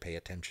they have to pay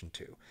attention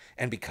to.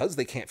 And because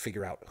they can't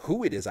figure out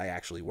who it is I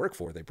actually work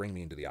for, they bring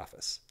me into the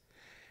office.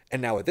 And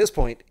now at this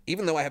point,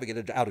 even though I have a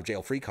get out of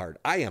jail free card,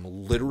 I am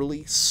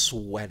literally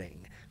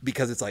sweating,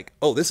 because it's like,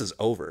 oh, this is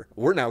over.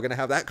 We're now going to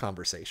have that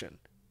conversation.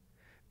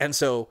 And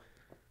so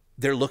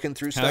they're looking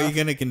through stuff. How are you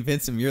going to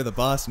convince them you're the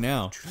boss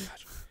now?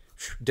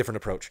 Different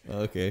approach.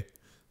 Okay.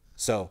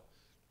 So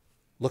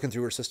looking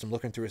through her system.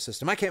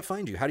 I can't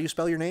find you. How do you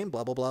spell your name?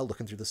 Blah, blah, blah.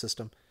 Looking through the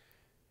system.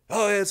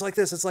 Oh, it's like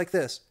this. It's like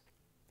this.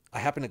 I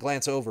happen to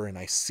glance over and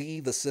I see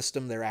the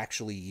system they're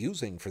actually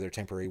using for their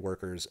temporary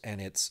workers.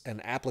 And it's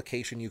an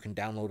application you can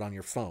download on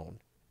your phone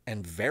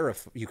and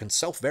you can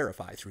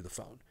self-verify through the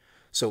phone.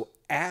 So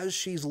as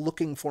she's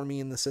looking for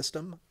me in the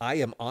system, I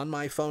am on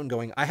my phone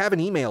going, I have an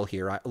email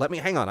here.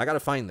 Hang on. I got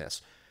to find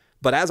this.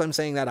 But as I'm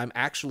saying that, I'm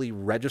actually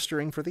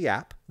registering for the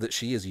app that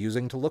she is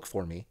using to look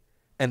for me,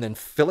 and then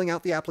filling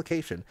out the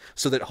application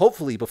so that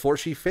hopefully before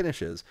she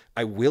finishes,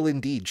 I will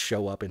indeed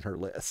show up in her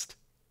list.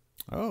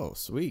 Oh,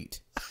 sweet.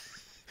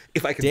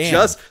 If I can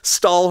just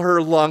stall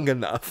her long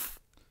enough,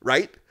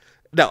 right?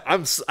 No,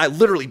 I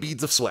literally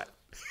beads of sweat.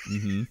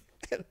 Mm-hmm.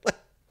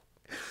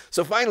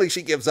 So finally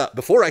she gives up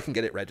before I can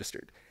get it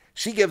registered.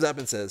 She gives up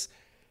and says,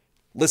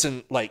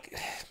 listen,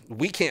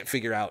 we can't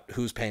figure out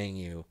who's paying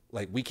you.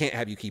 We can't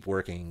have you keep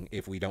working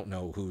if we don't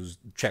know whose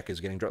check is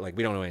getting drawn.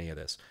 We don't know any of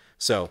this.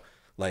 So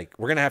we're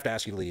going to have to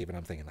ask you to leave. And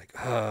I'm thinking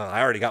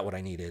I already got what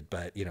I needed,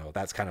 but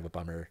that's kind of a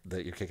bummer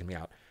that you're kicking me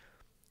out.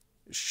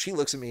 She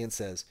looks at me and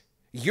says,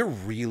 you're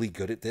really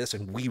good at this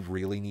and we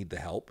really need the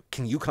help.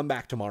 Can you come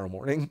back tomorrow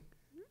morning?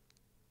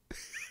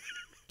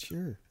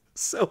 Sure.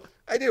 So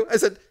I do. I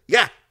said,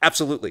 yeah,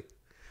 absolutely.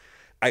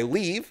 I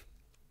leave.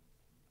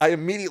 I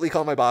immediately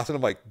call my boss and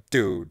I'm like,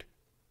 dude,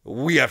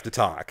 we have to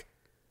talk.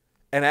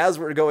 And as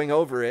we're going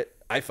over it,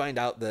 I find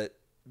out that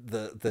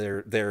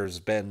there's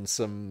been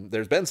some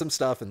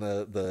stuff, and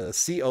the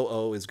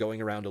COO is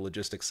going around to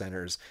logistics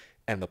centers,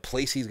 and the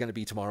place he's going to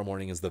be tomorrow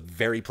morning is the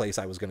very place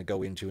I was going to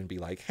go into and be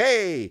like,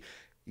 hey,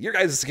 your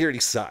guys' security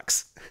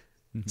sucks.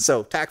 Mm-hmm.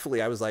 So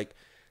tactfully, I was like,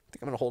 I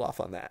think I'm going to hold off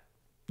on that.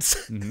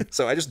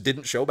 So I just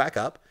didn't show back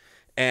up.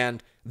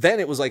 And then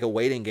it was like a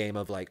waiting game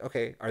of like,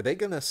 okay, are they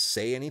going to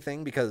say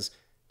anything? Because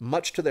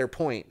much to their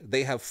point,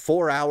 they have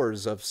 4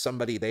 hours of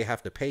somebody they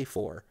have to pay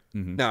for.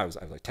 Now I was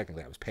like,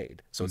 technically I was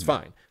paid, so it's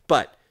fine.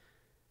 But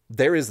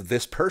there is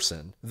this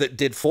person that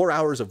did 4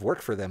 hours of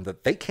work for them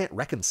that they can't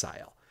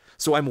reconcile.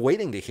 So I'm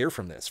waiting to hear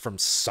from this from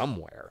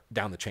somewhere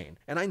down the chain.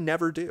 And I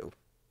never do.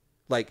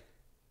 Like,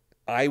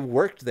 I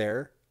worked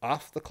there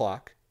off the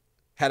clock,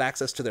 had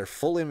access to their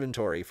full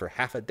inventory for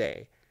half a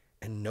day,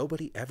 and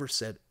nobody ever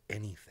said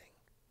anything.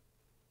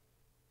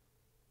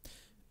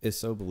 It's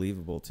so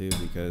believable too,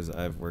 because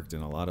I've worked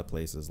in a lot of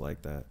places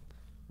like that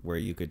where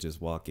you could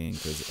just walk in,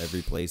 because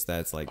every place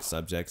that's like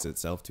subjects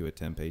itself to a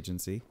temp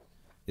agency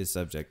is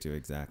subject to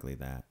exactly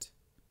that.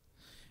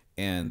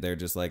 And they're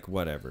just like,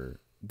 whatever,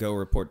 go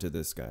report to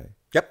this guy.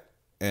 Yep.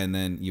 And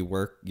then you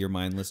work your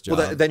mindless job.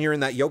 Well, then you're in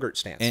that yogurt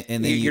stance.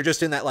 And then you're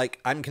just in that, like,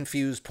 I'm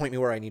confused, point me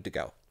where I need to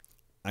go.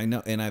 I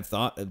know, and I've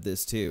thought of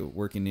this too,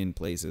 working in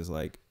places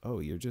like, oh,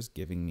 you're just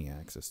giving me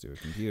access to a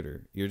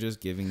computer. You're just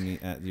giving me,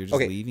 you're just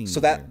leaving me. So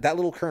that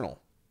little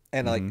kernel,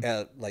 and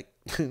like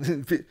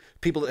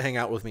people that hang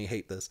out with me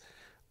hate this.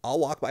 I'll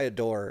walk by a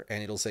door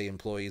and it'll say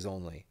employees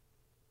only.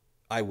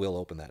 I will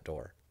open that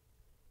door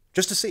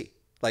just to see,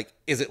 like,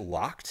 is it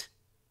locked?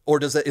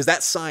 Or is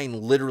that sign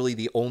literally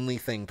the only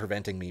thing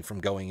preventing me from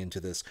going into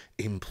this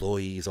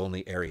employees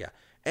only area?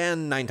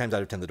 And 9 times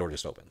out of 10, the door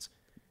just opens.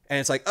 And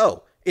it's like,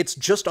 oh, it's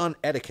just on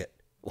etiquette.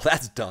 Well,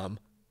 that's dumb.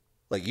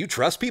 Like, you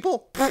trust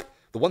people?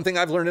 The one thing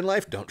I've learned in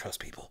life, don't trust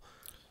people.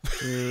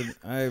 Dude,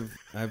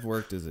 I've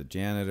worked as a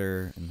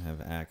janitor and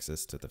have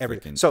access to the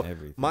freaking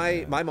everything.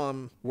 My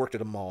mom worked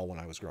at a mall when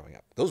I was growing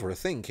up. Those were a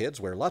thing, kids,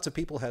 where lots of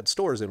people had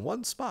stores in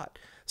one spot.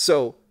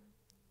 So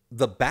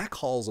the back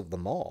halls of the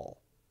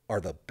mall are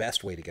the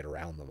best way to get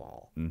around the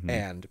mall.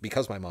 And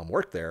because my mom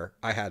worked there,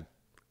 I had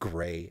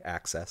gray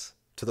access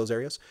to those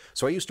areas.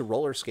 So I used to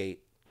roller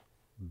skate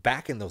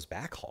back in those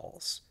back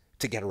halls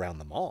to get around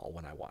the mall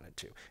when I wanted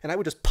to. And I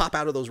would just pop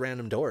out of those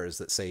random doors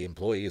that say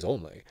employees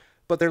only.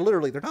 But they're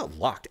not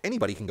locked.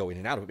 Anybody can go in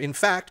and out of them. In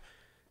fact,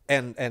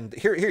 and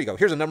here you go.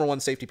 Here's a number one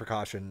safety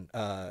precaution.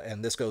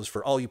 And this goes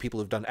for all you people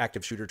who've done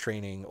active shooter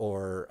training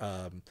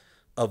or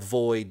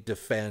avoid,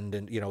 defend,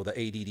 and,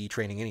 the ADD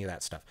training, any of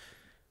that stuff.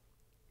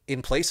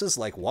 In places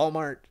like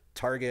Walmart,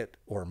 Target,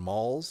 or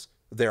malls,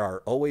 there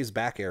are always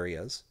back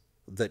areas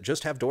that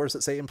just have doors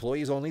that say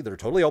employees only. They're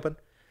totally open.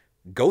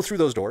 Go through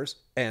those doors,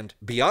 and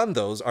beyond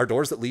those are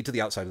doors that lead to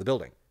the outside of the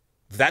building.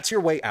 That's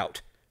your way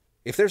out.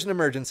 If there's an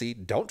emergency,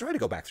 don't try to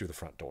go back through the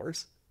front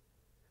doors.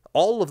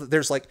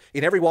 There's like,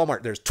 in every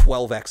Walmart, there's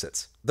 12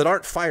 exits that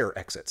aren't fire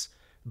exits,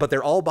 but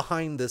they're all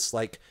behind this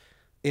like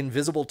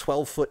invisible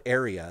 12-foot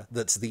area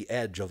that's the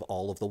edge of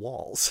all of the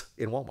walls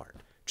in Walmart.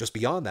 Just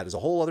beyond that is a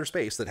whole other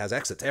space that has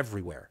exits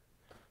everywhere.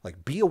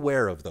 Like, be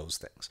aware of those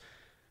things.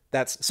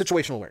 That's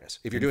situational awareness.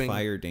 If you're doing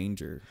fire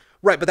danger.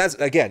 Right, but that's,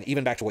 again,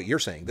 even back to what you're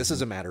saying, this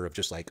is a matter of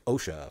just like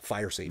OSHA,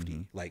 fire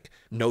safety, like,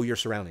 know your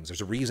surroundings.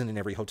 There's a reason in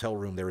every hotel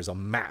room there is a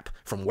map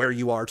from where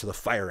you are to the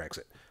fire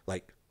exit.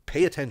 Like,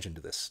 pay attention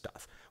to this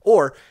stuff.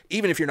 Or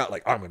even if you're not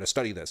like, oh, I'm going to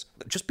study this,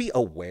 just be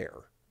aware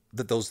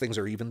that those things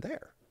are even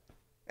there.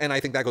 And I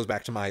think that goes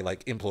back to my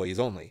like employees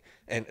only.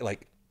 And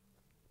like,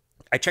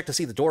 I check to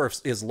see the door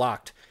is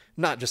locked,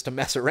 not just to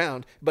mess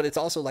around, but it's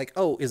also like,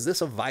 oh, is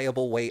this a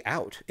viable way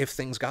out if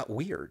things got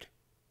weird?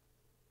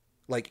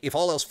 Like, if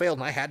all else failed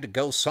and I had to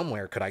go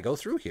somewhere, could I go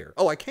through here?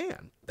 Oh, I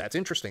can. That's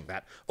interesting.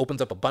 That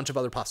opens up a bunch of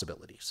other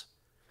possibilities.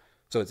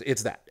 So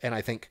it's that. And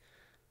I think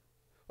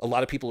a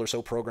lot of people are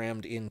so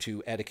programmed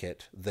into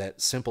etiquette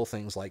that simple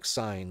things like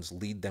signs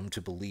lead them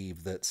to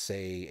believe that,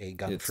 say, a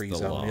gun-free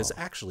zone is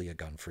actually a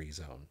gun-free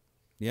zone.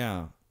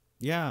 Yeah.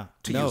 Yeah.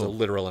 To use a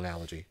literal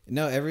analogy.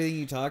 No, everything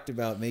you talked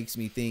about makes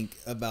me think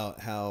about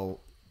how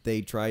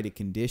they try to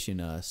condition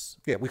us.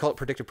 Yeah, we call it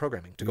predictive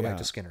programming, to go back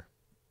to Skinner.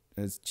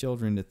 As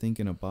children, to think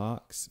in a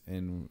box,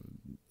 and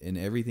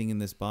everything in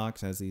this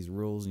box has these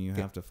rules, and you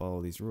have to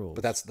follow these rules.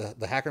 But that's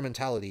the hacker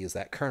mentality, is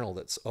that kernel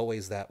that's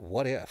always that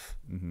what if.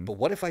 But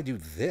what if I do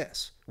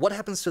this? What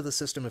happens to the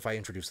system if I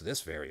introduce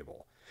this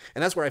variable?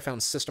 And that's where I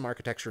found system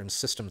architecture and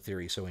system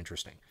theory so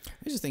interesting.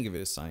 I just think of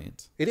it as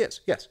science. It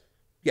is, yes.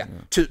 Yeah,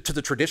 to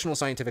the traditional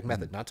scientific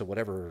method, not to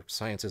whatever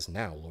science is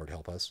now, Lord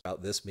help us.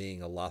 About this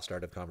being a lost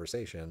art of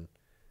conversation,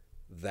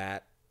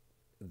 that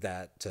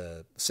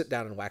sit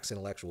down and wax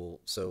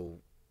intellectual. So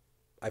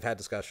I've had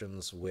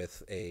discussions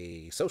with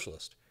a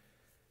socialist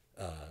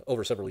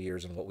over several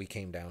years, and what we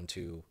came down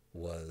to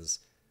was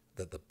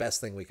that the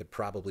best thing we could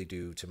probably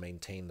do to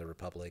maintain the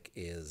republic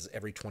is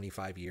every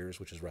 25 years,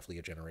 which is roughly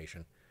a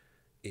generation,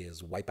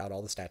 is wipe out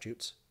all the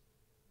statutes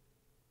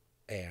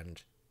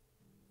and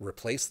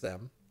replace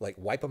them, like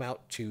wipe them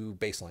out to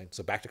baseline,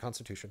 so back to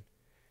Constitution,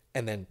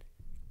 and then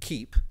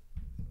keep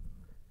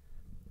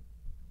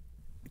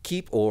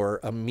or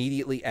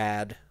immediately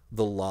add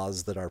the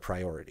laws that are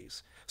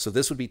priorities. So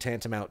this would be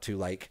tantamount to,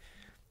 like,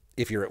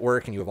 if you're at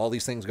work and you have all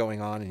these things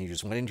going on and you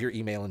just went into your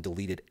email and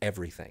deleted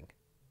everything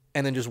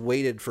and then just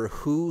waited for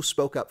who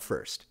spoke up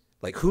first,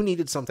 like who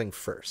needed something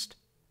first,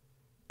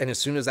 And as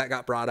soon as that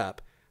got brought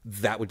up,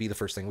 that would be the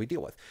first thing we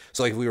deal with.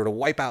 So like if we were to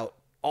wipe out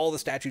all the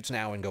statutes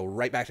now and go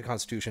right back to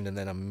Constitution and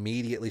then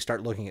immediately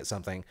start looking at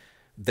something,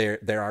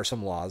 there are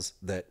some laws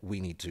that we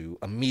need to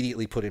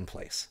immediately put in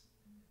place.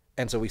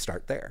 And so we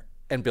start there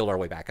and build our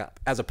way back up,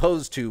 as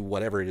opposed to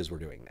whatever it is we're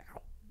doing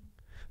now.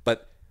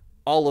 But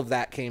all of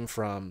that came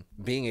from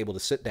being able to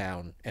sit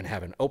down and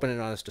have an open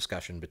and honest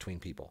discussion between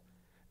people.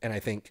 And I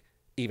think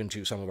even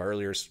to some of our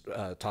earlier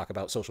talk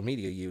about social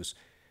media use,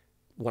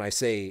 when I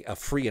say a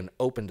free and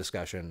open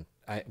discussion,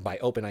 by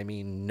open, I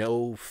mean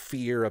no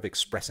fear of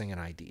expressing an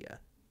idea.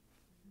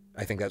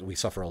 I think that we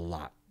suffer a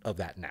lot of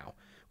that now,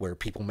 where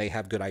people may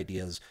have good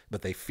ideas,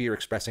 but they fear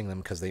expressing them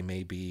because they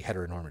may be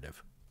heteronormative.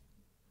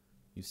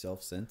 You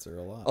self-censor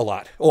a lot. A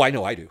lot. Oh, I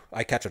know I do.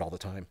 I catch it all the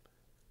time.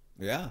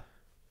 Yeah.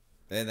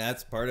 And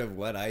that's part of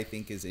what I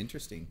think is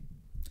interesting,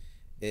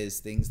 is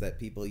things that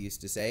people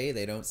used to say,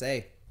 they don't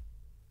say.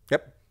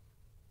 Yep.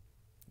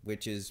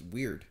 Which is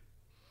weird.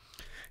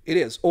 It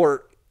is.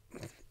 Or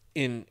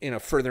in a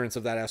furtherance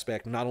of that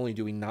aspect, not only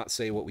do we not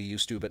say what we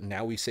used to, but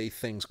now we say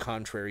things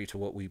contrary to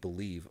what we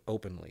believe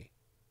openly.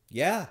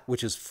 Yeah.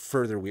 Which is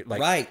further weird.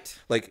 Like, right.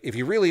 Like, if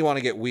you really want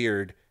to get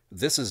weird,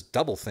 this is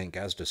doublethink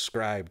as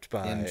described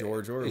by... In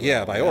George Orwell.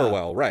 Yeah, by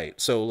Orwell, right.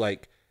 So,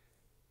 like,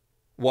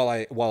 while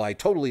I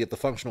totally at the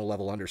functional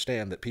level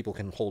understand that people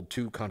can hold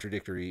two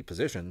contradictory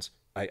positions,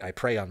 I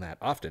prey on that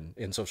often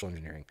in social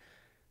engineering.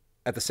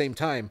 At the same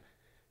time,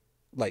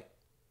 like,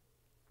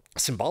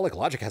 symbolic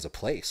logic has a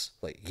place.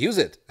 Like, use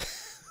it.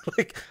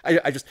 Like,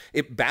 I just,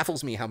 it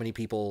baffles me how many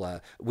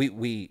people,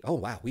 we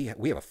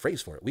have a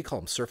phrase for it. We call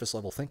them surface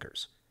level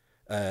thinkers.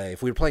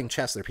 If we were playing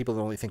chess, there are people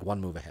that only think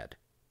one move ahead,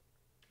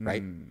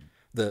 right?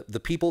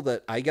 The people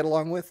that I get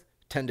along with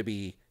tend to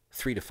be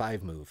 3 to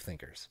 5 move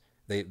thinkers.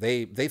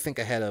 They think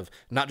ahead of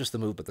not just the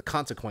move, but the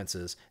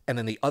consequences, and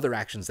then the other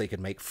actions they could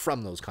make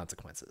from those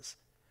consequences.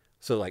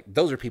 So like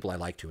those are people I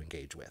like to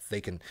engage with.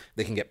 They can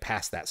get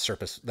past that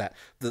surface, that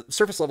the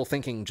surface level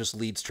thinking just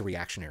leads to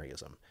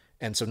reactionaryism.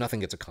 And so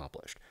nothing gets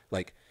accomplished.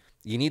 Like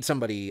you need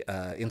somebody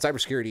in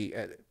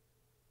cybersecurity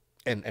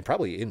and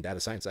probably in data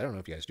science. I don't know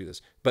if you guys do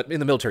this, but in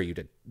the military you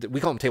did.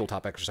 We call them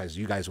tabletop exercises.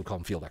 You guys would call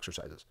them field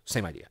exercises.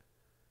 Same idea.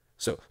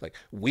 So like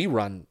we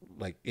run,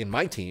 like in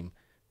my team,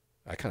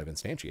 I kind of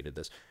instantiated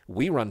this.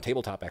 We run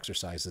tabletop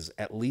exercises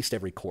at least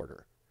every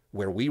quarter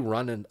where we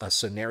run a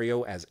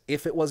scenario as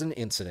if it was an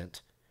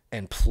incident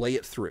and play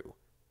it through.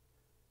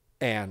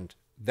 And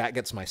that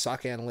gets my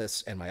SOC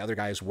analysts and my other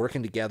guys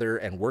working together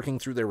and working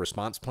through their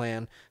response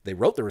plan. They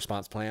wrote the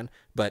response plan,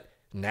 but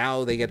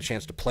now they get a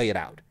chance to play it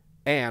out.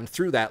 And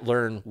through that,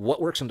 learn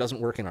what works and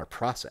doesn't work in our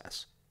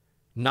process,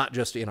 not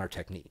just in our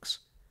techniques.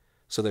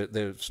 So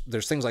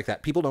there's things like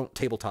that. People don't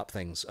tabletop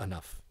things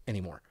enough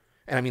anymore.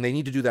 And I mean, they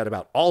need to do that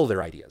about all of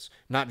their ideas,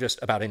 not just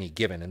about any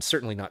given, and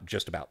certainly not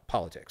just about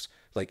politics.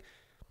 Like,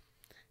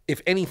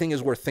 if anything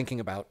is worth thinking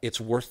about,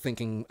 it's worth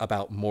thinking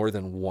about more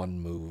than one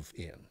move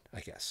in,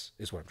 I guess,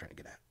 is what I'm trying to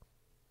get at.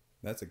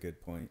 That's a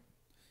good point.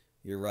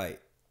 You're right.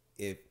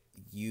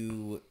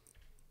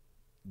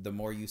 The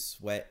more you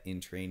sweat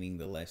in training,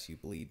 the less you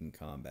bleed in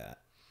combat.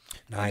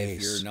 Nice. And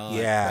if you're not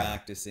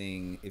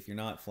practicing, if you're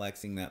not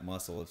flexing that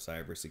muscle of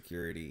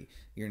cybersecurity,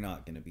 you're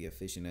not going to be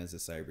efficient as a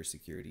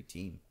cybersecurity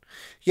team.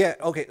 Yeah.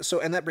 Okay. So,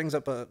 and that brings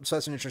up so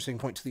that's an interesting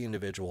point to the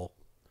individual.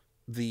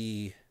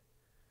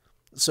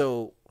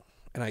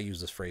 And I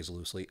use this phrase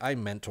loosely, I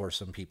mentor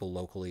some people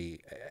locally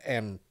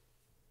and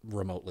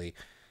remotely.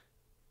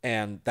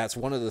 And that's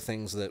one of the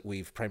things that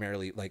we've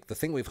primarily, like the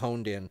thing we've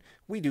honed in,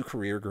 we do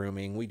career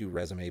grooming, we do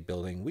resume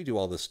building, we do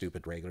all this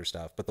stupid regular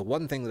stuff. But the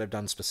one thing that I've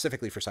done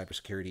specifically for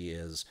cybersecurity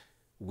is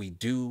we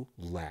do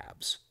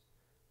labs.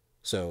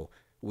 So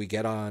we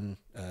get on,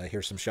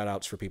 here's some shout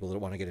outs for people that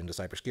want to get into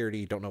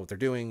cybersecurity, don't know what they're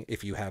doing.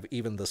 If you have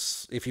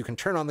if you can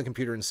turn on the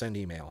computer and send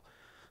email,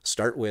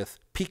 start with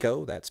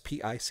PICO, that's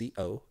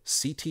PICO,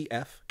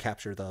 CTF,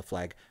 capture the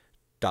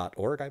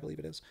flag.org, I believe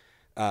it is.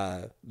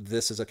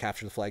 This is a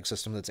capture the flag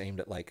system that's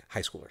aimed at like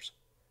high schoolers.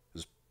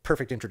 It's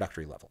perfect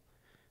introductory level.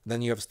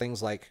 Then you have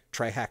things like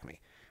TryHackMe.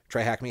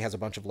 TryHackMe has a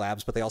bunch of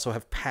labs, but they also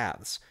have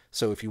paths.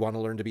 So if you want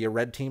to learn to be a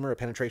red teamer, a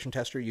penetration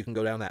tester, you can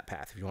go down that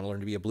path. If you want to learn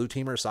to be a blue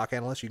teamer, a SOC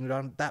analyst, you can go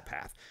down that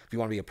path. If you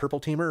want to be a purple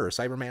teamer or a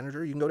cyber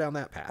manager, you can go down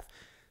that path.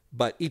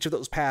 But each of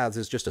those paths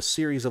is just a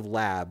series of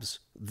labs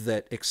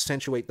that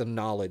accentuate the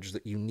knowledge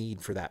that you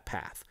need for that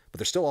path. But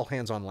they're still all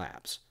hands-on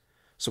labs.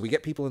 So we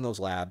get people in those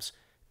labs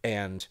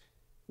and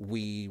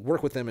we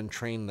work with them and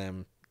train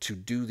them to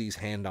do these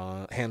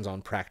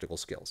hands-on practical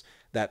skills.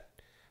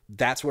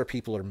 That's where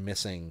people are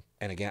missing.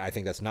 And again, I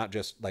think that's not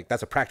just like,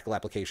 that's a practical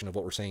application of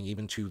what we're saying,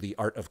 even to the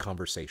art of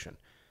conversation.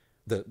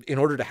 In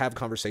order to have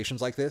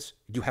conversations like this,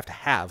 you have to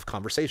have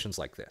conversations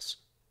like this.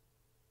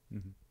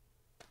 Mm-hmm.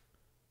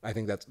 I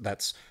think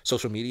that's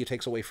social media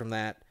takes away from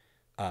that.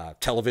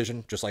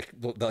 Television, just like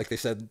they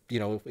said,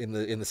 in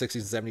the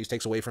 60s and 70s,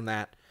 takes away from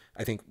that.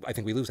 I think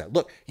we lose that.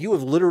 Look, you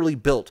have literally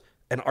built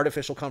an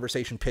artificial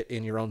conversation pit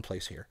in your own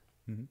place here.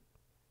 Mm-hmm.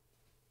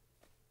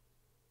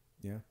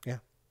 Yeah. Yeah.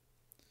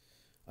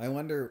 I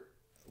wonder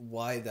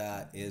why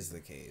that is the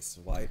case.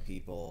 Why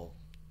people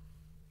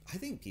I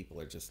think people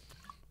are just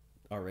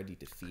already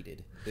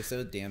defeated. They're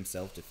so damn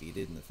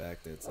self-defeated in the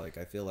fact that it's like,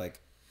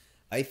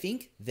 I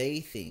think they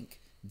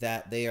think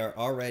that they are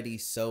already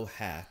so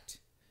hacked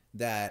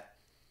that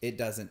it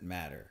doesn't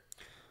matter.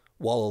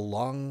 While a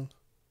long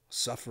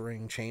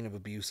suffering chain of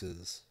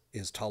abuses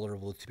is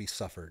tolerable to be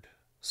suffered,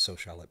 so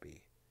shall it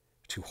be.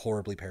 To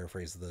horribly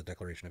paraphrase the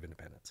Declaration of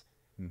Independence.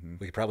 Mm-hmm.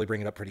 We could probably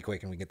bring it up pretty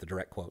quick and we get the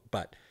direct quote,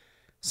 but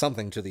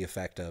something to the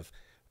effect of,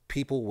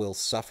 people will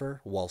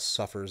suffer while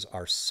suffers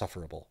are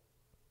sufferable.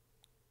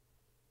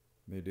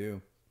 They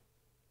do.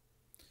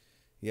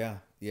 Yeah,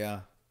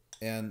 yeah.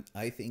 And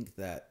I think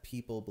that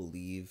people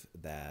believe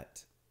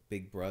that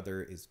Big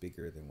Brother is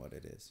bigger than what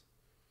it is.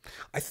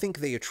 I think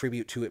they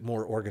attribute to it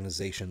more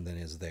organization than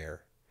is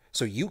there.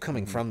 So you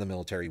coming from the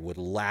military would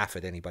laugh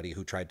at anybody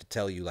who tried to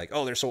tell you, like,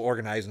 oh, they're so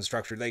organized and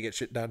structured, they get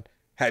shit done.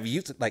 Have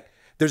you, like,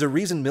 there's a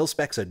reason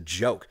mil-spec's a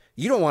joke.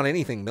 You don't want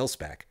anything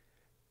mil-spec.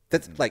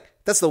 That's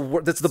that's the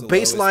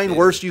baseline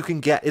worst you can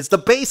get. It's the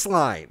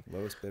baseline.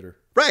 Lowest bidder.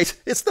 Right.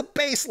 It's the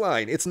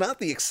baseline. It's not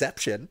the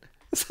exception.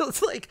 So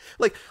it's like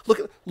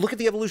look at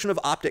the evolution of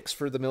optics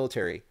for the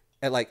military.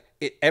 And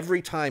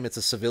every time it's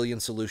a civilian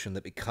solution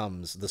that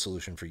becomes the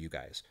solution for you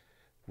guys.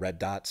 Red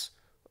dots,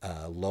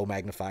 low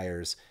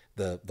magnifiers,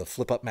 the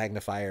flip up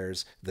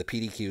magnifiers, the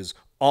PDQs,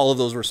 all of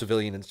those were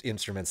civilian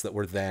instruments that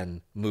were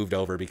then moved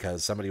over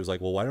because somebody was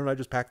like, well, why don't I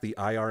just pack the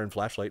IR and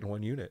flashlight in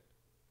one unit?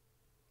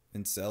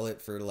 And sell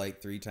it for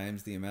 3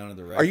 times the amount of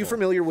the rifle. Are you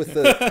familiar with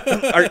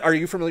the are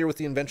you familiar with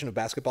the invention of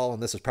basketball?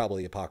 And this is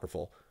probably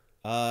apocryphal.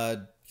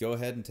 Go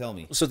ahead and tell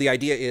me. So the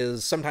idea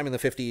is sometime in the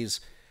 50s,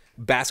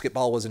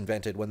 basketball was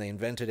invented. When they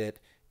invented it,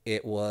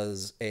 it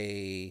was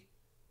a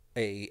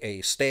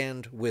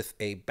stand with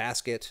a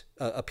basket,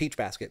 a peach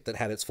basket that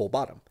had its full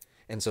bottom.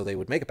 And so they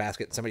would make a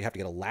basket and somebody had to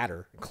get a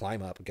ladder and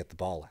climb up and get the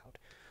ball out.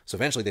 So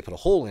eventually they put a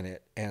hole in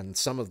it, and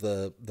some of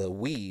the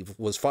weave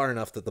was far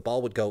enough that the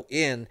ball would go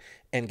in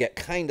and get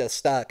kind of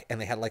stuck, and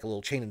they had like a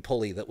little chain and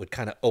pulley that would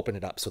kind of open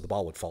it up so the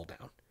ball would fall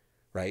down,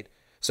 right?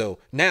 So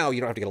now you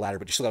don't have to get a ladder,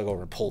 but you still got to go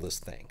over and pull this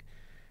thing.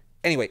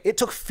 Anyway, it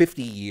took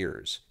 50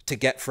 years to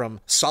get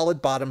from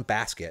solid bottom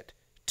basket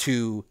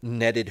to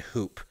netted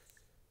hoop.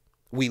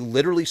 We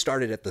literally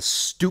started at the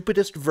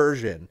stupidest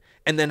version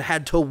and then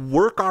had to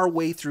work our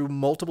way through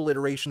multiple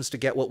iterations to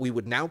get what we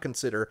would now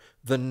consider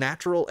the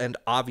natural and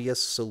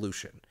obvious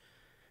solution.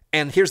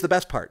 And here's the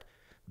best part.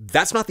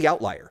 That's not the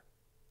outlier.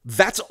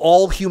 That's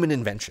all human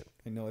invention.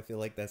 I know, I feel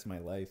like that's my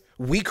life.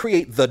 We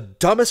create the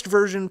dumbest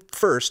version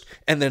first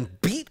and then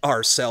beat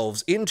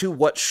ourselves into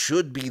what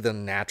should be the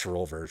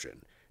natural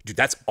version. Dude,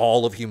 that's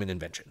all of human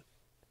invention.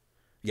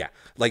 Yeah,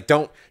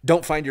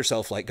 don't find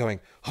yourself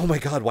going, oh my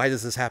God, why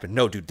does this happen?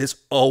 No, dude, this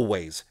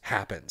always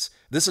happens.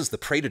 This is the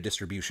Pareto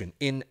distribution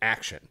in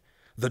action.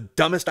 The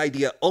dumbest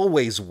idea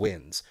always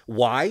wins.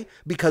 Why?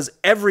 Because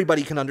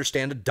everybody can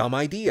understand a dumb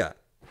idea.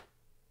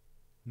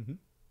 Mm-hmm.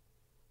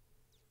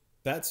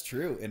 That's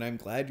true, and I'm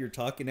glad you're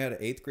talking at an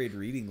 8th grade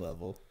reading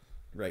level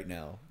right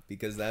now,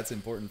 because that's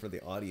important for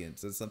the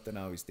audience. That's something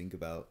I always think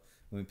about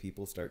when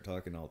people start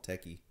talking all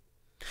techie.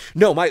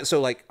 No,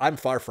 I'm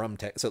far from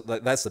tech. So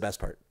that's the best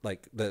part.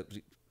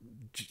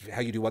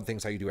 How you do one thing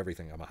is how you do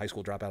everything. I'm a high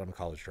school dropout. I'm a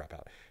college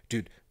dropout.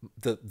 Dude,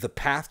 the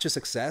path to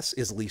success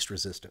is least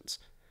resistance.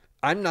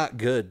 I'm not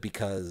good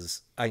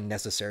because I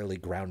necessarily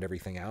ground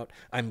everything out.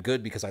 I'm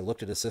good because I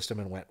looked at a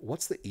system and went,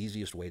 what's the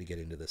easiest way to get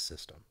into this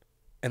system?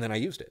 And then I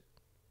used it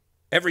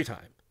every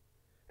time.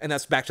 And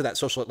that's back to that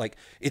social,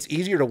 it's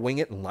easier to wing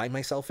it and line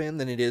myself in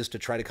than it is to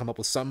try to come up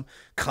with some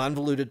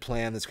convoluted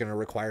plan that's going to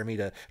require me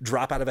to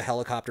drop out of a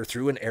helicopter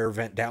through an air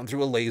vent, down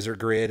through a laser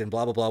grid and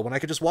blah, blah, blah, when I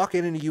could just walk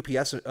in a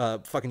UPS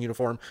fucking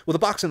uniform with a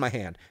box in my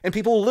hand and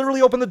people will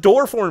literally open the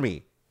door for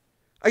me.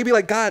 I could be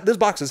like, God, this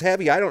box is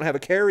heavy. I don't have a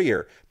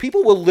carrier.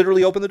 People will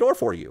literally open the door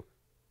for you.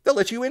 They'll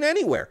let you in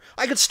anywhere.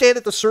 I could stand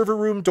at the server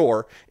room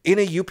door in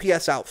a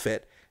UPS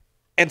outfit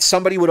and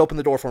somebody would open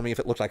the door for me if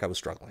it looked like I was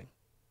struggling.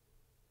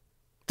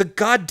 The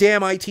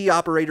goddamn IT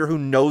operator who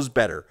knows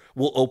better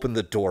will open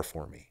the door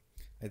for me.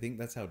 I think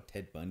that's how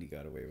Ted Bundy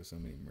got away with so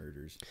many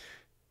murders.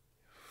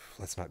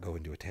 Let's not go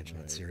into attention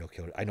on serial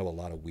killers. I know a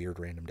lot of weird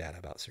random data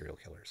about serial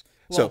killers.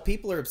 Well, so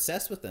people are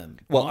obsessed with them.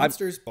 Well,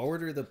 monsters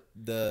border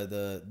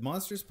the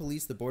monsters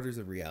police the borders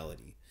of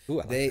reality.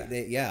 Ooh, I like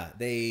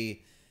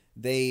that.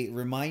 They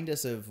remind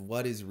us of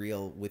what is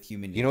real with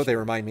human nature. You know what they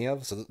remind me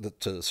of? So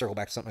to circle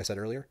back to something I said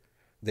earlier,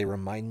 they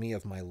remind me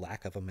of my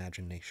lack of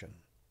imagination.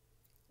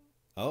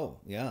 Oh,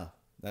 yeah.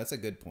 That's a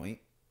good point.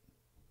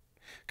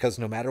 Because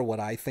no matter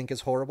what I think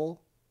is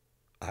horrible,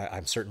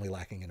 I'm certainly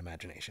lacking in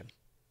imagination.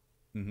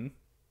 Mm-hmm.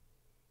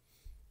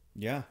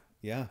 Yeah,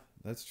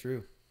 that's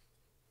true.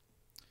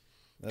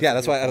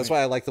 That's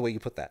why I like the way you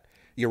put that.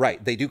 You're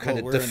right. They do kind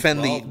of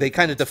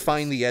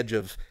define the edge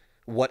of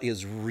what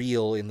is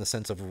real in the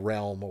sense of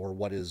realm or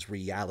what is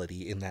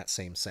reality in that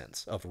same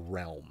sense of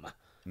realm.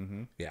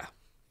 Mm-hmm. Yeah.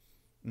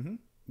 Mm-hmm.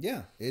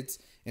 Yeah.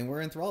 And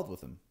we're enthralled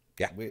with them.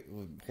 Yeah.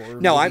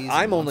 No,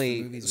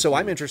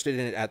 I'm interested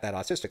in it at that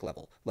autistic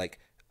level.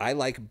 I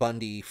like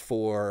Bundy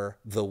for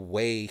the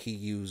way he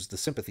used the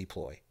sympathy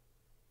ploy.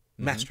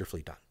 Mm-hmm.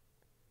 Masterfully done.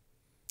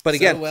 But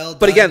again, well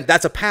done.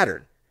 that's a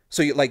pattern.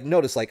 So you like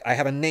notice, like I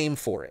have a name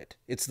for it.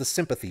 It's the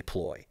sympathy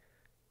ploy.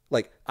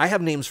 Like I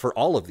have names for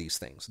all of these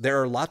things.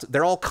 There are lots.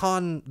 They're all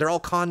con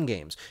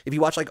games. If you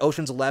watch like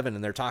Ocean's 11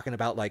 and they're talking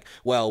about like,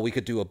 well, we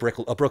could do a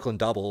Brooklyn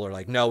double, or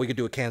like, no, we could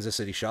do a Kansas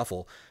City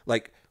shuffle.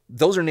 Like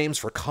those are names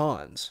for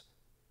cons.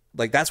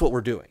 Like that's what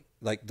we're doing.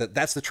 Like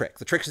that's the trick.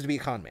 The trick is to be a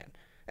con man.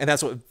 And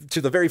that's what,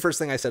 to the very first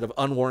thing I said of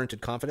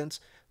unwarranted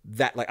confidence,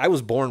 that like I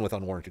was born with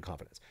unwarranted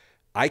confidence.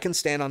 I can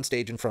stand on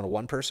stage in front of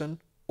one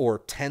person or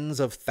tens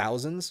of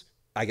thousands.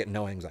 I get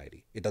no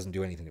anxiety. It doesn't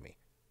do anything to me.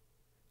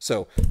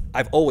 So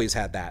I've always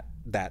had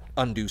that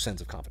undue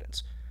sense of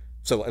confidence.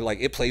 So like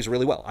it plays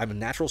really well. I'm a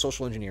natural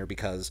social engineer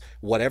because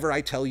whatever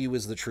I tell you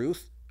is the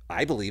truth,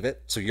 I believe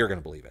it, so you're going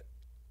to believe it.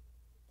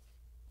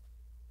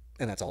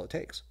 And that's all it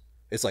takes.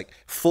 It's like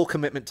full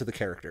commitment to the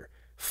character,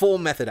 full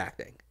method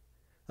acting.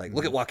 Like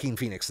look at Joaquin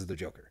Phoenix as the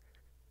Joker.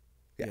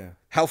 Yeah.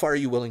 How far are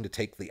you willing to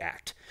take the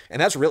act?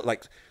 And that's real.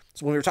 Like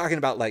so when we were talking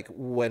about like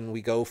when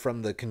we go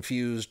from the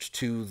confused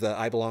to the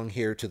I belong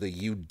here to the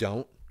you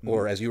don't,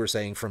 or as you were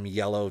saying, from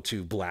yellow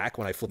to black,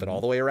 when I flip it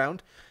all the way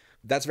around,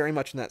 that's very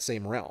much in that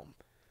same realm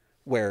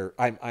where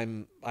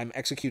I'm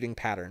executing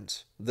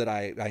patterns that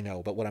I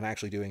know, but what I'm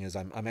actually doing is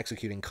I'm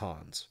executing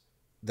cons.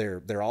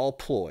 They're all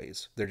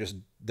ploys.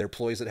 They're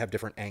ploys that have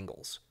different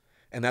angles.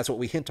 And that's what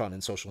we hint on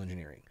in social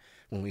engineering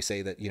when we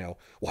say that, you know,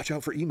 watch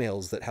out for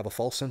emails that have a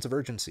false sense of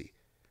urgency.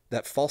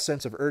 That false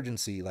sense of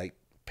urgency, like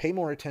pay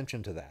more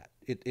attention to that.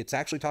 It's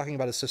actually talking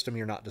about a system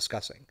you're not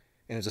discussing.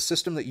 And it's a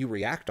system that you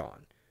react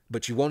on,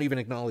 but you won't even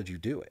acknowledge you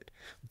do it.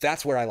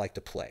 That's where I like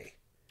to play.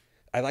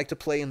 I like to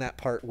play in that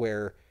part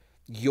where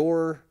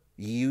your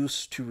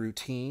use to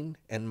routine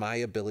and my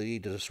ability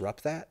to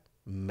disrupt that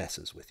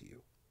messes with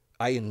you.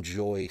 I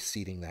enjoy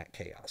seeding that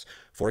chaos.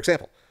 For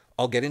example,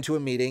 I'll get into a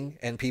meeting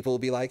and people will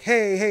be like,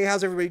 hey,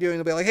 how's everybody doing?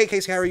 They'll be like, hey,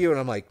 Casey, how are you? And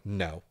I'm like,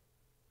 no.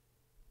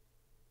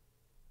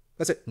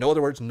 That's it. No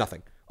other words,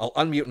 nothing. I'll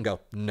unmute and go,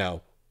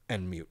 no,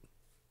 and mute.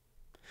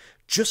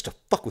 Just to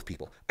fuck with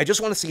people. I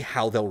just want to see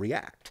how they'll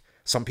react.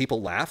 Some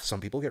people laugh, some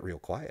people get real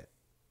quiet.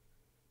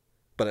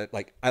 But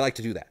I like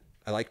to do that.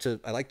 I like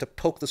to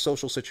poke the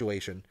social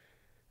situation,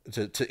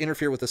 to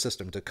interfere with the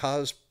system, to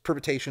cause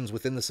perturbations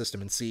within the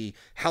system and see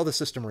how the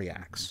system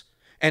reacts.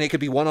 And it could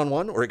be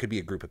one-on-one or it could be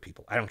a group of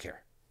people. I don't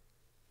care.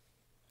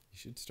 You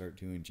should start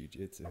doing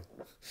jiu-jitsu.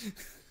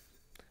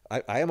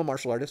 I am a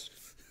martial artist.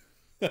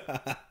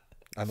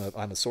 I'm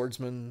a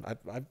swordsman.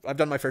 I've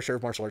done my fair share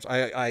of martial arts.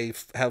 I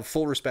have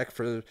full respect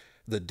for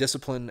the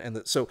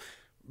discipline so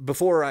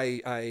before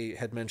I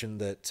had mentioned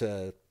that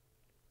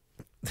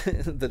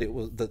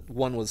that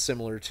one was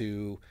similar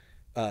to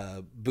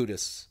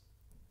Buddhists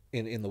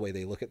in the way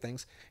they look at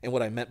things. And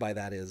what I meant by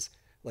that is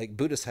like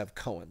Buddhists have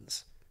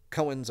koans.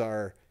 Koans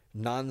are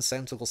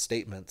nonsensical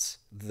statements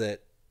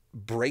that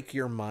break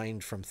your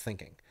mind from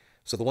thinking.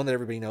 So the one that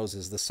everybody knows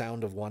is the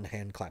sound of one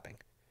hand clapping.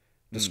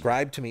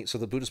 Describe to me, so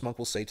the Buddhist monk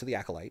will say to the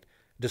acolyte,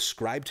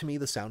 describe to me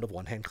the sound of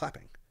one hand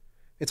clapping.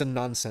 It's a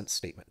nonsense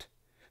statement.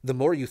 The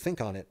more you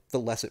think on it, the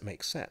less it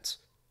makes sense.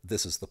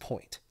 This is the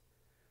point.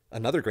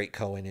 Another great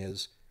koan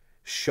is,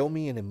 show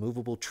me an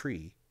immovable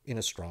tree in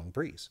a strong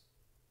breeze.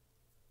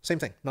 Same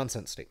thing,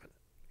 nonsense statement.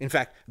 In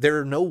fact, there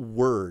are no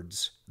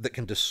words that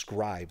can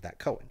describe that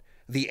koan.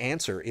 The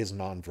answer is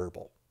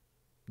nonverbal.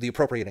 The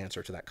appropriate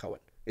answer to that koan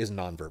is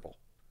nonverbal.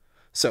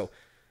 So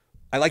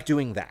I like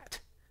doing that.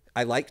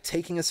 I like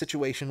taking a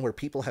situation where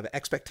people have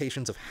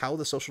expectations of how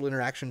the social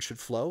interaction should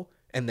flow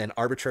and then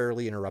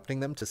arbitrarily interrupting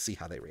them to see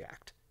how they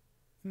react.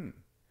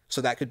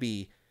 So that could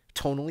be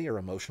tonally or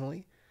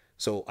emotionally.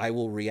 So I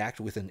will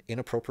react with an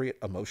inappropriate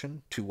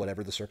emotion to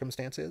whatever the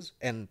circumstance is,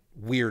 and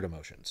weird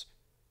emotions.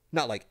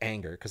 Not like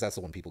anger, because that's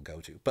the one people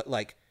go to, but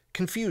like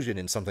confusion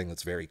in something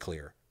that's very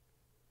clear.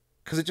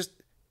 Because it just,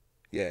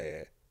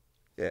 yeah.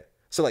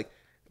 So like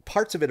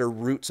parts of it are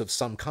roots of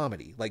some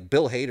comedy. Like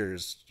Bill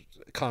Hader's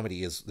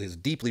comedy is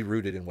deeply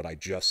rooted in what I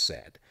just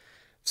said.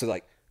 So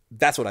like,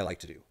 that's what I like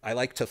to do. I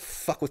like to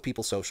fuck with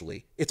people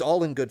socially. It's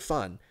all in good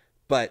fun,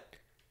 but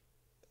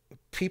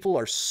people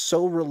are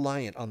so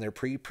reliant on their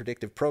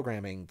pre-predictive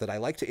programming that I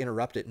like to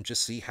interrupt it and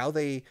just see how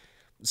they,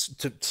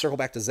 to circle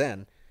back to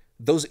Zen,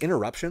 those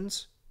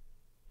interruptions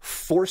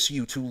force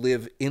you to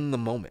live in the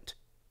moment.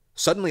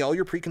 Suddenly all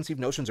your preconceived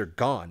notions are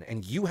gone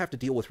and you have to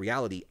deal with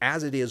reality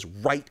as it is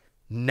right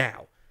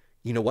now.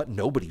 You know what?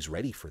 Nobody's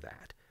ready for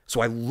that.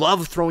 So I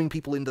love throwing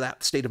people into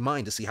that state of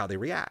mind to see how they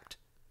react.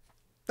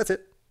 That's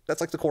it. That's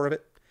like the core of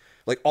it.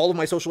 Like all of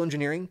my social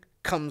engineering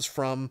comes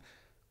from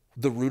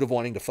the root of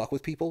wanting to fuck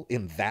with people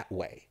in that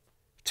way.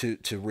 To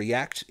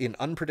react in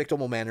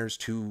unpredictable manners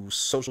to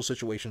social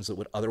situations that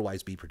would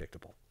otherwise be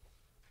predictable.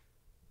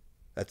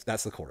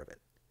 That's the core of it.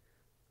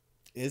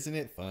 Isn't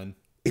it fun?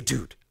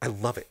 Dude, I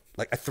love it.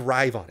 Like I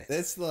thrive on it.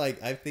 That's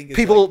like, I think it's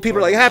people like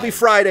are like, happy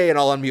Friday, and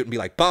I'll unmute and be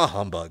like, bah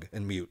humbug,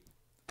 and mute.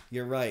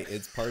 You're right.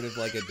 It's part of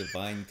like a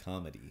divine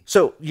comedy.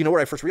 So, you know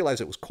where I first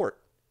realized it was court.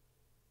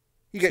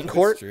 You get in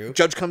court,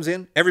 judge comes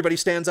in, everybody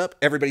stands up,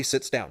 everybody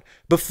sits down.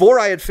 Before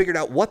I had figured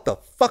out what the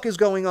fuck is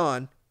going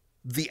on,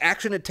 the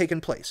action had taken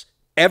place.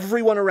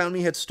 Everyone around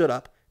me had stood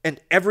up, And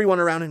everyone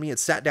around me had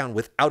sat down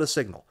without a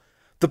signal.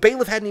 The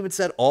bailiff hadn't even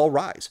said, all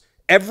rise.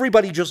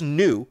 Everybody just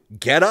knew,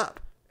 get up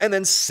and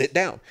then sit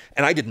down.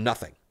 And I did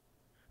nothing.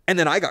 And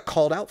then I got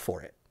called out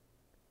for it.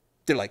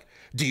 They're like,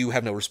 do you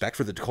have no respect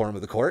for the decorum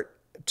of the court?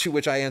 To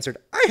which I answered,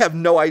 I have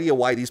no idea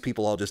why these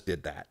people all just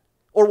did that.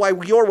 Or why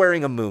you're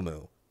wearing a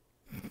muumuu.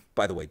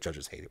 By the way,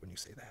 judges hate it when you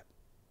say that.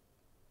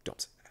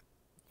 Don't say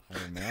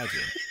that. I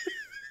imagine.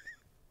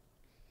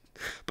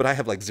 But I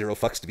have like 0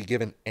 fucks to be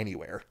given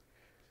anywhere.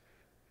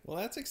 Well,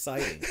 that's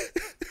exciting.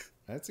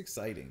 That's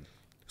exciting.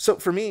 So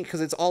for me,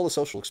 because it's all a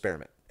social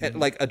experiment. And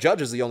like a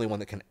judge is the only one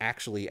that can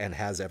actually and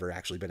has ever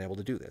actually been able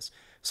to do this.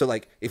 So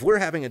like if we're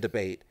having a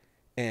debate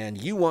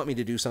and you want me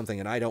to do something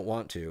and I don't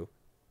want to,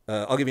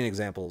 I'll give you an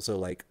example. So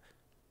like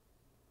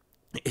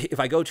if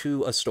I go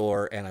to a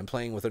store and I'm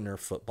playing with a Nerf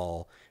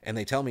football and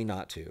they tell me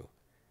not to,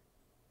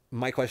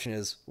 my question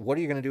is, what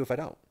are you going to do if I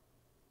don't?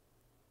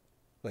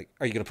 Like,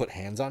 are you going to put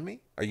hands on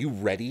me? Are you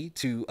ready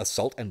to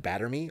assault and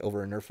batter me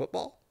over a Nerf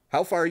football?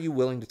 How far are you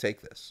willing to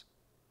take this?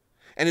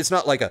 And it's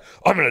not like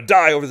I'm going to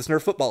die over this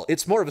Nerf football.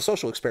 It's more of a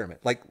social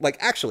experiment. Like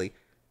actually,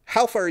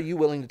 how far are you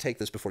willing to take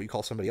this before you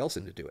call somebody else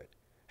in to do it?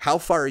 How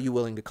far are you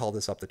willing to call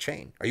this up the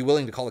chain? Are you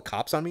willing to call the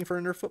cops on me for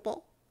a Nerf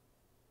football?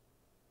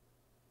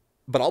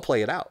 But I'll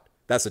play it out.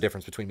 That's the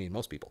difference between me and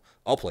most people.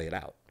 I'll play it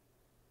out,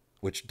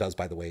 which does,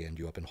 by the way, end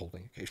you up in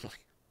holding occasionally.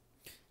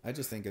 I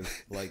just think of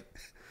like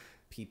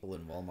people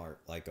in Walmart,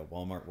 like a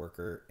Walmart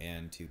worker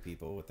and 2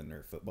 people with a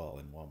Nerf football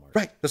in Walmart.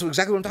 Right. That's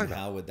exactly what I'm talking about.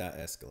 How would that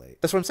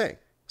escalate? That's what I'm saying.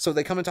 So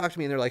they come and talk to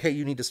me and they're like, hey,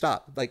 you need to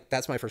stop. Like,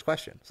 that's my first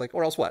question. It's like,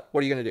 or else what?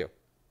 What are you going to do?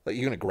 Like,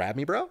 you going to grab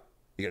me, bro?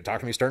 You going to talk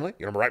to me sternly?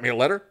 You going to write me a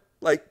letter?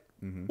 Like,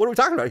 what are we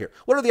talking about here?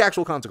 What are the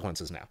actual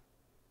consequences now?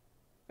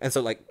 And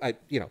so like,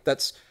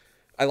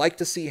 I like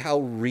to see how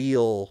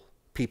real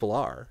people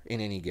are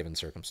in any given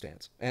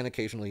circumstance and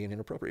occasionally in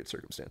inappropriate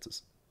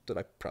circumstances that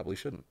I probably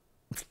shouldn't.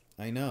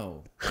 I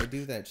know. I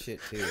do that shit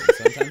too.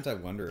 And sometimes I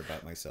wonder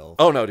about myself.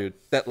 Oh no, dude.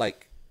 That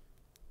like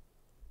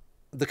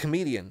the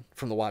comedian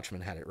from The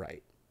Watchmen had it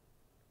right.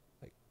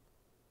 Like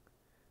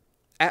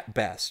at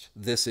best,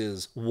 this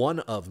is one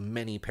of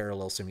many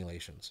parallel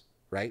simulations,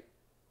 right?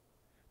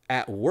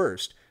 At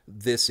worst,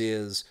 this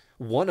is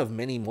one of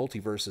many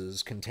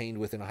multiverses contained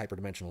within a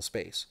hyperdimensional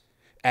space.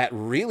 At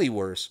really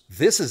worst,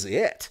 this is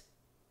it.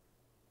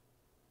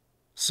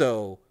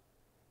 So,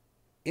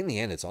 in the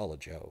end, it's all a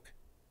joke.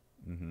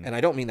 Mm-hmm. And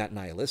I don't mean that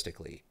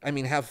nihilistically. I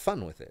mean, have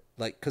fun with it.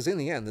 Like, because in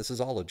the end, this is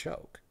all a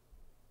joke.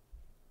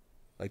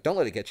 Like, don't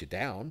let it get you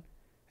down.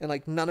 And,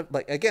 like, none of,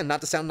 like, again,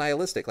 not to sound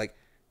nihilistic, like,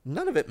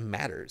 none of it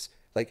matters.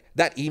 Like,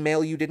 that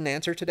email you didn't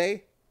answer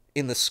today,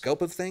 in the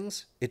scope of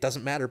things, it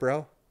doesn't matter,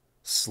 bro.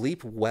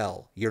 Sleep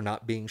well. You're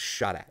not being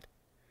shot at.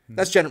 Mm-hmm.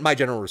 That's my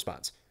general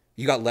response.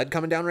 You got lead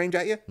coming down range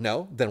at you?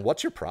 No? Then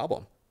what's your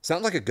problem?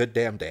 Sounds like a good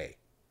damn day.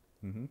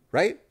 Mm-hmm.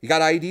 Right? You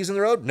got IEDs in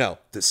the road? No.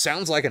 This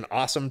sounds like an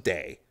awesome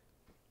day.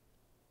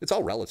 It's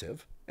all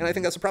relative. And I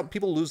think that's the problem.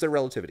 People lose their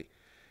relativity.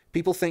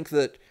 People think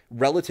that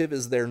relative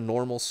is their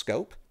normal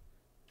scope,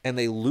 and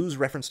they lose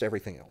reference to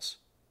everything else.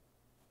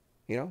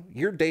 You know?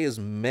 Your day is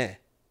meh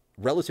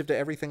relative to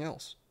everything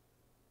else.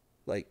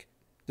 Like,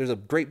 there's a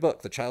great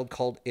book, The Child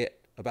Called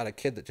It, about a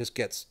kid that just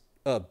gets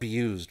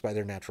abused by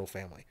their natural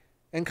family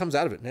and comes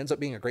out of it and ends up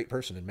being a great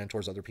person and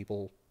mentors other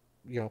people,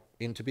 you know,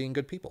 into being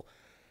good people.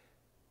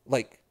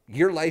 Like,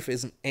 your life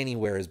isn't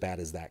anywhere as bad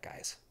as that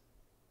guy's.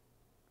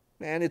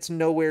 And it's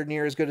nowhere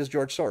near as good as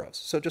George Soros.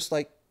 So just,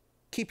 like,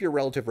 keep your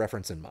relative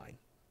reference in mind,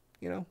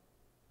 you know?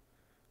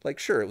 Like,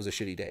 sure, it was a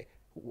shitty day.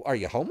 Are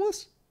you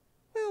homeless?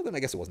 Well, then I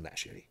guess it wasn't that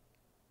shitty.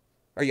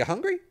 Are you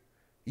hungry?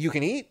 You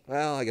can eat?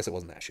 Well, I guess it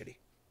wasn't that shitty.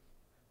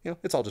 You know,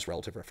 it's all just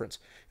relative reference.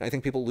 And I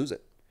think people lose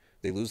it.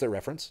 They lose their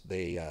reference.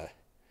 They,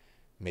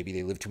 maybe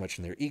they live too much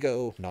in their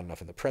ego, not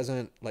enough in the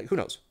present. Like, who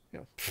knows? You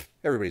know,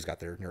 everybody's got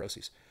their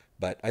neuroses.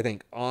 But I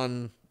think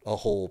on a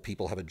whole,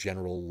 people have a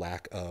general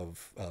lack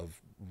of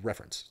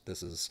reference.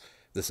 This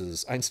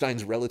is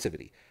Einstein's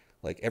relativity.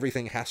 Like,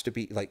 everything has to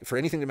be, like, for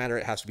anything to matter,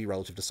 it has to be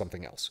relative to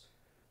something else.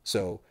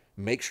 So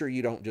make sure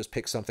you don't just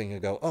pick something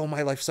and go, oh,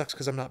 my life sucks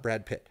because I'm not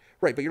Brad Pitt.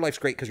 Right, but your life's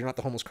great because you're not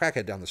the homeless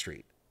crackhead down the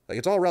street. Like,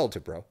 it's all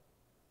relative, bro.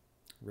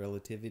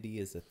 Relativity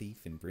is a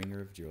thief and bringer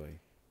of joy.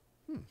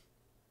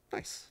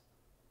 Nice.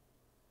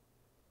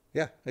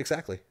 Yeah,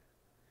 exactly.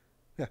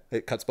 Yeah,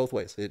 it cuts both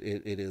ways. It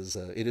is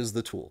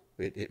the tool.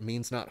 It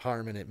means not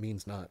harm and it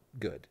means not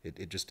good.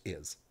 It just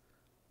is.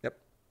 Yep.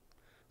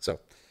 So,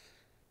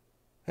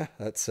 yeah,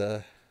 that's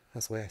the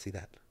way I see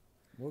that.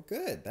 Well,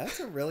 good. That's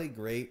a really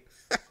great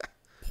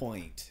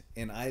point.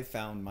 And I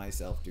found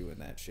myself doing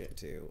that shit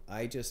too.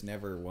 I just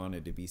never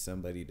wanted to be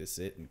somebody to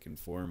sit and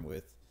conform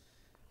with.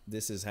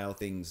 This is how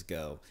things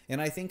go.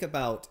 And I think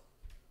about,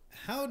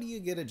 how do you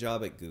get a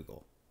job at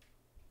Google?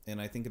 And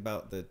I think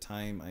about the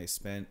time I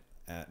spent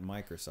at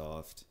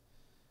Microsoft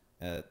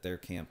at their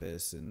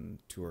campus and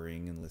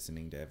touring and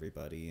listening to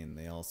everybody, and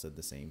they all said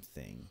the same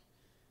thing.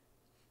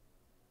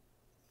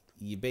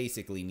 You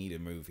basically need to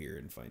move here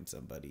and find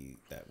somebody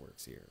that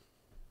works here.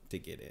 to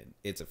get in.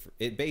 And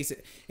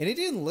it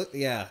didn't look.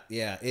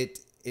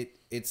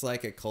 It's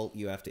like a cult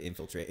you have to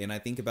infiltrate. And I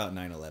think about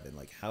 9/11.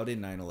 Like, how did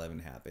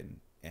 9/11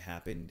 happen? It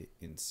happened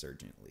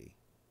insurgently.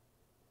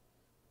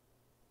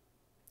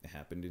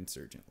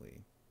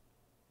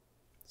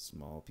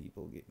 Small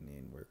people getting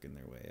in, working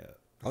their way up.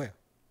 Oh, yeah.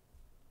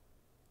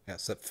 Yeah,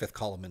 it's that fifth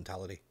column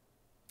mentality.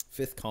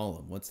 Fifth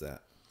column, what's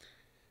that?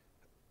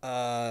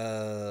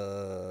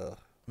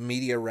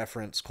 Media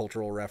reference,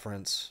 cultural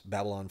reference,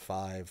 Babylon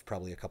 5,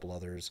 probably a couple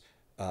others.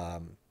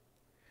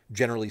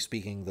 Generally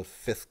speaking, the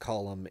fifth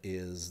column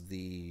is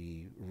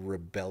the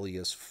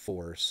rebellious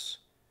force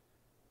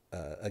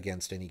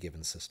against any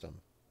given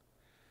system.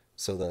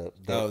 So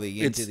the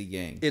yin to the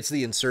yang. It's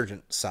the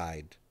insurgent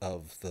side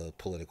of the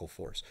political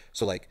force.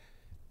 So like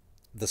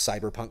the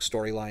cyberpunk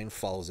storyline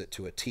follows it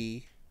to a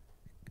T.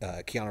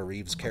 Keanu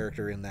Reeves'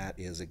 character in that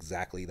is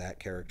exactly that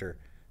character.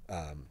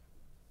 That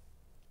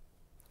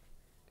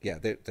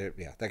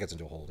gets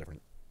into a whole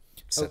different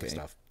set of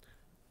stuff.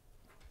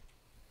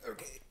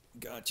 Okay,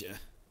 gotcha.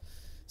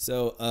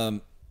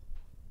 So,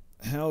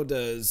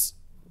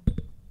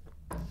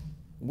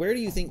 where do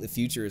you think the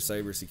future of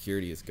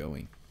cybersecurity is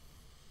going?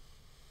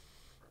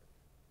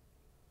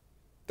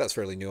 That's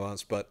fairly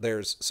nuanced, but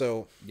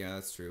yeah,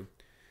 that's true.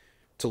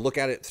 To look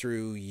at it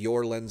through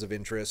your lens of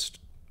interest,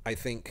 I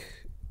think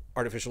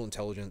artificial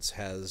intelligence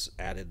has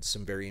added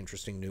some very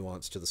interesting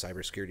nuance to the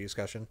cybersecurity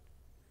discussion.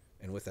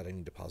 And with that, I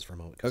need to pause for a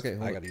moment. Okay,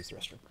 I got to use the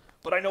restroom.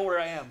 But I know where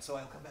I am, so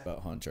I'll come back.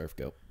 About Honcharf,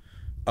 go.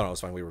 Oh, no,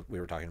 it's fine. We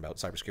were talking about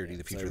cybersecurity,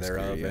 the future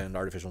thereof, and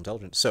artificial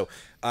intelligence. So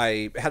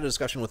I had a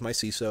discussion with my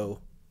CISO,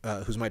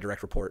 who's my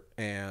direct report,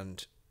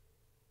 and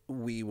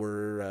we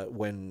were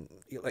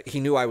he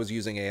knew I was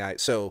using AI.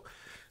 So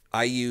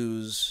I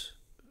use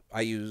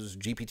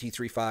GPT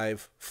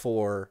 3.5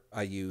 for,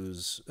 I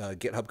use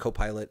GitHub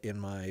Copilot in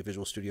my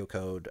Visual Studio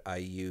Code. I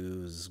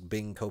use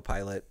Bing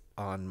Copilot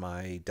on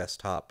my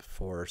desktop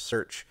for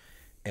search,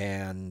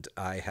 and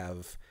I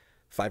have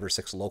 5 or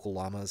 6 local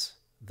llamas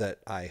that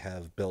I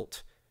have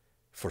built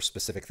for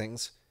specific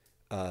things.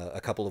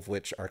 A couple of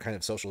which are kind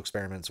of social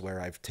experiments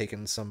where I've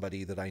taken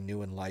somebody that I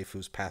knew in life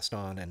who's passed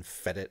on and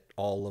fed it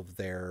all of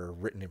their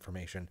written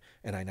information,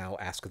 and I now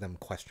ask them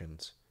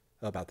questions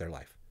about their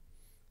life.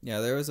 Yeah,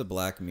 there was a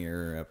Black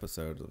Mirror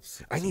episode of.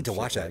 I need to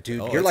watch that,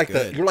 dude. Oh, you're like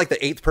the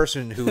 8th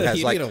person who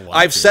has like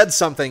I've said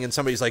something and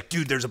somebody's like,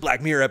 dude, there's a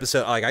Black Mirror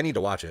episode. Like, I need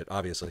to watch it,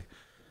 obviously.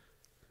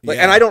 Like,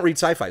 yeah. And I don't read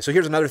sci-fi. So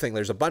here's another thing.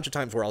 There's a bunch of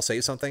times where I'll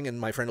say something and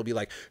my friend will be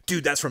like,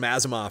 dude, that's from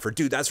Asimov, or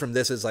dude, that's from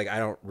this. Is like, I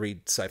don't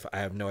read sci-fi. I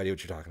have no idea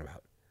what you're talking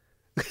about.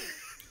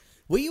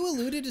 Well, you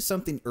alluded to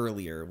something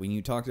earlier when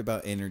you talked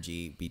about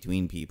energy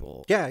between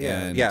people.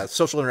 Yeah.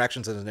 Social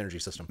interactions in an energy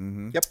system.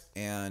 Mm-hmm. Yep.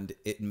 And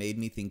it made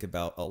me think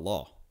about a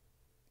law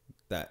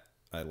that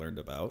I learned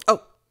about.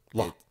 Oh,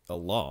 law. A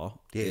law.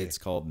 Yeah. It's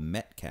called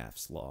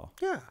Metcalfe's law.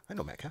 Yeah, I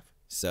know Metcalfe.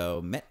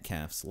 So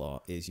Metcalfe's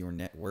law is your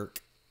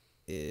network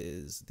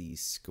is the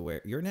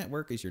square. Your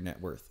network is your net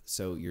worth.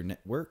 So your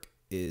network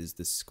is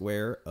the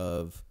square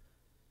of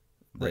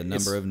the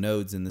number of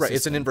nodes in the system.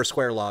 It's an inverse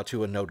square law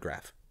to a node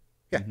graph.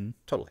 Yeah,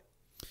 totally.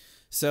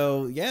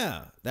 So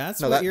yeah,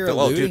 that's what you're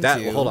alluding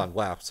to. Hold on.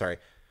 Wow, sorry.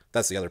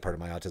 That's the other part of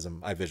my autism.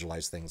 I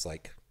visualize things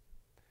like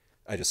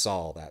I just saw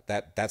all that.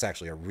 That's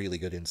actually a really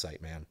good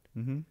insight, man.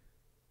 Mm-hmm.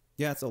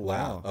 Yeah, it's a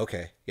law. Wow.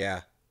 Okay.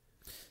 Yeah.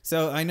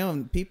 So I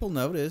know people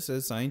notice,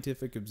 as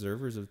scientific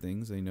observers of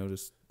things, they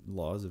notice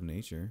laws of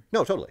nature.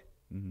 No, totally.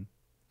 Mm-hmm.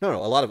 No.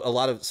 A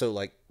lot of so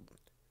like,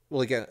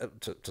 well, again,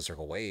 to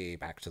circle way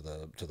back to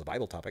the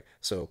Bible topic.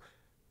 So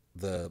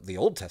the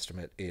Old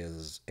Testament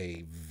is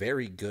a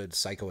very good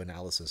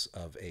psychoanalysis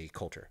of a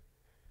culture.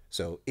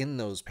 So in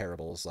those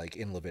parables, like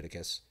in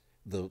Leviticus,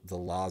 the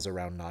laws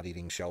around not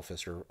eating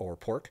shellfish or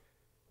pork,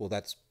 well,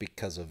 that's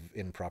because of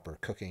improper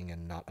cooking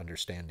and not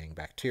understanding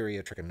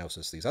bacteria,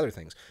 trichinosis, these other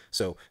things.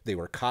 So they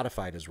were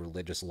codified as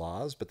religious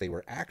laws, but they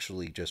were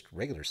actually just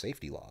regular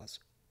safety laws,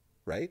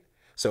 right?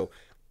 So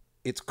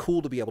it's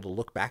cool to be able to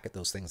look back at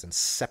those things and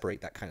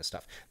separate that kind of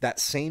stuff. That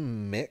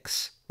same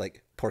mix,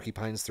 like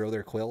porcupines throw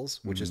their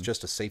quills, which is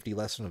just a safety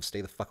lesson of stay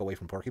the fuck away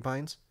from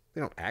porcupines.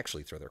 They don't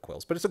actually throw their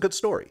quills, but it's a good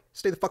story.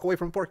 Stay the fuck away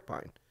from a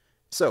porcupine.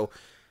 So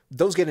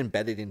those get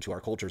embedded into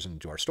our cultures and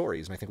into our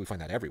stories, and I think we find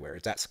that everywhere.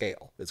 It's at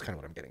scale. It's kind of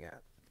what I'm getting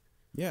at.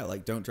 Yeah,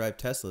 like don't drive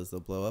Teslas. They'll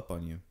blow up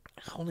on you.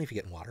 Only if you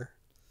get in water.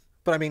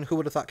 But I mean, who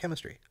would have thought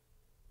chemistry?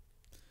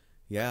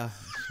 Yeah,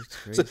 it's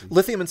crazy. So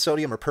lithium and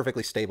sodium are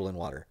perfectly stable in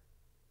water.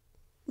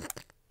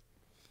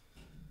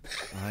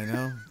 I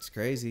know, it's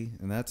crazy,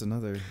 and that's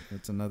another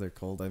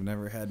cold. I've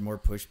never had more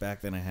pushback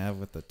than I have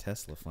with the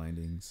Tesla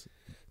findings.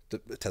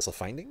 The Tesla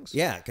findings?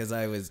 Yeah, because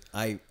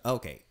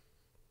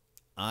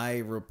I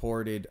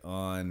reported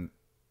on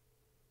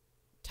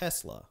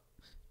Tesla.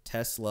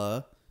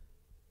 Tesla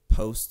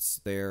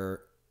posts their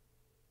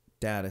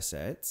data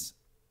sets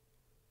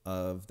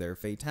of their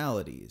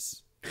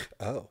fatalities.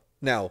 Oh,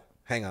 now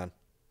hang on.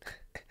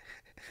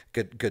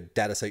 Good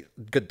data set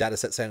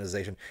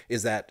sanitization.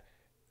 Is that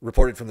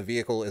reported from the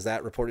vehicle? Is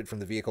that reported from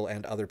the vehicle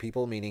and other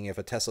people? Meaning, if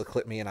a Tesla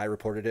clipped me and I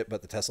reported it,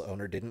 but the Tesla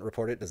owner didn't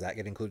report it, does that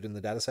get included in the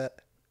data set?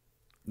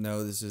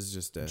 No, this is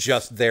just deaths.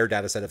 Just their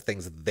data set of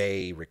things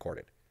they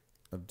recorded.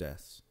 Of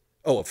deaths.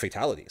 Oh, of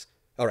fatalities.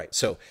 All right.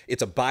 So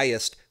it's a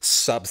biased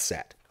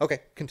subset. Okay,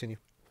 continue.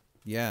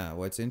 Yeah,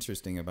 what's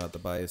interesting about the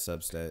bias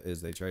subset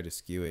is they try to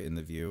skew it in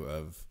the view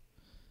of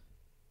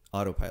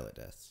autopilot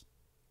deaths,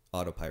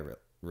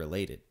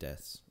 autopilot-related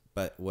deaths.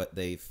 But what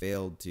they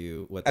failed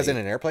to... As in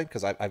an airplane?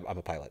 Because I'm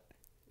a pilot.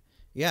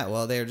 Yeah,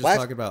 well, they were just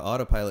talking about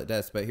autopilot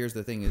deaths, but here's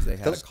the thing is they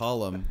had a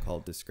column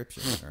called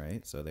description, all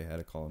right? So they had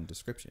a column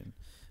description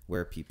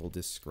where people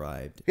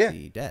described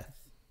the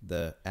death,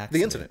 the accident.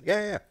 The incident,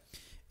 yeah.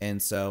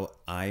 And so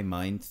I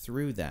mined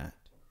through that,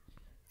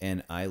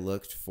 and I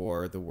looked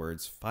for the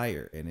words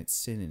fire and its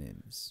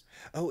synonyms.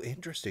 Oh,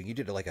 interesting. You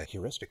did like a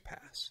heuristic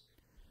pass.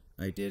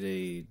 I did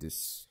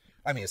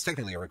I mean, it's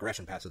technically a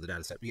regression pass of the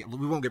data set. Yeah,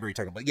 we won't get very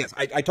technical, but yes,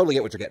 I totally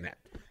get what you're getting at.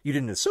 You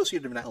did an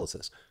associative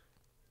analysis.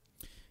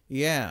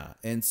 Yeah,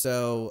 and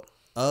so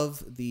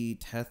of the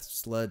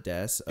Tesla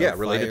deaths,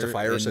 related to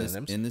fire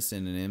synonyms. In the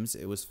synonyms,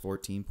 it was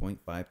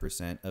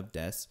 14.5% of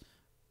deaths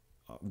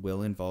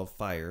will involve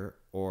fire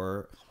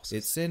or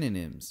its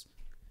synonyms.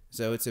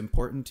 So it's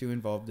important to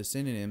involve the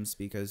synonyms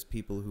because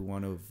people who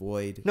want to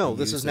avoid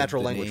this is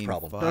natural language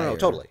problem. No,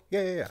 totally.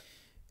 Yeah.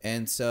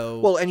 And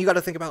so well, and you got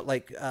to think about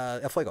like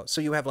El Fuego.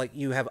 So you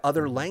have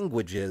other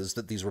languages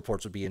that these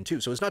reports would be in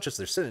too. So it's not just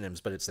their synonyms,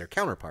 but it's their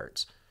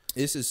counterparts.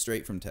 This is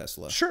straight from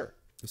Tesla. Sure.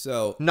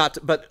 So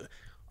but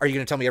are you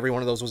going to tell me every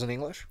one of those was in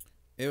English?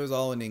 It was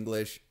all in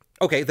English.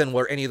 Okay, then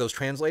were any of those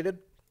translated?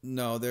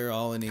 No, they're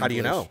all in English. How do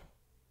you know?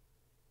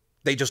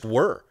 They just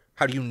were.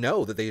 How do you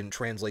know that they didn't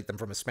translate them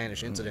from a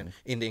Spanish incident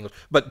into English?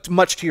 But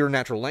much to your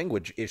natural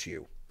language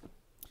issue.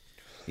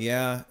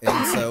 Yeah,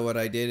 and so what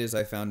I did is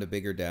I found a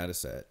bigger data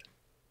set.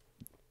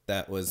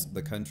 That was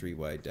the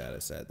countrywide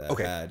data set that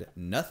had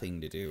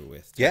nothing to do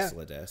with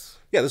Tesla deaths.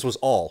 Yeah, this was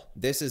all.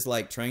 This is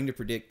like trying to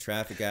predict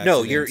traffic accidents.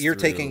 No, you're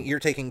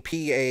taking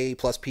PA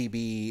plus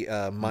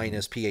PB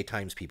minus PA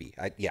times PB.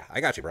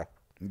 I got you, bro.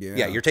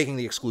 Yeah, you're taking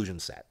the exclusion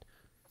set.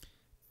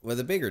 With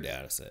a bigger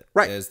data set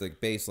as the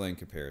baseline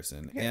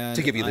comparison. Yeah, and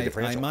to give you the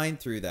differential. I mined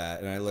through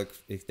that, and I looked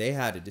if they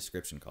had a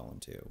description column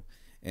too.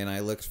 And I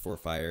looked for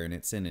fire and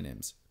its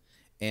synonyms.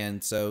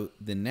 And so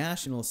the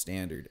national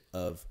standard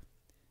of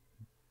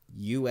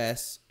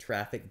U.S.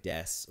 traffic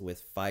deaths with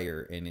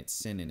fire and its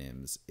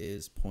synonyms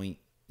is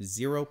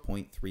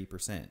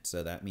 0.3%.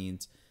 So that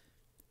means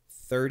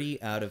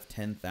 30 out of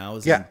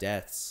 10,000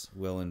 deaths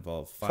will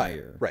involve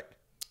fire. Right.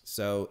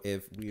 So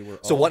if we were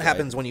so what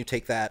happens when you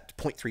take that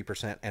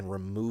 0.3% and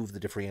remove the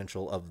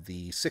differential of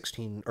the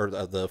 16 or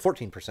the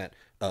 14%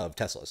 of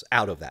Teslas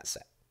out of that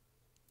set?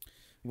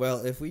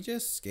 Well, if we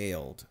just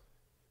scaled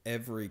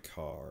every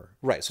car,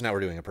 right? So now we're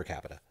doing it per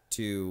capita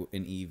to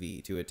an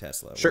EV, to a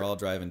Tesla. Sure. We're all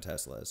driving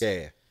Teslas.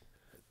 Yeah.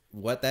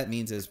 What that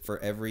means is for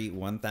every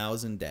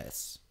 1,000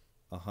 deaths,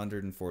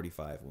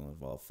 145 will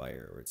involve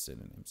fire or its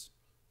synonyms.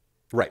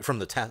 Right, from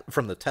the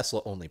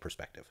Tesla only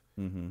perspective.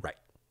 Mm-hmm. Right.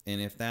 And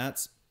if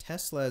that's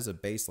Tesla as a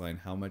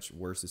baseline, how much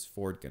worse is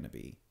Ford going to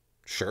be?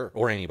 Sure,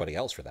 or anybody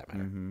else for that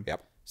matter. Mm-hmm.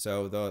 Yep.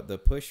 So the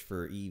push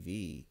for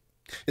EV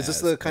is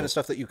this the kind of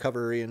stuff that you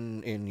cover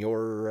in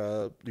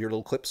your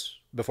little clips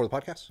before the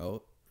podcast?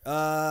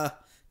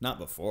 Not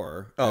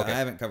before. Oh, okay. I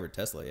haven't covered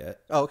Tesla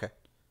yet. Oh, okay.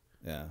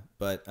 Yeah,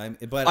 but I'm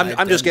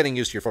just getting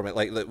used to your format.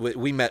 Like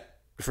we met,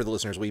 for the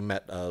listeners, we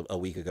met a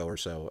week ago or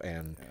so,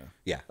 and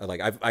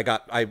like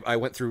I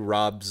went through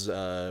Rob's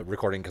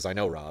recording because I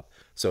know Rob,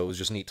 so it was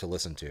just neat to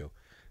listen to.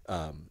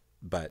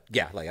 But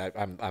yeah, like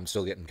I'm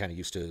still getting kind of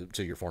used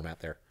to your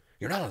format there.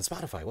 You're not on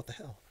Spotify. What the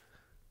hell?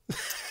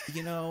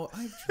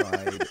 I've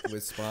tried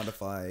with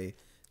Spotify.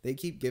 They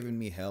keep giving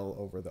me hell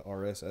over the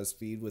RSS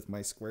feed with my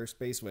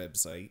Squarespace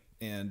website,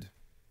 and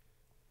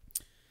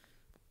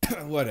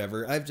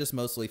whatever. I've just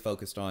mostly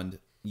focused on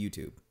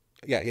YouTube.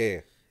 Yeah.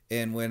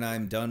 And when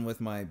I'm done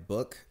with my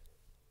book,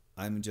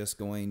 I'm just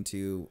going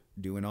to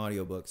do an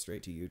audiobook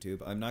straight to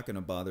YouTube. I'm not going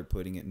to bother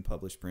putting it in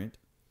published print.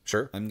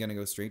 Sure. I'm going to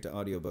go straight to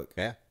audiobook.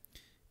 Yeah.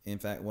 In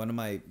fact, one of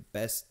my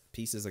best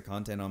pieces of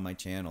content on my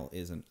channel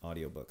is an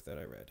audiobook that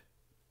I read.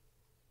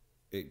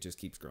 It just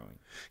keeps growing.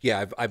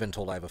 Yeah, I've been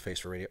told I have a voice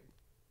for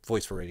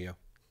radio.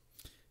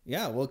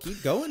 Yeah, well,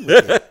 keep going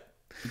with it.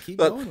 Keep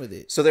going with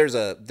it. So there's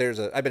a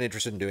I've been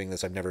interested in doing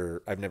this. I've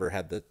never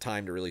had the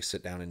time to really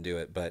sit down and do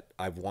it, but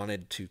I've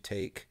wanted to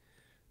take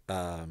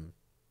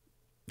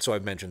so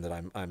I've mentioned that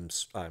I'm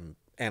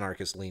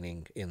anarchist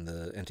leaning in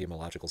the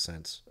entomological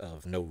sense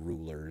of no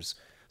rulers.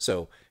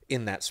 So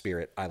in that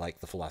spirit, I like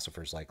the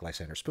philosophers like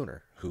Lysander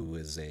Spooner, who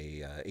is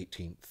a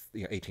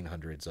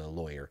 1800s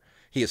lawyer.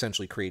 He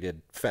essentially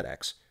created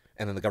FedEx,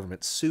 and then the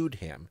government sued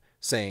him,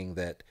 saying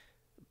that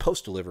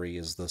post delivery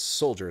is the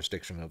sole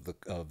jurisdiction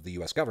of the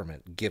U.S.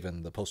 government,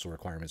 given the postal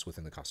requirements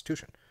within the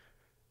Constitution.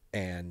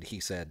 And he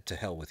said, "To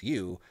hell with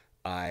you!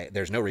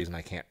 There's no reason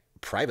I can't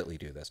privately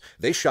do this."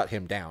 They shut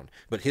him down,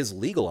 but his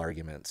legal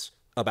arguments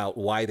about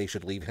why they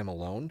should leave him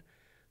alone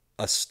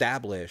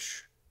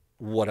establish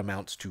what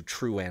amounts to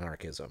true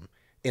anarchism,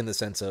 in the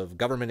sense of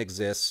government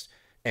exists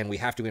and we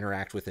have to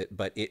interact with it,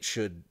 but it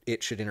should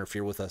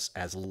interfere with us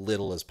as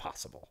little as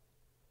possible.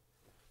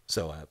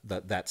 So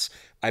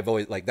I've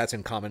always like that's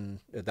in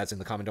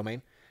the common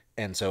domain,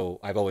 and so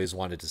I've always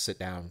wanted to sit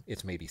down.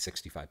 It's maybe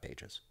 65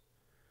 pages,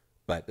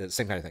 but the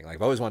same kind of thing. Like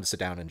I've always wanted to sit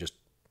down and just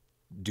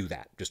do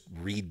that, just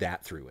read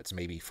that through. It's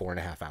maybe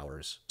 4.5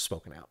 hours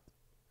spoken out,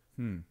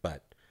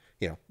 but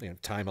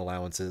time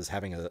allowances,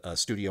 having a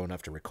studio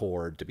enough to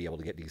record, to be able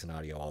to get decent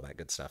audio, all that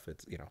good stuff.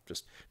 It's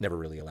just never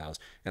really allows.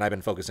 And I've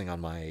been focusing on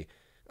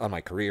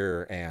my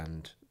career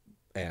and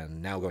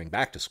now going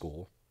back to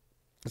school.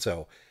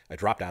 So I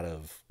dropped out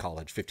of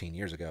college 15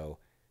 years ago,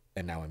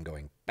 and now I'm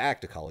going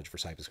back to college for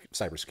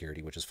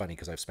cybersecurity, which is funny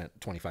because I've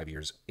spent 25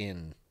 years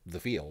in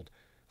the field.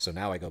 So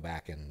now I go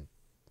back and,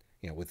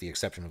 with the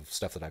exception of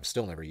stuff that I've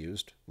still never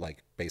used,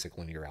 like basic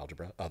linear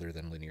algebra, other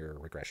than linear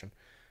regression,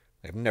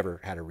 I've never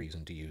had a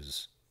reason to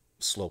use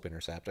slope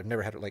intercept. I've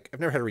never had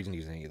a reason to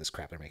use any of this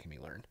crap they're making me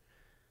learn.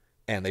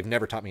 And they've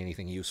never taught me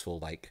anything useful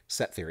like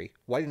set theory.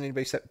 Why didn't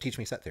anybody teach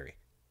me set theory?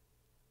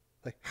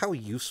 Like, how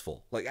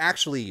useful, like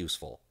actually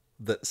useful,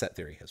 that set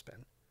theory has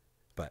been.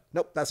 But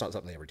nope, that's not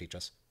something they ever teach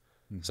us.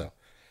 Mm-hmm. So,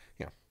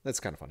 that's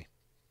kind of funny.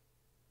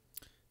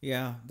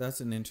 Yeah,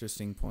 that's an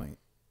interesting point.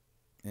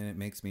 And it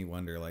makes me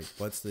wonder, like,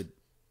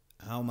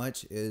 how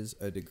much is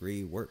a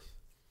degree worth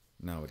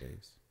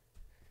nowadays?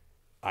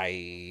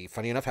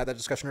 Funny enough, had that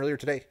discussion earlier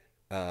today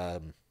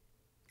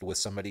with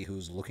somebody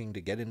who's looking to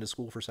get into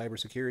school for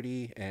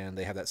cybersecurity, and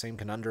they have that same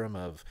conundrum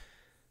of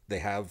they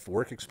have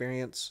work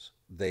experience,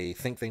 they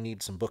think they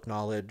need some book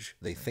knowledge,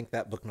 they think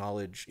that book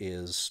knowledge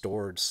is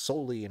stored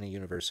solely in a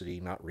university,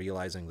 not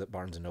realizing that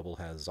Barnes & Noble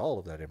has all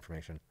of that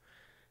information,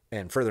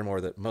 and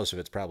furthermore that most of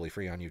it's probably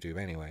free on YouTube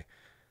anyway.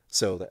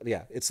 So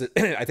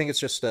I think it's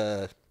just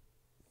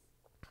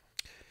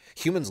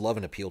humans love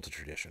and appeal to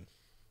tradition.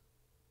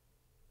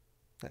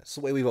 That's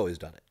the way we've always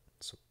done it.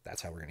 So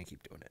that's how we're going to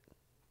keep doing it.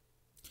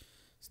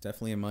 It's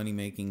definitely a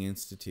money-making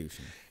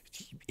institution.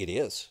 It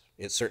is.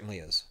 It certainly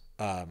is.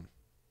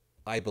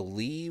 I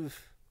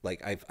believe,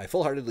 like, I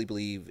full-heartedly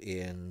believe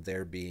in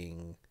there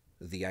being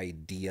the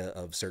idea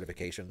of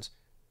certifications,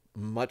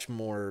 much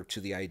more to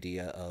the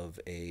idea of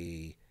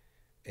a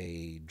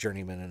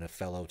journeyman and a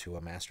fellow to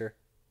a master.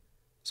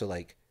 So,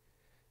 like,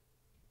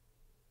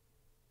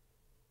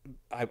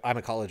 I'm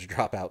a college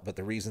dropout, but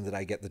the reason that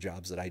I get the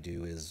jobs that I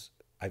do is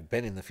I've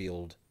been in the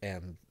field,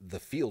 and the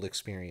field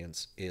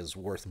experience is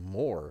worth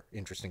more,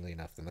 interestingly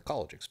enough, than the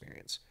college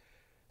experience.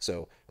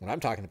 So when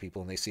I'm talking to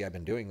people and they see I've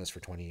been doing this for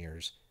 20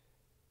 years,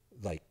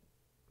 like,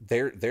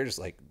 they're just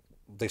like,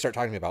 they start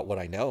talking to me about what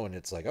I know, and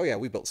it's like, oh yeah,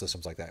 we built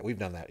systems like that. We've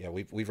done that. Yeah,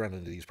 we've run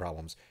into these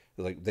problems.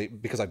 Like,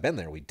 because I've been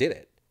there, we did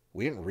it.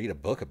 We didn't read a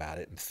book about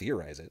it and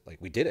theorize it.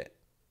 Like, we did it.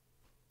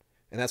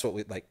 And that's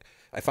what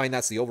I find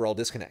that's the overall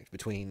disconnect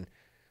between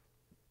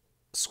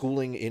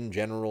schooling in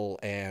general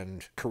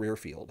and career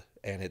field.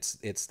 And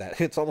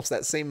it's almost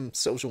that same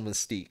social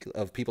mystique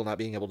of people not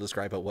being able to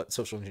describe what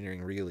social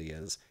engineering really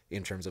is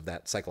in terms of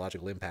that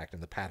psychological impact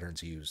and the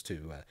patterns used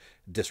to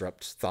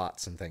disrupt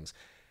thoughts and things.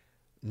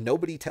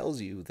 Nobody tells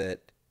you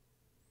that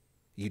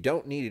you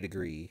don't need a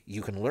degree.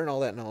 You can learn all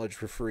that knowledge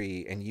for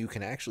free, and you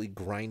can actually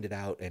grind it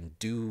out and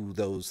do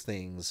those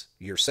things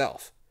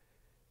yourself.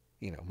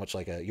 Much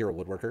like you're a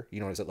woodworker.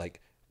 Is it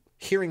like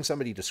hearing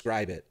somebody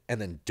describe it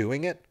and then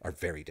doing it are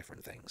very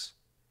different things.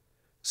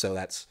 So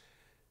that's,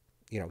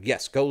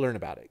 yes, go learn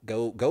about it.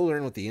 Go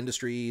learn what the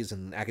industries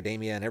and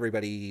academia and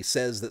everybody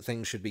says that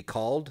things should be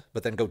called,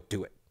 but then go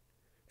do it.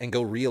 And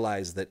go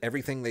realize that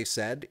everything they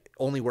said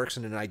only works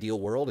in an ideal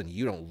world, and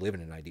you don't live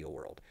in an ideal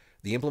world.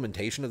 The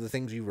implementation of the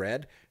things you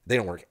read, they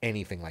don't work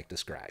anything like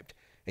described.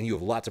 And you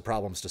have lots of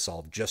problems to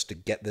solve just to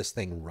get this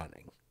thing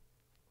running.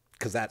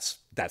 Because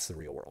that's the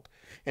real world.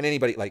 And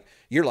anybody, like,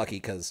 you're lucky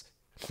because,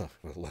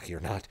 lucky or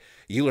not,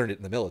 you learned it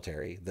in the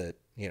military that,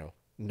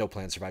 no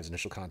plan survives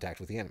initial contact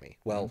with the enemy.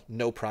 Well,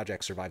 no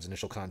project survives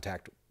initial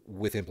contact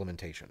with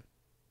implementation.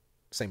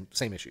 Same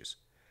issues.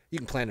 You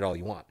can plan it all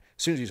you want.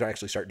 As soon as you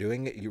actually start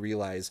doing it, you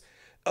realize,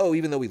 oh,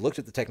 even though we looked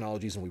at the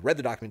technologies and we read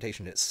the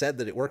documentation, it said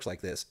that it works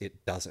like this,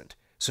 it doesn't.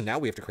 So now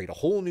we have to create a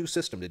whole new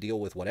system to deal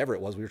with whatever it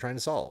was we were trying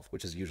to solve,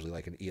 which is usually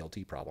like an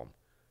ELT problem,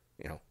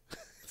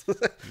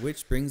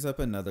 Which brings up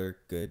another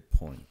good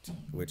point,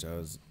 which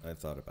I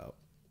thought about.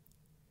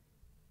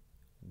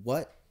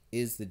 What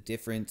is the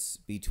difference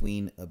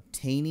between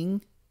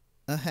obtaining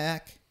a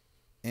hack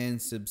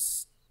and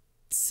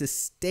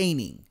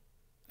sustaining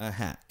a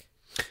hack?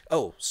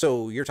 Oh,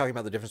 so you're talking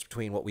about the difference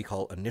between what we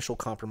call initial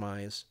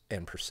compromise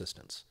and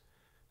persistence.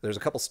 There's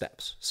a couple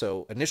steps.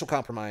 So initial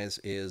compromise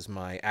is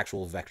my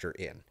actual vector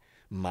in.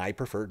 My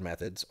preferred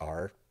methods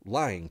are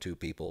lying to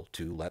people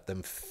to let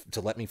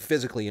me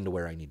physically into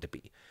where I need to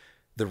be.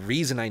 The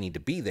reason I need to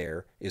be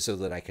there is so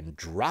that I can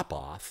drop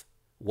off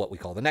what we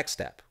call the next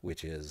step,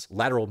 which is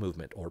lateral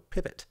movement or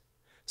pivot.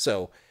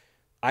 So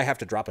I have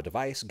to drop a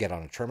device, get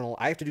on a terminal.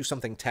 I have to do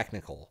something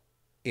technical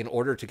in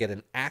order to get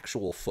an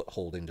actual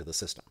foothold into the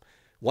system.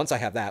 Once I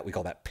have that, we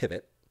call that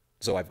pivot.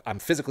 So I'm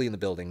physically in the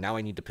building. Now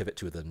I need to pivot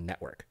to the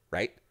network,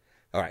 right?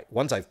 All right.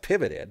 Once I've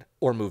pivoted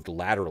or moved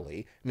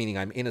laterally, meaning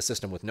I'm in a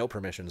system with no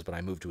permissions, but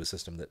I move to a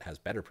system that has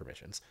better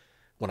permissions.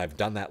 when I've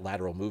done that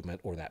lateral movement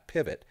or that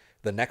pivot,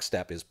 the next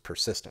step is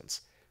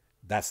persistence.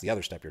 That's the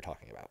other step you're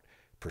talking about.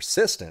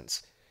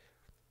 Persistence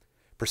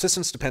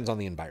depends on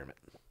the environment.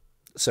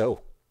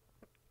 So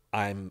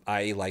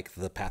I like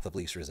the path of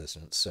least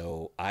resistance.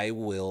 So I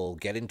will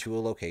get into a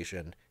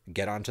location,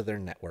 get onto their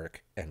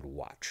network, and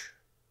watch.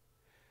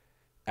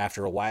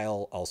 After a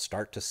while, I'll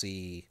start to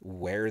see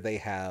where they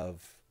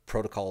have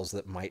protocols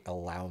that might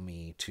allow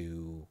me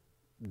to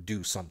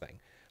do something.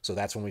 So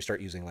that's when we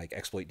start using like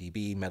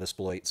ExploitDB,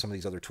 Metasploit, some of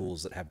these other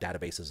tools that have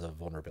databases of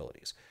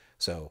vulnerabilities.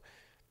 So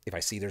if I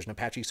see there's an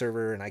Apache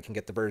server and I can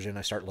get the version,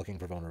 I start looking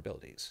for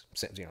vulnerabilities.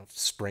 You know,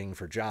 Spring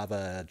for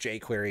Java,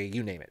 jQuery,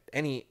 you name it.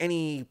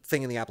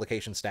 Anything in the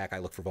application stack, I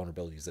look for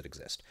vulnerabilities that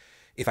exist.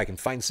 If I can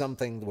find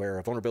something where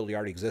a vulnerability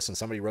already exists and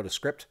somebody wrote a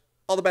script,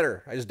 all the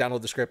better. I just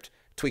download the script,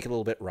 tweak it a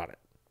little bit, run it.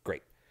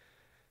 Great.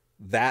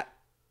 That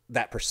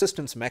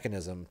persistence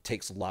mechanism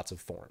takes lots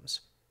of forms.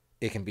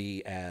 It can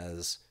be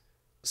as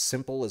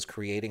simple as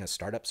creating a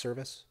startup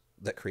service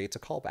that creates a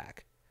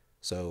callback.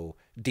 So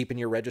deep in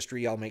your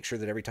registry, I'll make sure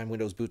that every time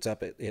Windows boots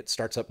up, it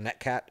starts up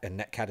Netcat, and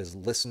Netcat is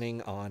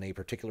listening on a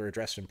particular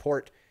address and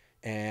port,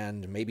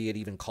 and maybe it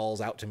even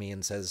calls out to me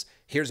and says,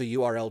 here's a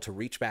URL to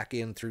reach back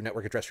in through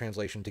network address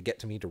translation to get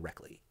to me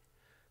directly.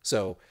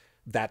 So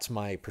that's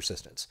my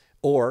persistence.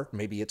 Or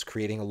maybe it's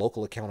creating a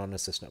local account on a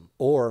system,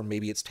 or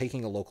maybe it's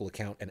taking a local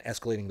account and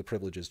escalating the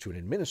privileges to an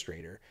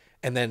administrator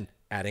and then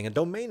adding a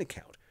domain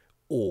account.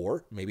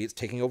 Or maybe it's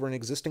taking over an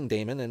existing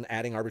daemon and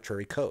adding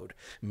arbitrary code.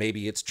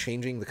 Maybe it's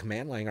changing the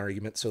command line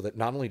argument so that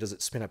not only does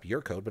it spin up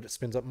your code, but it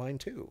spins up mine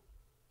too.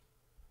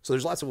 So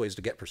there's lots of ways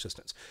to get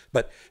persistence.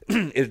 But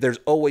there's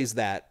always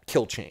that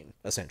kill chain,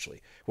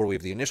 essentially, where we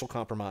have the initial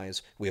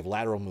compromise, we have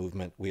lateral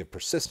movement, we have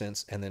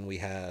persistence, and then we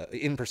have,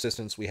 in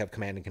persistence, we have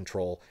command and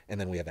control,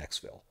 and then we have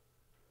exfil.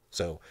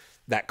 So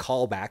that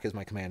callback is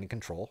my command and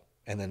control.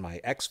 And then my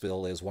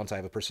exfil is once I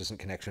have a persistent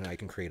connection, I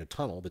can create a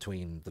tunnel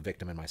between the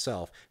victim and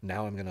myself.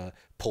 Now I'm going to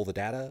pull the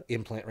data,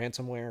 implant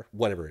ransomware,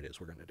 whatever it is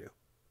we're going to do.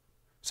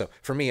 So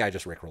for me, I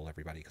just rickroll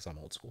everybody because I'm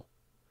old school.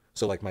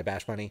 So like my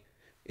Bash Bunny,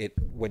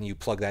 when you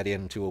plug that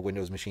into a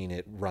Windows machine,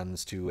 it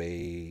runs to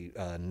a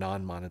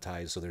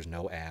non-monetized, so there's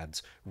no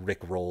ads,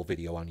 rickroll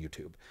video on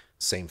YouTube.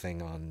 Same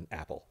thing on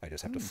Apple. I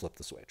just have to flip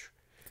the switch.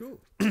 Cool.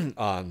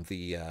 On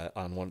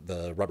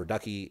the Rubber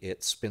Ducky,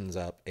 it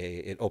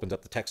opens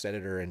up the text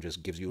editor and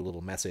just gives you a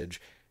little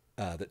message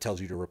that tells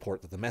you to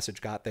report that the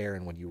message got there.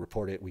 And when you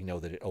report it, we know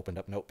that it opened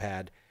up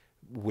Notepad,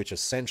 which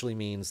essentially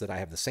means that I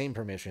have the same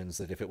permissions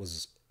that if it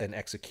was an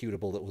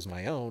executable that was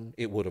my own,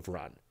 it would have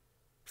run.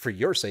 For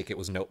your sake, it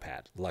was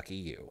Notepad. Lucky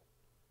you.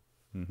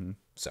 Mm-hmm.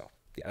 So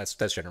yeah,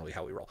 that's generally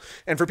how we roll.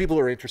 And for people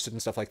who are interested in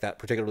stuff like that,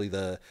 particularly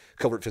the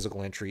covert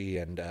physical entry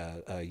and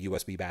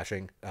USB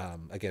bashing,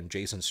 again,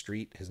 Jason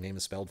Street, his name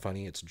is spelled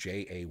funny. It's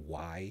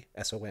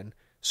Jayson,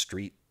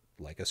 Street,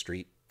 like a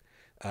street.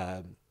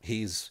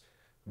 He's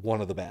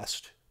one of the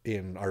best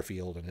in our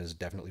field and is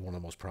definitely one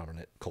of the most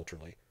prominent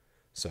culturally.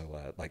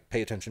 So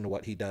pay attention to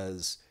what he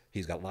does.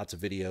 He's got lots of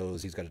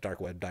videos. He's got a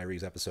Dark Web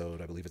Diaries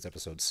episode. I believe it's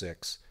episode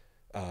 6.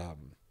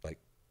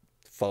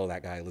 Follow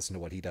that guy, listen to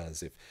what he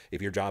does. If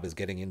your job is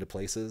getting into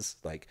places,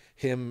 like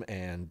him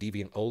and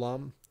Deviant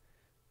Olam,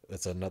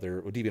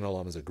 Deviant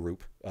Olam is a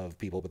group of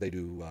people, but they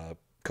do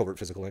covert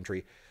physical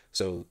entry.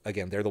 So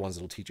again, they're the ones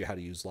that'll teach you how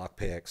to use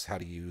lockpicks, how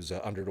to use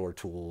underdoor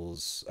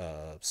tools,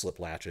 slip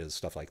latches,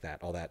 stuff like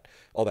that. All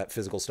that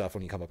physical stuff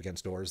when you come up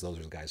against doors. Those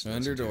are the guys.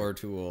 Underdoor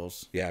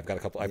tools. Yeah, I've got a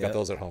couple. I've got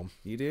those at home.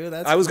 You do?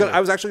 I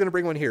was actually gonna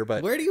bring one here,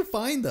 but where do you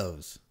find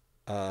those?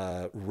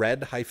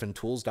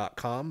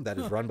 red-tools.com. That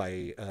is run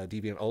by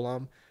Deviant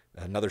Olam.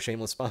 Another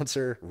shameless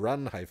sponsor.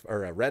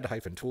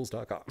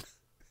 red-tools.com.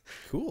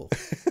 Cool.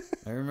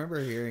 I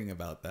remember hearing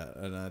about that,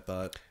 and I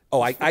thought,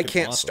 I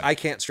can't awesome. I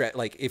can't stress,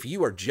 like, if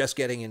you are just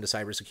getting into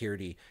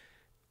cybersecurity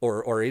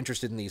or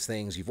interested in these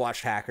things, you've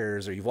watched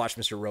Hackers or you've watched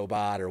Mr.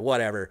 Robot or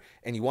whatever,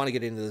 and you want to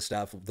get into this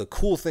stuff, the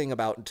cool thing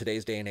about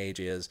today's day and age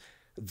is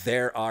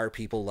there are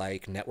people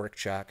like Network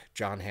Chuck,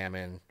 John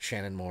Hammond,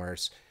 Shannon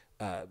Morse,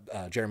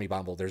 Jeremy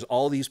Bombal. There's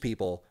all these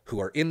people who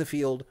are in the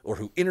field or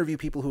who interview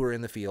people who are in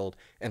the field,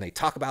 and they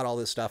talk about all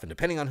this stuff. And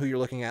depending on who you're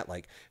looking at,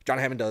 like John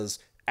Hammond does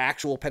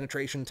actual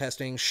penetration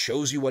testing,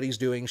 shows you what he's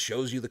doing,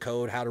 shows you the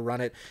code, how to run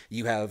it.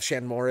 You have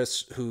Shannon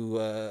Morse, who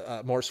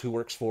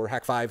works for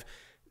Hack5.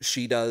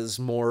 She does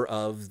more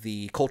of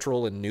the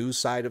cultural and news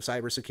side of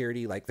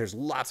cybersecurity. Like, there's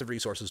lots of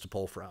resources to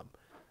pull from.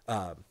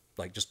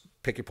 Just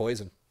pick your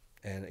poison,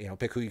 and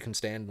pick who you can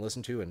stand and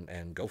listen to,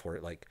 and go for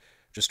it. Like,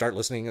 just start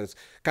listening. It's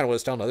kind of what I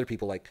was telling other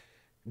people, like,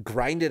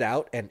 grind it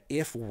out. And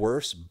if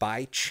worse,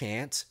 by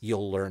chance,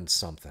 you'll learn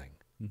something.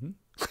 Mm-hmm.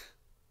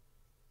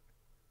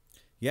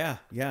 Yeah,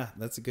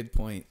 that's a good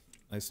point.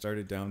 I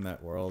started down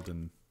that world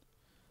and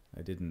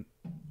I didn't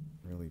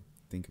really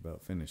think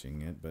about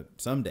finishing it, but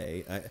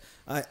someday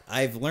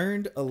I've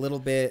learned a little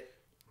bit.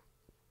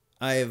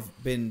 I've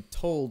been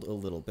told a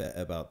little bit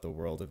about the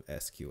world of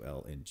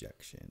SQL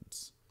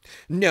injections.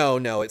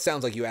 No, it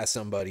sounds like you asked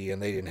somebody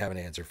and they didn't have an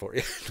answer for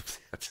you.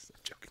 I'm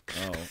joking.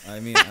 Oh, I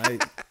mean,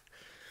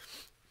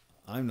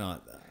 I'm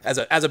not. As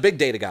a big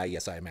data guy,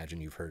 yes, I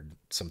imagine you've heard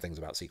some things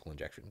about SQL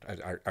injection.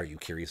 Are you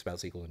curious about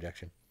SQL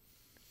injection?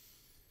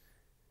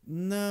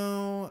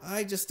 No,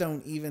 I just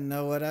don't even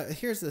know what.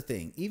 Here's the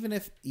thing: even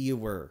if you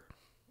were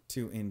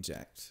to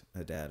inject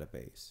a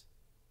database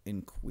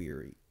and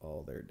query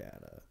all their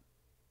data,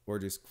 or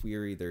just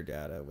query their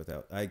data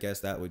without, I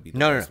guess that would be the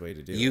best way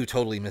to do it. You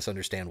totally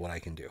misunderstand what I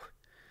can do.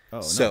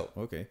 Oh, so,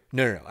 no. Okay.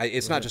 No.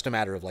 It's not just a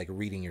matter of like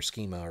reading your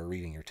schema or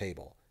reading your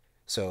table.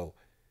 So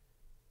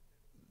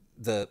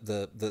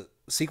the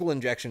SQL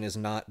injection is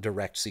not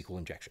direct SQL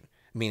injection,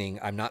 meaning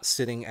I'm not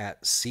sitting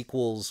at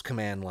SQL's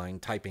command line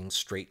typing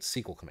straight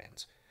SQL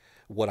commands.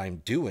 What I'm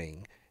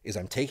doing is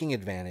I'm taking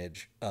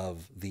advantage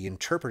of the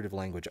interpretive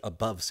language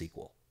above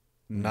SQL,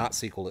 not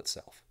SQL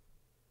itself.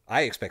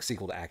 I expect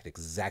SQL to act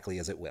exactly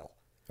as it will.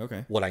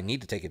 Okay. What I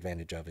need to take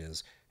advantage of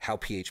is how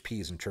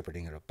PHP is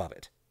interpreting it above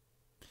it.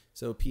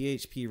 So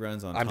PHP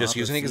runs on. I'm just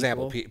using an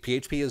example.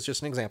 PHP is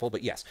just an example,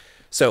 but yes.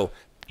 So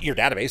your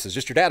database is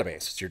just your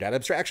database. It's your data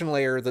abstraction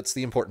layer that's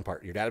the important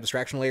part. Your data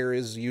abstraction layer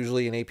is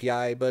usually an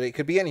API, but it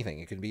could be anything.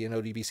 It could be an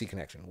ODBC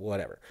connection,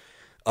 whatever.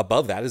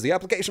 Above that is the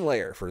application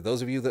layer, for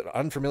those of you that are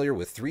unfamiliar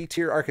with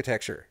three-tier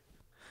architecture.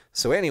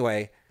 So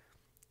anyway,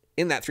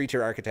 in that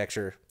three-tier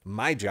architecture,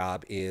 my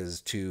job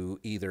is to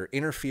either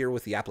interfere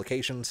with the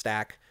application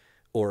stack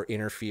or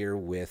interfere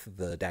with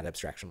the data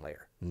abstraction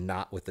layer,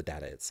 not with the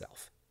data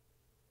itself.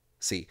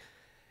 See,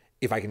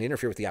 if I can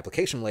interfere with the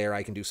application layer,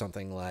 I can do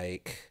something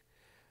like,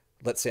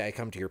 let's say I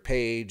come to your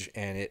page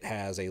and it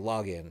has a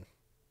login,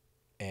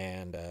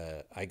 and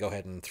I go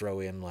ahead and throw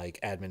in like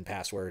admin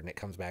password, and it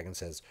comes back and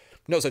says,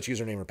 no such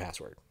username or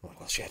password. I'm like,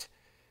 well, shit.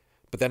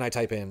 But then I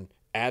type in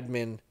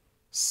admin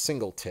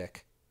single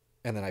tick,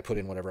 and then I put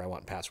in whatever I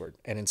want in password.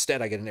 And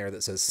instead I get an error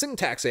that says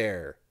syntax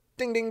error.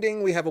 Ding, ding,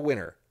 ding, we have a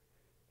winner.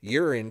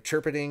 You're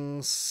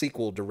interpreting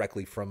SQL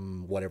directly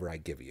from whatever I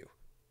give you.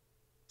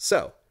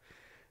 So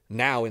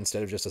now,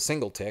 instead of just a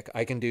single tick,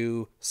 I can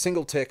do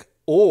single tick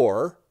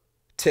or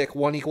tick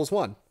 1 equals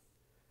 1.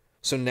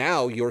 So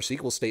now your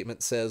SQL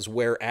statement says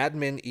where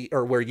admin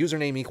or where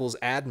username equals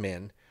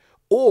admin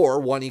or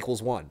 1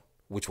 equals 1,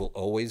 which will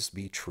always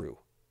be true.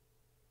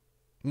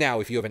 Now,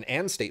 if you have an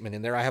and statement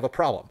in there, I have a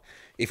problem.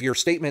 If your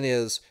statement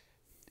is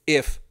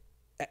if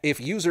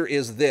user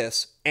is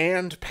this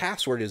and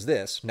password is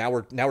this, now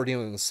we're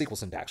dealing with SQL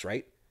syntax,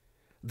 right?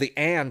 The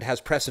and has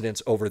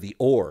precedence over the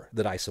or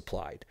that I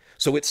supplied.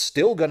 So it's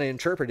still going to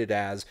interpret it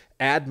as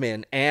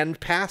admin and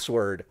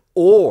password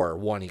or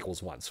 1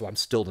 equals 1. So I'm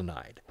still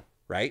denied,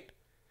 right?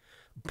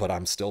 But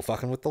I'm still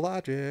fucking with the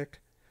logic.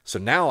 So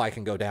now I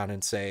can go down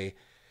and say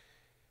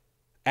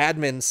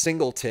admin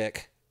single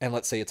tick, and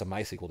let's say it's a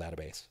MySQL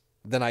database.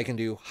 Then I can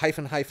do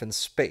hyphen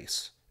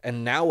space.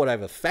 And now what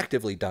I've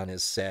effectively done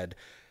is said,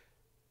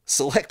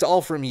 select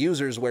all from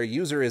users where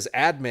user is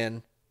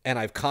admin, and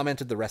I've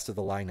commented the rest of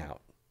the line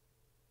out.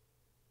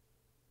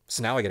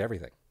 So now I get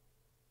everything.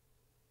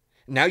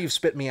 Now you've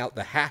spit me out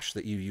the hash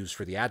that you used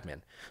for the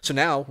admin. So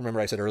now, remember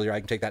I said earlier I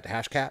can take that to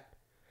hashcat?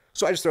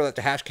 So I just throw that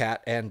to hashcat,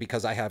 and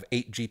because I have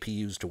 8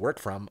 GPUs to work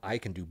from, I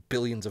can do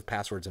billions of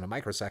passwords in a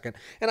microsecond,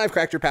 and I've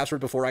cracked your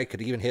password before I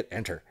could even hit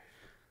enter.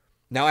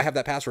 Now I have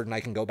that password, and I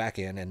can go back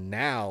in, and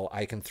now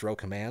I can throw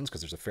commands,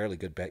 because there's a fairly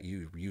good bet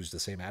you used the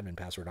same admin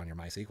password on your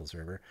MySQL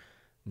server.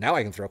 Now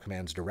I can throw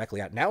commands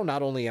directly out. Now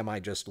not only am I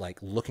just like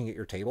looking at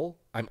your table,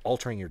 I'm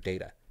altering your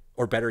data.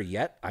 Or better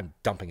yet, I'm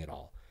dumping it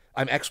all.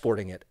 I'm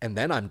exporting it, and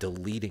then I'm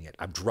deleting it.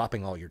 I'm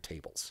dropping all your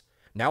tables.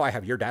 Now I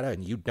have your data,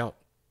 and you don't.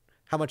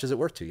 How much is it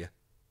worth to you?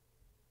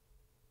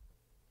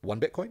 1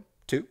 Bitcoin?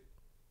 2?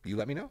 You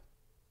let me know.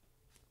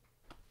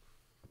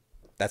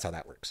 That's how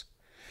that works.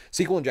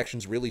 SQL injection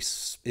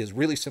is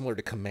really similar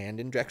to command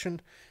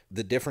injection.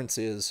 The difference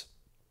is,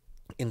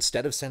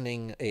 instead of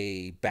sending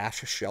a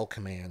bash shell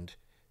command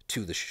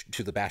to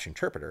the bash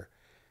interpreter,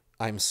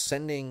 I'm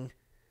sending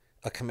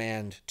a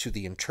command to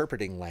the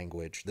interpreting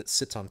language that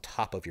sits on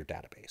top of your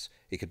database.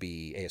 It could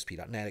be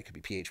ASP.NET, it could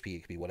be PHP, it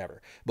could be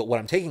whatever. But what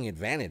I'm taking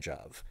advantage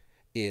of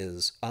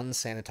is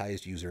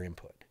unsanitized user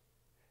input.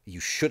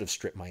 You should have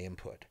stripped my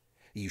input.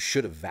 You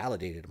should have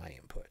validated my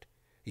input.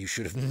 You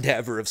should have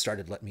never have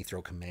started letting me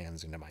throw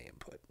commands into my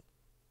input.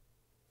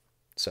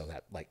 So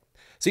that, like,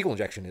 SQL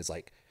injection is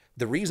like,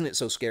 the reason it's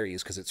so scary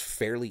is because it's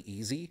fairly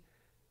easy,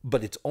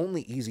 but it's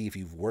only easy if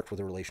you've worked with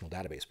a relational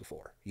database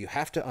before. You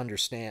have to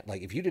understand,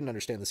 like, if you didn't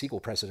understand the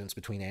SQL precedence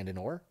between and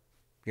or,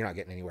 you're not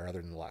getting anywhere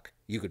other than luck.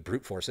 You could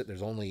brute force it.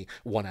 There's only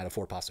 1 out of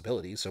 4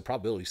 possibilities, so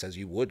probability says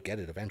you would get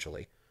it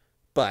eventually.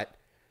 But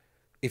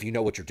if you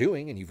know what you're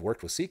doing and you've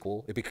worked with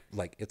SQL,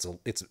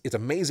 it's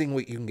amazing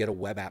what you can get a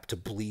web app to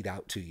bleed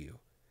out to you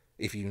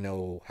if you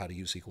know how to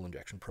use SQL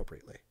injection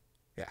appropriately.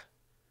 Yeah.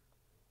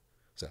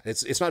 So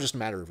it's not just a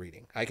matter of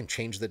reading. I can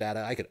change the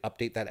data. I could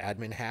update that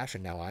admin hash,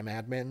 and now I'm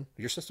admin.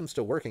 Your system's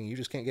still working. You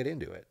just can't get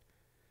into it.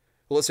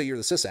 Well, let's say you're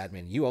the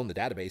sysadmin. You own the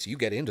database. You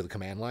get into the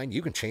command line.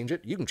 You can change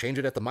it. You can change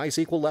it at the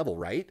MySQL level,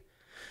 right?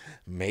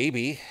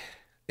 Maybe,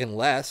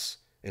 unless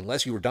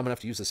you were dumb enough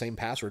to use the same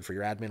password for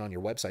your admin on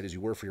your website as you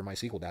were for your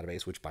MySQL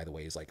database, which, by the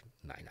way, is like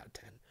 9 out of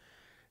 10.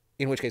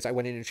 in which case I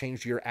went in and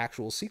changed your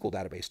actual SQL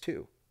database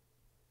too.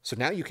 So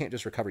now you can't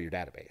just recover your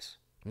database.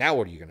 Now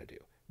what are you going to do?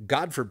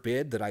 God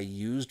forbid that I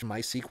used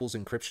MySQL's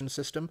encryption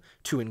system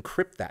to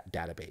encrypt that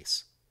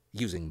database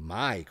using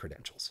my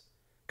credentials,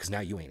 because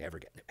now you ain't ever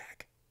getting it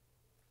back.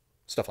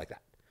 Stuff like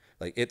that.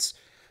 Like it's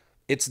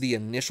the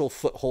initial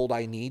foothold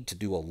I need to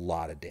do a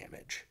lot of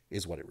damage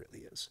is what it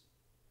really is.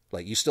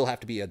 Like you still have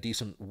to be a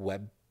decent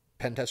web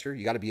pen tester.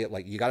 You got to be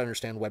you got to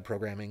understand web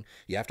programming.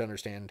 You have to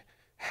understand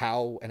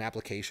how an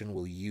application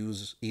will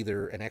use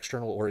either an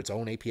external or its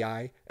own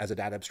API as a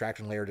data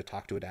abstraction layer to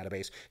talk to a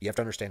database. You have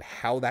to understand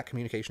how that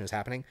communication is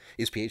happening.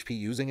 Is PHP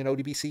using an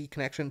ODBC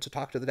connection to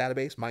talk to the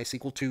database?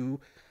 MySQL to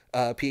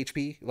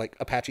PHP, like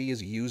Apache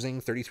is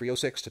using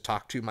 3306 to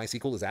talk to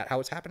MySQL. Is that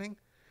how it's happening?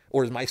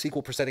 Or is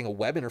MySQL presenting a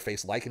web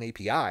interface like an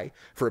API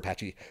for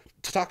Apache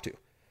to talk to?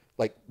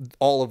 Like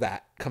all of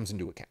that comes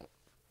into account.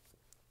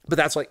 But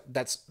that's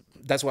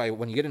why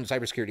when you get into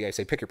cybersecurity, I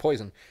say pick your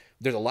poison.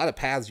 There's a lot of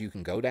paths you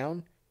can go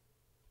down.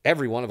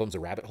 Every one of them's a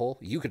rabbit hole.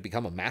 You could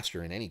become a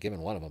master in any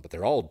given one of them, but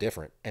they're all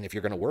different. And if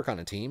you're going to work on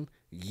a team,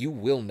 you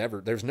will never.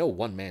 There's no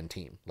one-man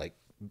team. Like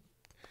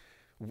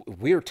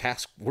we're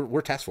task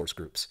force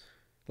groups.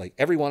 Like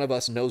every one of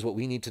us knows what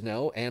we need to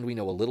know, and we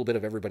know a little bit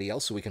of everybody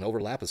else, so we can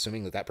overlap,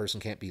 assuming that person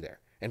can't be there.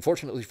 And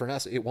fortunately for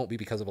us, it won't be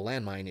because of a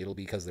landmine. It'll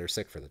be because they're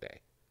sick for the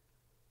day.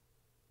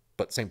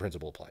 But same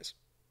principle applies.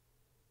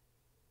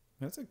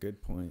 That's a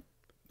good point.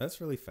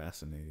 That's really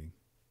fascinating.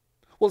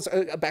 Well,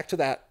 it's, back to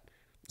that,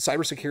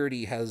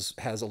 cybersecurity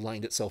has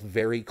aligned itself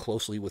very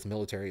closely with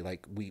military.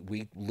 Like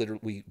we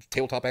literally,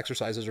 tabletop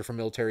exercises are from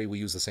military. We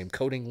use the same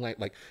coding.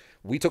 Like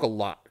we took a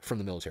lot from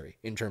the military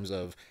in terms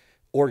of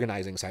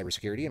organizing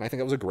cybersecurity, and I think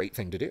that was a great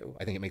thing to do.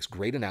 I think it makes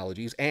great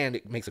analogies, and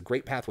it makes a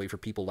great pathway for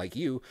people like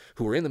you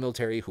who are in the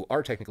military, who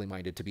are technically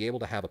minded, to be able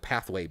to have a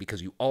pathway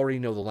because you already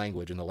know the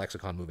language and the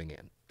lexicon moving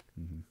in.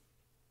 Mm-hmm.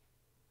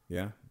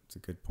 Yeah, it's a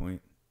good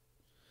point.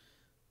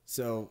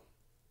 So,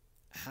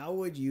 how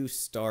would you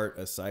start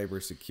a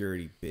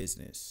cybersecurity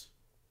business?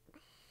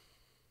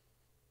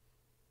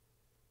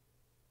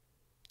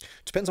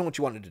 Depends on what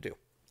you wanted to do,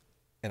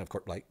 and of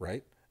course,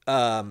 right.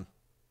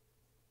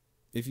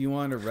 If you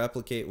want to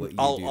replicate what you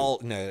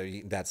do.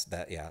 No, that's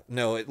that. Yeah,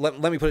 no.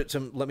 Let me put it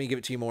to. Let me give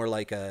it to you more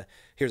like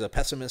here's a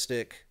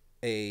pessimistic,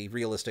 a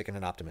realistic, and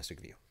an optimistic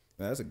view.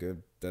 That's a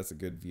good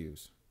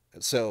views.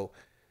 So,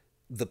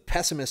 the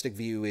pessimistic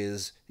view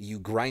is you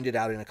grind it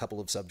out in a couple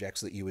of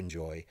subjects that you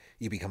enjoy.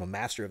 You become a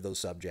master of those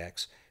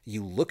subjects.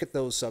 You look at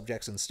those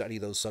subjects and study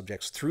those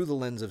subjects through the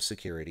lens of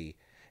security,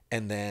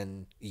 and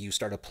then you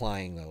start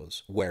applying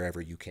those wherever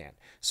you can.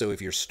 So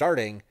if you're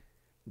starting,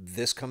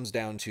 this comes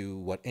down to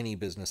what any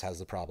business has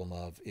the problem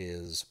of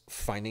is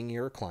finding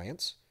your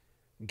clients,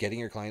 getting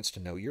your clients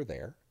to know you're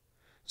there.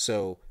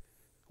 So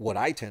what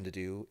I tend to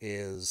do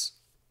is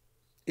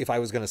if I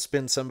was going to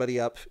spin somebody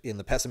up in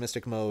the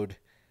pessimistic mode,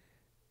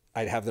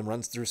 I'd have them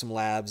run through some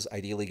labs,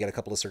 ideally get a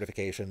couple of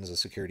certifications, a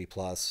Security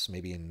Plus,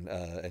 maybe an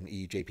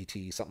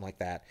EJPT, something like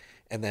that.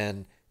 And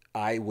then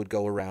I would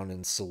go around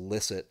and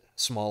solicit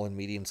small and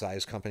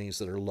medium-sized companies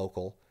that are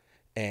local,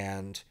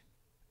 and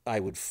I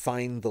would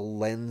find the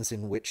lens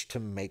in which to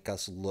make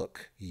us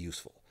look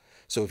useful.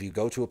 So if you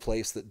go to a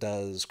place that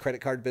does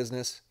credit card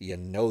business, you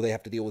know they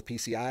have to deal with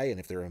PCI. And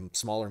if they're a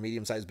small or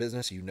medium-sized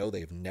business, you know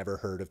they've never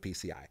heard of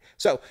PCI.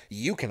 So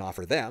you can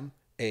offer them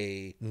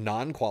a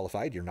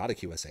non-qualified, you're not a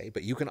QSA,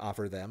 but you can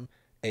offer them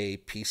a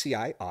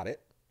PCI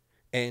audit,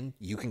 and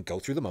you can go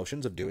through the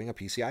motions of doing a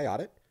PCI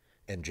audit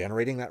and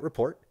generating that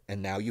report,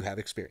 and now you have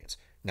experience.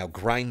 Now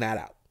grind that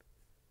out.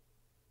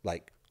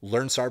 Like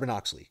learn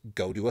Sarbanes-Oxley,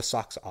 go do a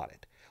SOX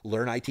audit.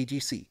 Learn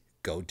ITGC,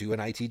 go do an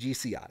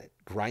ITGC audit.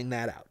 Grind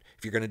that out.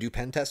 If you're going to do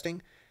pen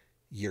testing,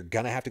 you're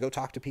going to have to go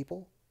talk to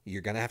people.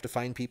 You're going to have to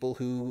find people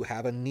who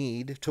have a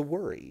need to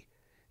worry.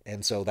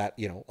 And so that,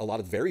 a lot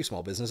of very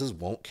small businesses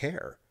won't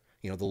care.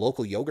 The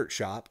local yogurt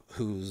shop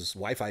whose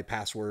Wi-Fi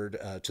password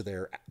to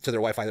their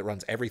Wi-Fi that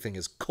runs everything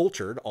is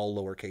cultured, all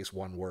lowercase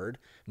one word.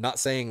 Not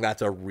saying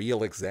that's a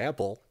real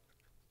example,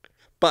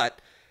 but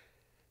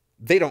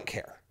they don't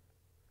care.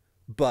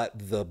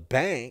 But the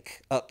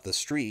bank up the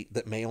street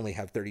that may only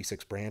have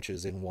 36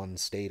 branches in one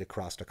state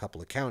across a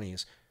couple of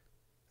counties,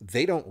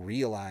 they don't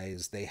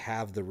realize they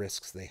have the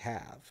risks they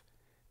have.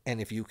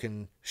 And if you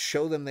can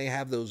show them they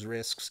have those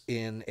risks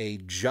in a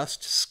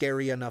just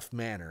scary enough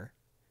manner,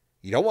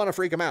 you don't want to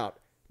freak them out,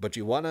 but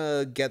you want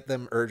to get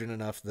them urgent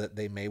enough that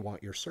they may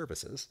want your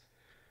services.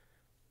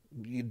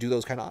 You do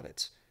those kind of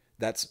audits.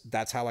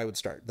 That's how I would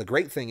start. The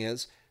great thing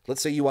is,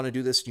 let's say you want to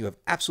do this and you have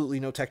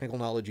absolutely no technical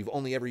knowledge. You've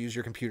only ever used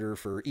your computer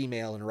for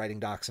email and writing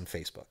docs and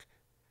Facebook.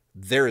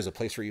 There is a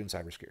place for you in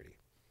cybersecurity.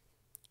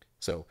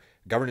 So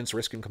governance,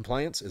 risk, and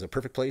compliance is a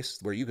perfect place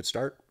where you could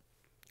start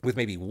with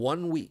maybe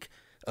 1 week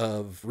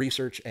of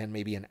research and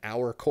maybe an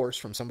hour course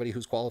from somebody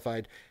who's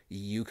qualified.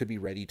 You could be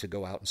ready to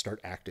go out and start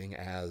acting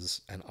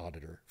as an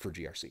auditor for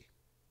GRC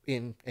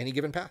in any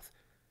given path.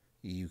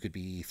 You could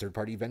be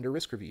third-party vendor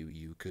risk review.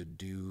 You could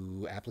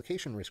do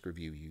application risk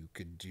review. You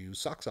could do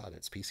SOX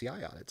audits,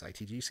 PCI audits,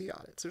 ITGC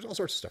audits. There's all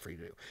sorts of stuff for you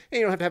to do. And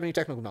you don't have to have any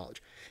technical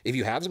knowledge. If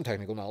you have some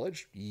technical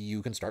knowledge,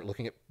 you can start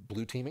looking at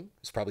blue teaming.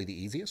 It's probably the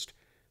easiest.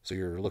 So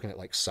you're looking at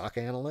like SOC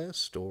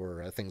analyst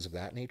or things of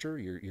that nature.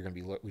 You're going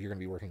to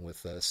be working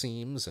with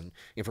SIEMs and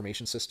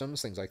information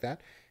systems, things like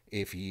that.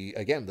 If you,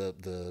 again,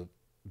 the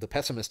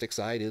pessimistic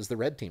side is the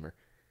red teamer.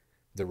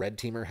 The red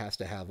teamer has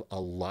to have a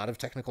lot of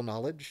technical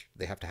knowledge.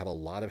 They have to have a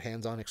lot of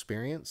hands-on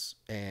experience,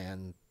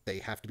 and they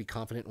have to be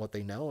confident in what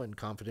they know and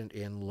confident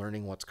in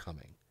learning what's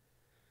coming.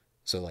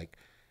 So like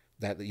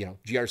that,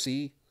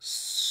 GRC,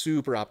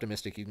 super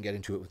optimistic. You can get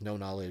into it with no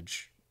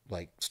knowledge,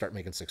 like start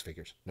making six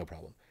figures, no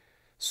problem.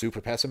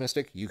 Super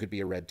pessimistic, you could be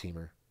a red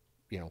teamer,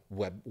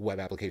 web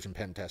application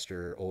pen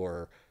tester,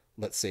 or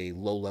let's say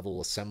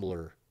low-level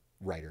assembler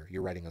writer.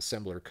 You're writing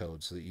assembler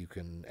code so that you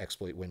can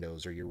exploit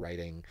Windows, or you're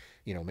writing,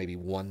 maybe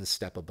one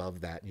step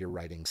above that, you're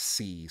writing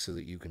C so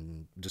that you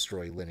can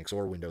destroy Linux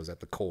or Windows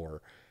at the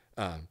core.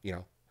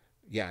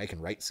 Yeah, I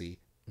can write C.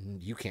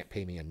 You can't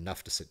pay me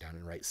enough to sit down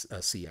and write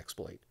a C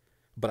exploit.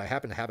 But I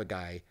happen to have a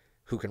guy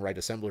who can write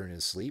assembler in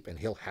his sleep, and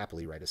he'll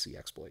happily write a C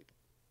exploit.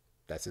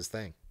 That's his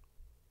thing.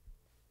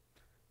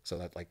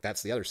 So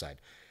that's the other side.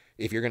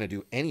 If you're going to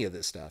do any of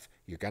this stuff,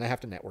 you're going to have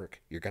to network.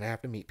 You're going to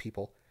have to meet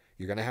people.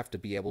 You're going to have to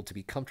be able to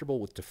be comfortable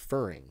with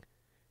deferring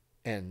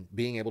and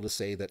being able to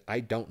say that I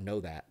don't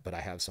know that, but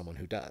I have someone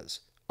who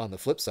does. On the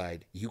flip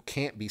side, you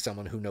can't be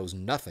someone who knows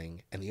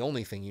nothing, and the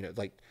only thing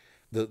like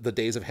the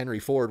days of Henry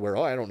Ford where,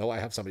 I don't know, I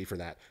have somebody for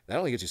that. That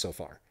only gets you so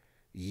far.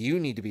 You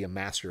need to be a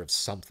master of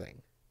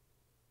something,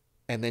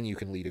 and then you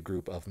can lead a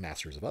group of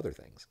masters of other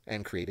things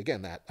and create,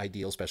 again, that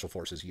ideal special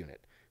forces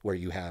unit where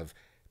you have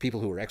people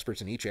who are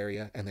experts in each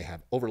area and they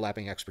have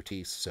overlapping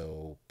expertise.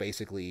 So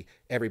basically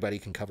everybody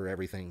can cover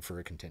everything for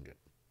a contingent.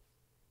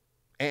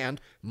 And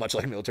much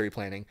like military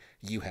planning,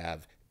 you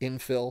have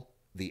infill,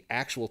 the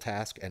actual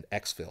task, and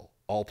exfil,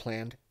 all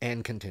planned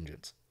and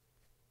contingents.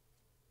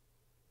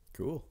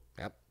 Cool.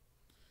 Yep.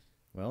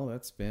 Well,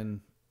 that's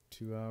been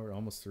 2 hours,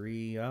 almost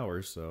 3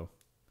 hours. So,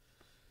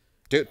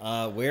 dude,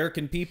 where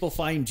can people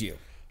find you?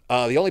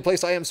 The only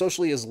place I am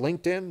socially is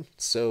LinkedIn.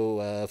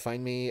 So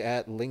find me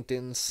at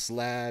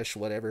LinkedIn /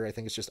 whatever. I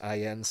think it's just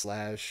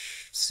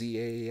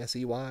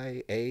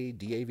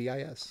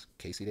IN/CASEYADAVIS.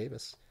 Casey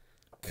Davis.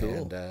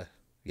 Cool. And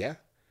yeah,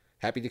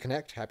 happy to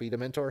connect, happy to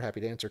mentor, happy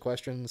to answer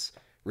questions.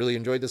 Really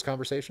enjoyed this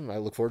conversation. I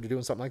look forward to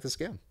doing something like this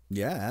again.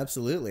 Yeah,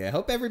 absolutely. I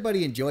hope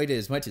everybody enjoyed it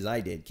as much as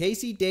I did.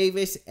 Casey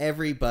Davis,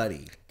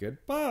 everybody.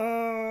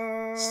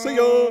 Goodbye. See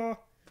ya.